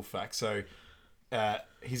another cool fact. So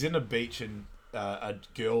he's in a beach, and a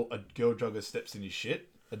girl jogger steps in his shit,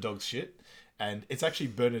 a dog's shit. And it's actually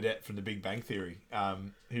Bernadette from The Big Bang Theory,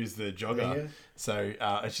 who's the jogger. So,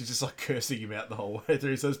 and she's just like cursing him out the whole way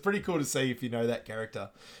through. So it's pretty cool to see if you know that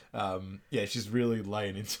character. She's really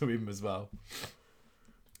laying into him as well.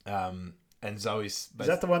 And Zoe's... Is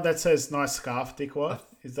that the one that says, nice scarf, dickwatt?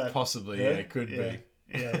 Is that possibly, her? it could be.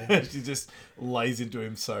 Yeah. She just lays into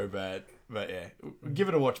him so bad. But give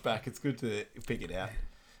it a watch back. It's good to pick it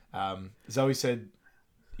out. Zoe said...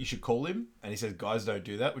 you should call him, and he says guys don't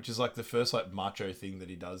do that, which is like the first like macho thing that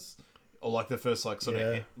he does, or like the first like sort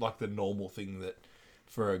of like the normal thing that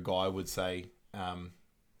for a guy would say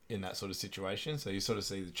in that sort of situation. So you sort of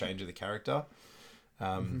see the change of the character.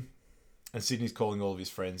 And Sydney's calling all of his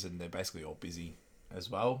friends, and they're basically all busy as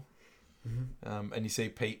well. And you see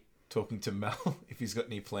Pete talking to Mel if he's got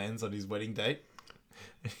any plans on his wedding date.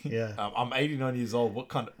 I'm 89 years old.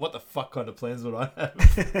 What the fuck kind of plans would I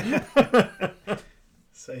have?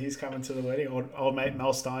 So he's coming to the wedding. Old mate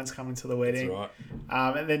Mel Stein's coming to the wedding. That's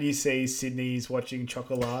right. And then you see Sydney's watching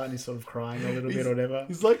Chocolat, and he's sort of crying a little bit or whatever.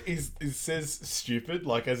 He's like, he says stupid,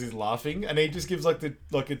 like as he's laughing, and he just gives like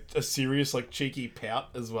a serious like cheeky pout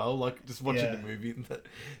as well, like just watching the movie. And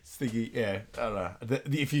it's thinking, I don't know.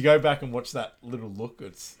 If you go back and watch that little look,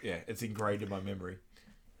 it's ingrained in my memory.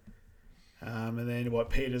 And then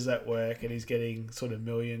Peter's at work, and he's getting sort of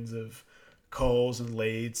millions of calls and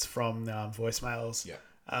leads from voicemails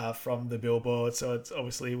from the billboard, so it's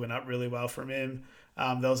obviously went up really well from him.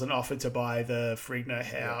 There was an offer to buy the Frigno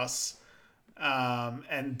house,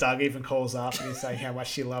 And Doug even calls up and he's saying how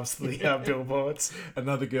much she loves the billboards.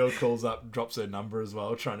 Another girl calls up, drops her number as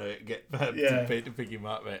well, trying to get to Pete to pick him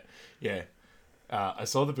up. But yeah, I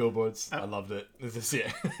saw the billboards. I loved it.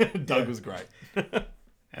 Doug was great.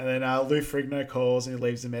 And then Lou Ferrigno calls and he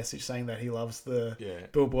leaves a message saying that he loves the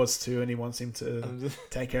billboards too, and he wants him to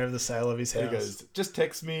take care of the sale of his house. He goes, just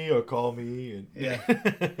text me or call me.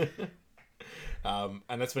 And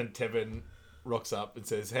and that's when Tevin rocks up and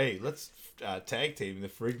says, hey, let's tag team the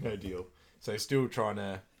Ferrigno deal. So he's still trying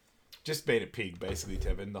to just beat a pig, basically,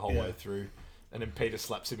 Tevin, the whole way through. And then Peter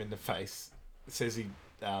slaps him in the face. Says he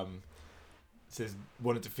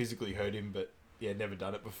wanted to physically hurt him, but never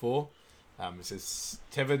done it before. It says,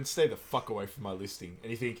 Tevin, stay the fuck away from my listing. And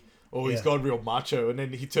you think, he's gone real macho. And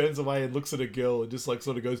then he turns away and looks at a girl and just like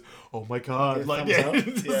sort of goes, oh my God.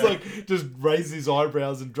 Just raises his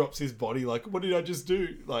eyebrows and drops his body. Like, what did I just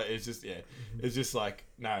do? Like, it's just like,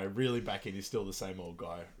 no, really back in, he's still the same old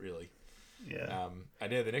guy, really. Yeah.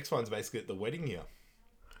 And the next one's basically at the wedding here.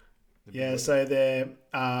 So they're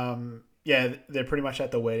pretty much at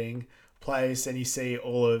the wedding place, and you see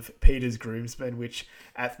all of Peter's groomsmen, which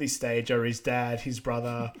at this stage are his dad, his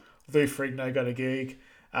brother. Lou Ferrigno got a gig.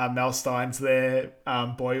 Mel Stein's there.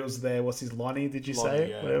 Boyle's there. What's his Lonnie? Did you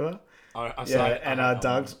say whatever?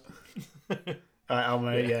 Doug's.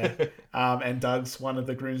 Elmo, and Doug's one of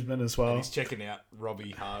the groomsmen as well. And he's checking out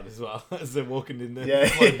Robbie hard as well as they're walking in there.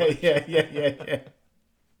 Yeah.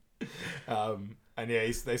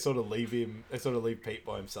 They sort of leave him. They sort of leave Pete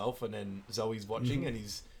by himself, and then Zoe's watching, and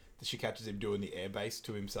she catches him doing the airbase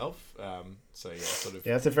to himself.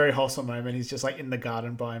 It's a very wholesome moment. He's just like in the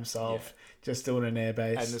garden by himself, just doing an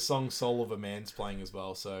airbase. And the song "Soul of a Man's" playing as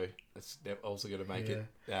well, so it's also going to make it.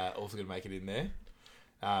 Also going to make it in there.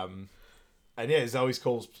 Zoe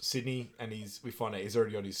calls Sydney, and we find out he's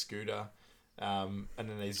already on his scooter. And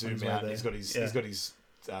then they zoom out, and he's got his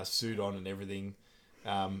suit on and everything.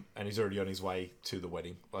 And he's already on his way to the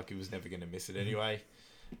wedding. Like, he was never going to miss it anyway.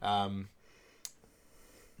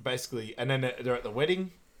 Basically, and then they're at the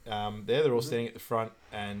wedding. They're all standing at the front,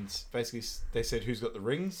 and basically they said who's got the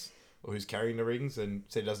rings or who's carrying the rings, and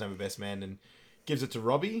said he doesn't have a best man, and gives it to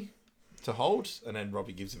Robbie to hold, and then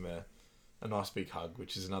Robbie gives him a nice big hug,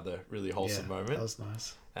 which is another really wholesome moment. That was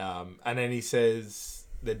nice. And then he says,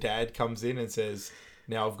 the dad comes in and says,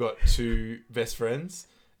 now I've got two best friends.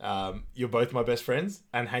 You're both my best friends,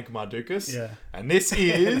 and Hank Mardukas. Yeah. And this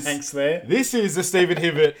is Hank's there. This is the Stephen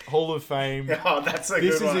Hibbert Hall of Fame. Oh, that's a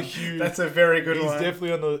good one. That's a very good one. He's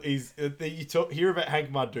definitely on the. You hear about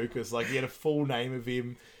Hank Mardukas, like he had a full name of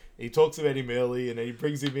him. He talks about him early, and then he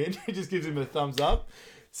brings him in. He just gives him a thumbs up.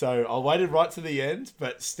 So I waited right to the end,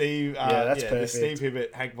 but Steve, the Steve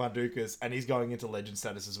Hibbert, Hank Mardukas, and he's going into legend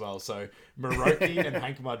status as well. So Maroki and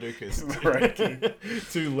Hank Mardukas,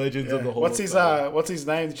 two legends of the Hall of Fame. What's his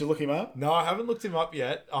name? Did you look him up? No, I haven't looked him up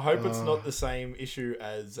yet. I hope it's not the same issue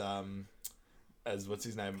as what's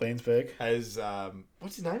his name? Glansberg.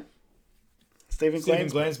 What's his name? Steven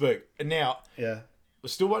Glansberg. And now, we're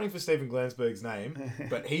still waiting for Steven Glansberg's name,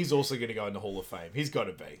 but he's also going to go in the Hall of Fame. He's got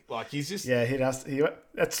to be. Like, he's just... Yeah, he does.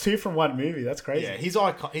 That's two from one movie. That's crazy. Yeah, he's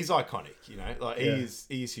iconic, you know? Like, he is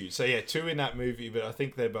huge. So, two in that movie, but I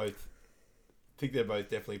think they both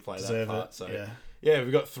definitely play that part. So,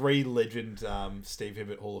 we've got three legend Steve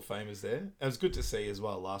Hibbert Hall of Famers there. It was good to see as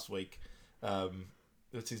well last week.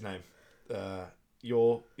 What's his name?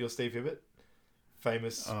 Your Steve Hibbert?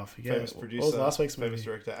 Famous producer. What was last week's movie? Famous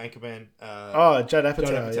director, Anchorman. Judd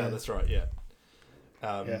Apatow. That's right.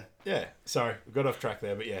 Yeah. Sorry, we got off track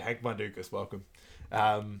there, but Hank Mardukas, welcome.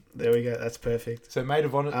 There we go. That's perfect. So maid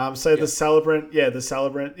of honor. The celebrant.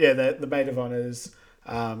 The maid of honors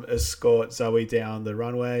escort Zoe down the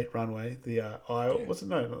runway. The aisle. Yeah. What's it?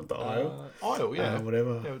 No, not the aisle. Aisle. Yeah.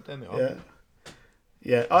 Whatever. Yeah, down the aisle.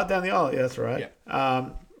 Yeah. Oh, down the aisle. Yeah, that's right. Yeah.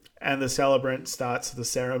 And the celebrant starts the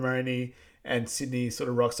ceremony. And Sydney sort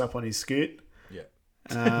of rocks up on his scoot. Yeah.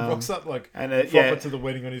 Rocks up proper to the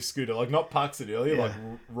wedding on his scooter. Like, not parks it earlier, like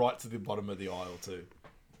right to the bottom of the aisle too.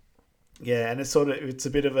 Yeah, and it's a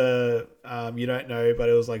bit of a, you don't know, but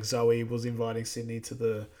it was like Zoe was inviting Sydney to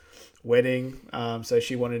the wedding. So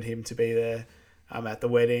she wanted him to be there at the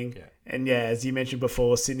wedding. Yeah. And as you mentioned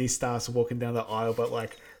before, Sydney starts walking down the aisle, but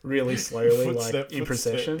like really slowly, in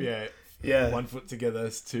procession. Yeah. 1 foot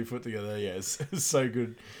together, 2 foot together. Yeah, it's so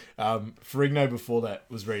good. Ferrigno before that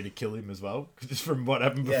was ready to kill him as well, just from what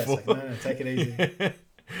happened before. It's like, no, take it easy.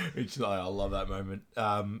 Which I love that moment.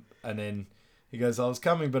 And then he goes, I was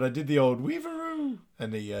coming, but I did the old weaveroo.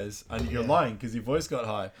 And he goes, you're lying because your voice got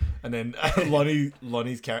high. And then Lonnie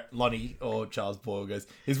or Charles Boyle goes,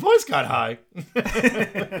 his voice got high.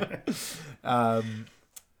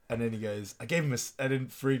 And then he goes, I gave him and then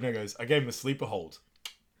Ferrigno goes, I gave him a sleeper hold.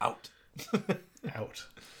 Out. Out.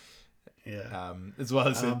 Yeah. As well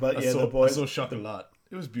as but yeah, the boys. I saw Chocolat.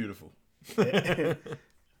 It was beautiful.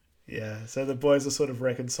 Yeah. So the boys are sort of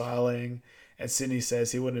reconciling, and Sydney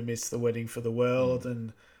says he wouldn't have missed the wedding for the world,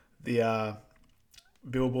 and the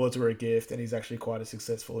billboards were a gift, and he's actually quite a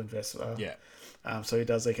successful investor. Yeah. So he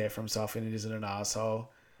does okay for himself, and he isn't an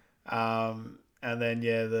asshole. And then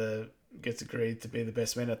gets agreed to be the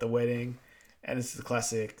best man at the wedding, and it's the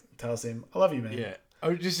classic. Tells him, "I love you, man." Yeah.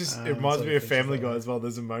 Oh, just it reminds me of Family Guy as well.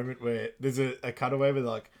 There's a moment where there's a cutaway with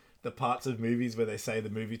like the parts of movies where they say the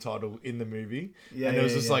movie title in the movie, and there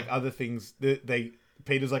was just like other things that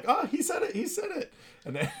Peter's like, oh, he said it,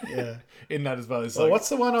 and then, in that as well. It's like, what's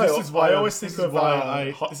the one I always think of?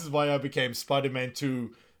 This is why I became Spider-Man 2,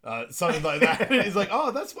 something like that. He's like, oh,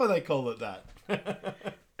 that's why they call it that.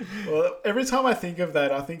 Well, every time I think of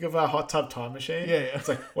that, I think of a hot tub time machine. Yeah. It's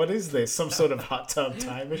like, what is this? Some sort of hot tub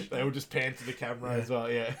time machine? They will just pan to the camera as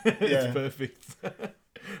well. Yeah, it's perfect.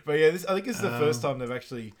 But yeah, I think this is the first time they've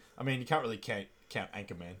actually. I mean, you can't really count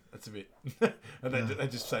Anchorman. That's a bit, and they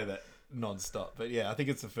just say that non-stop. But yeah, I think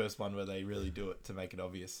it's the first one where they really do it to make it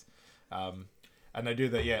obvious. And they do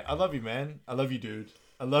that. Yeah, I love you, man. I love you, dude.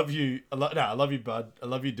 I love you. I love you, bud. I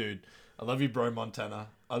love you, dude. I love you, Bro Montana.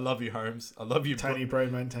 I love you, Holmes. I love you, Tony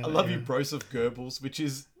Bro Montana. I love you, Broseph Goebbels, which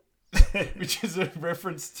is a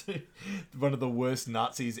reference to one of the worst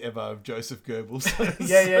Nazis ever, of Joseph Goebbels.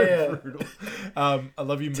 Yeah. Brutal. I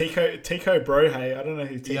love you, Tico Brohe. I don't know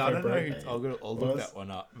who Tico I don't Brohe. know. I'll look that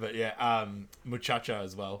one up. But yeah, Muchacha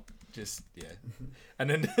as well. Just and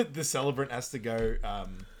then the celebrant has to go.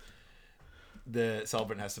 The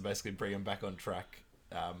celebrant has to basically bring him back on track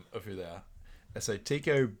of who they are. So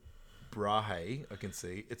Tico Brahe, I can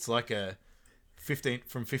see it's like a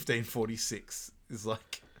 1546. Is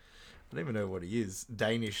like, I don't even know what he is.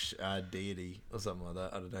 Danish deity or something like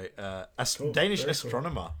that. I don't know. Danish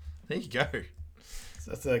astronomer. Cool. There you go.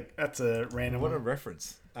 That's a random. What a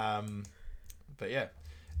reference. But yeah,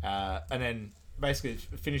 and then basically it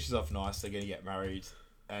finishes off nice. They're going to get married,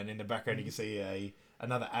 and in the background you can see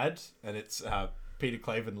another ad, and it's Peter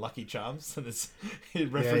Clavin Lucky Charms, and it's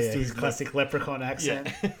in reference to his classic leprechaun accent.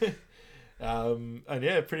 Yeah. And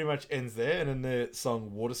yeah, it pretty much ends there, and then the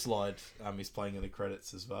song Water Slide is playing in the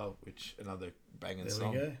credits as well, which another banging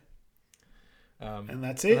song. There we go. And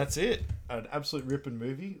that's it. That's it. An absolute ripping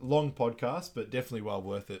movie. Long podcast, but definitely well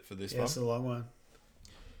worth it for this one. It's a long one.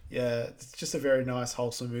 Yeah, it's just a very nice,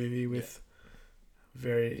 wholesome movie with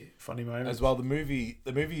very funny moments. As well, the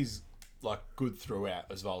movie's like good throughout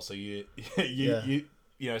as well. So you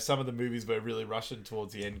know, some of the movies were really rushing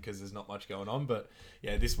towards the end because there's not much going on, but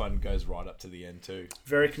yeah, this one goes right up to the end too.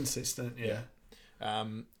 Very consistent, yeah.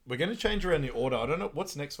 We're going to change around the order. I don't know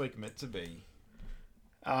what's next week meant to be.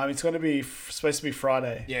 It's going to be supposed to be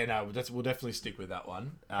Friday. Yeah, no, we'll definitely stick with that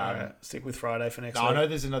one. Stick with Friday for next week. I know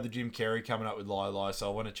there's another Jim Carrey coming up with Lie, so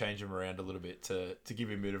I want to change him around a little bit to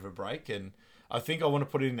give him a bit of a break, and I think I want to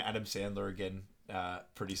put in Adam Sandler again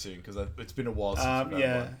pretty soon because it's been a while since we've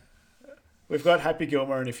done one. We've got Happy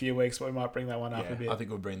Gilmore in a few weeks, but we might bring that one up a bit. I think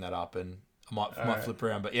we'll bring that up, and I might flip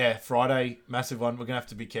around. But yeah, Friday, massive one. We're going to have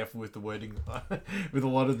to be careful with the wording with a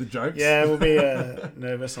lot of the jokes. Yeah, we'll be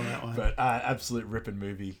nervous on that one. But absolute ripping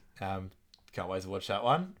movie. Can't wait to watch that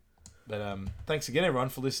one. But thanks again, everyone,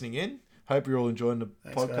 for listening in. Hope you're all enjoying the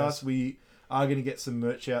podcast. Guys. We are going to get some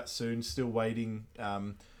merch out soon. Still waiting.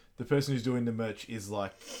 The person who's doing the merch is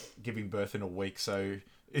like giving birth in a week, so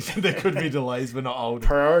there could be delays. We're not old.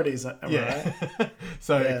 Priorities, right?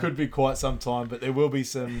 So it could be quite some time, but there will be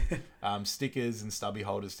some stickers and stubby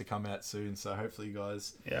holders to come out soon. So hopefully you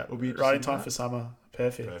guys will be right in time for summer.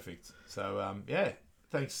 Perfect. So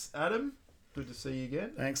thanks, Adam. Good to see you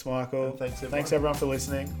again. Thanks, Michael. And thanks everyone for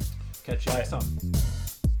listening. Catch you next time.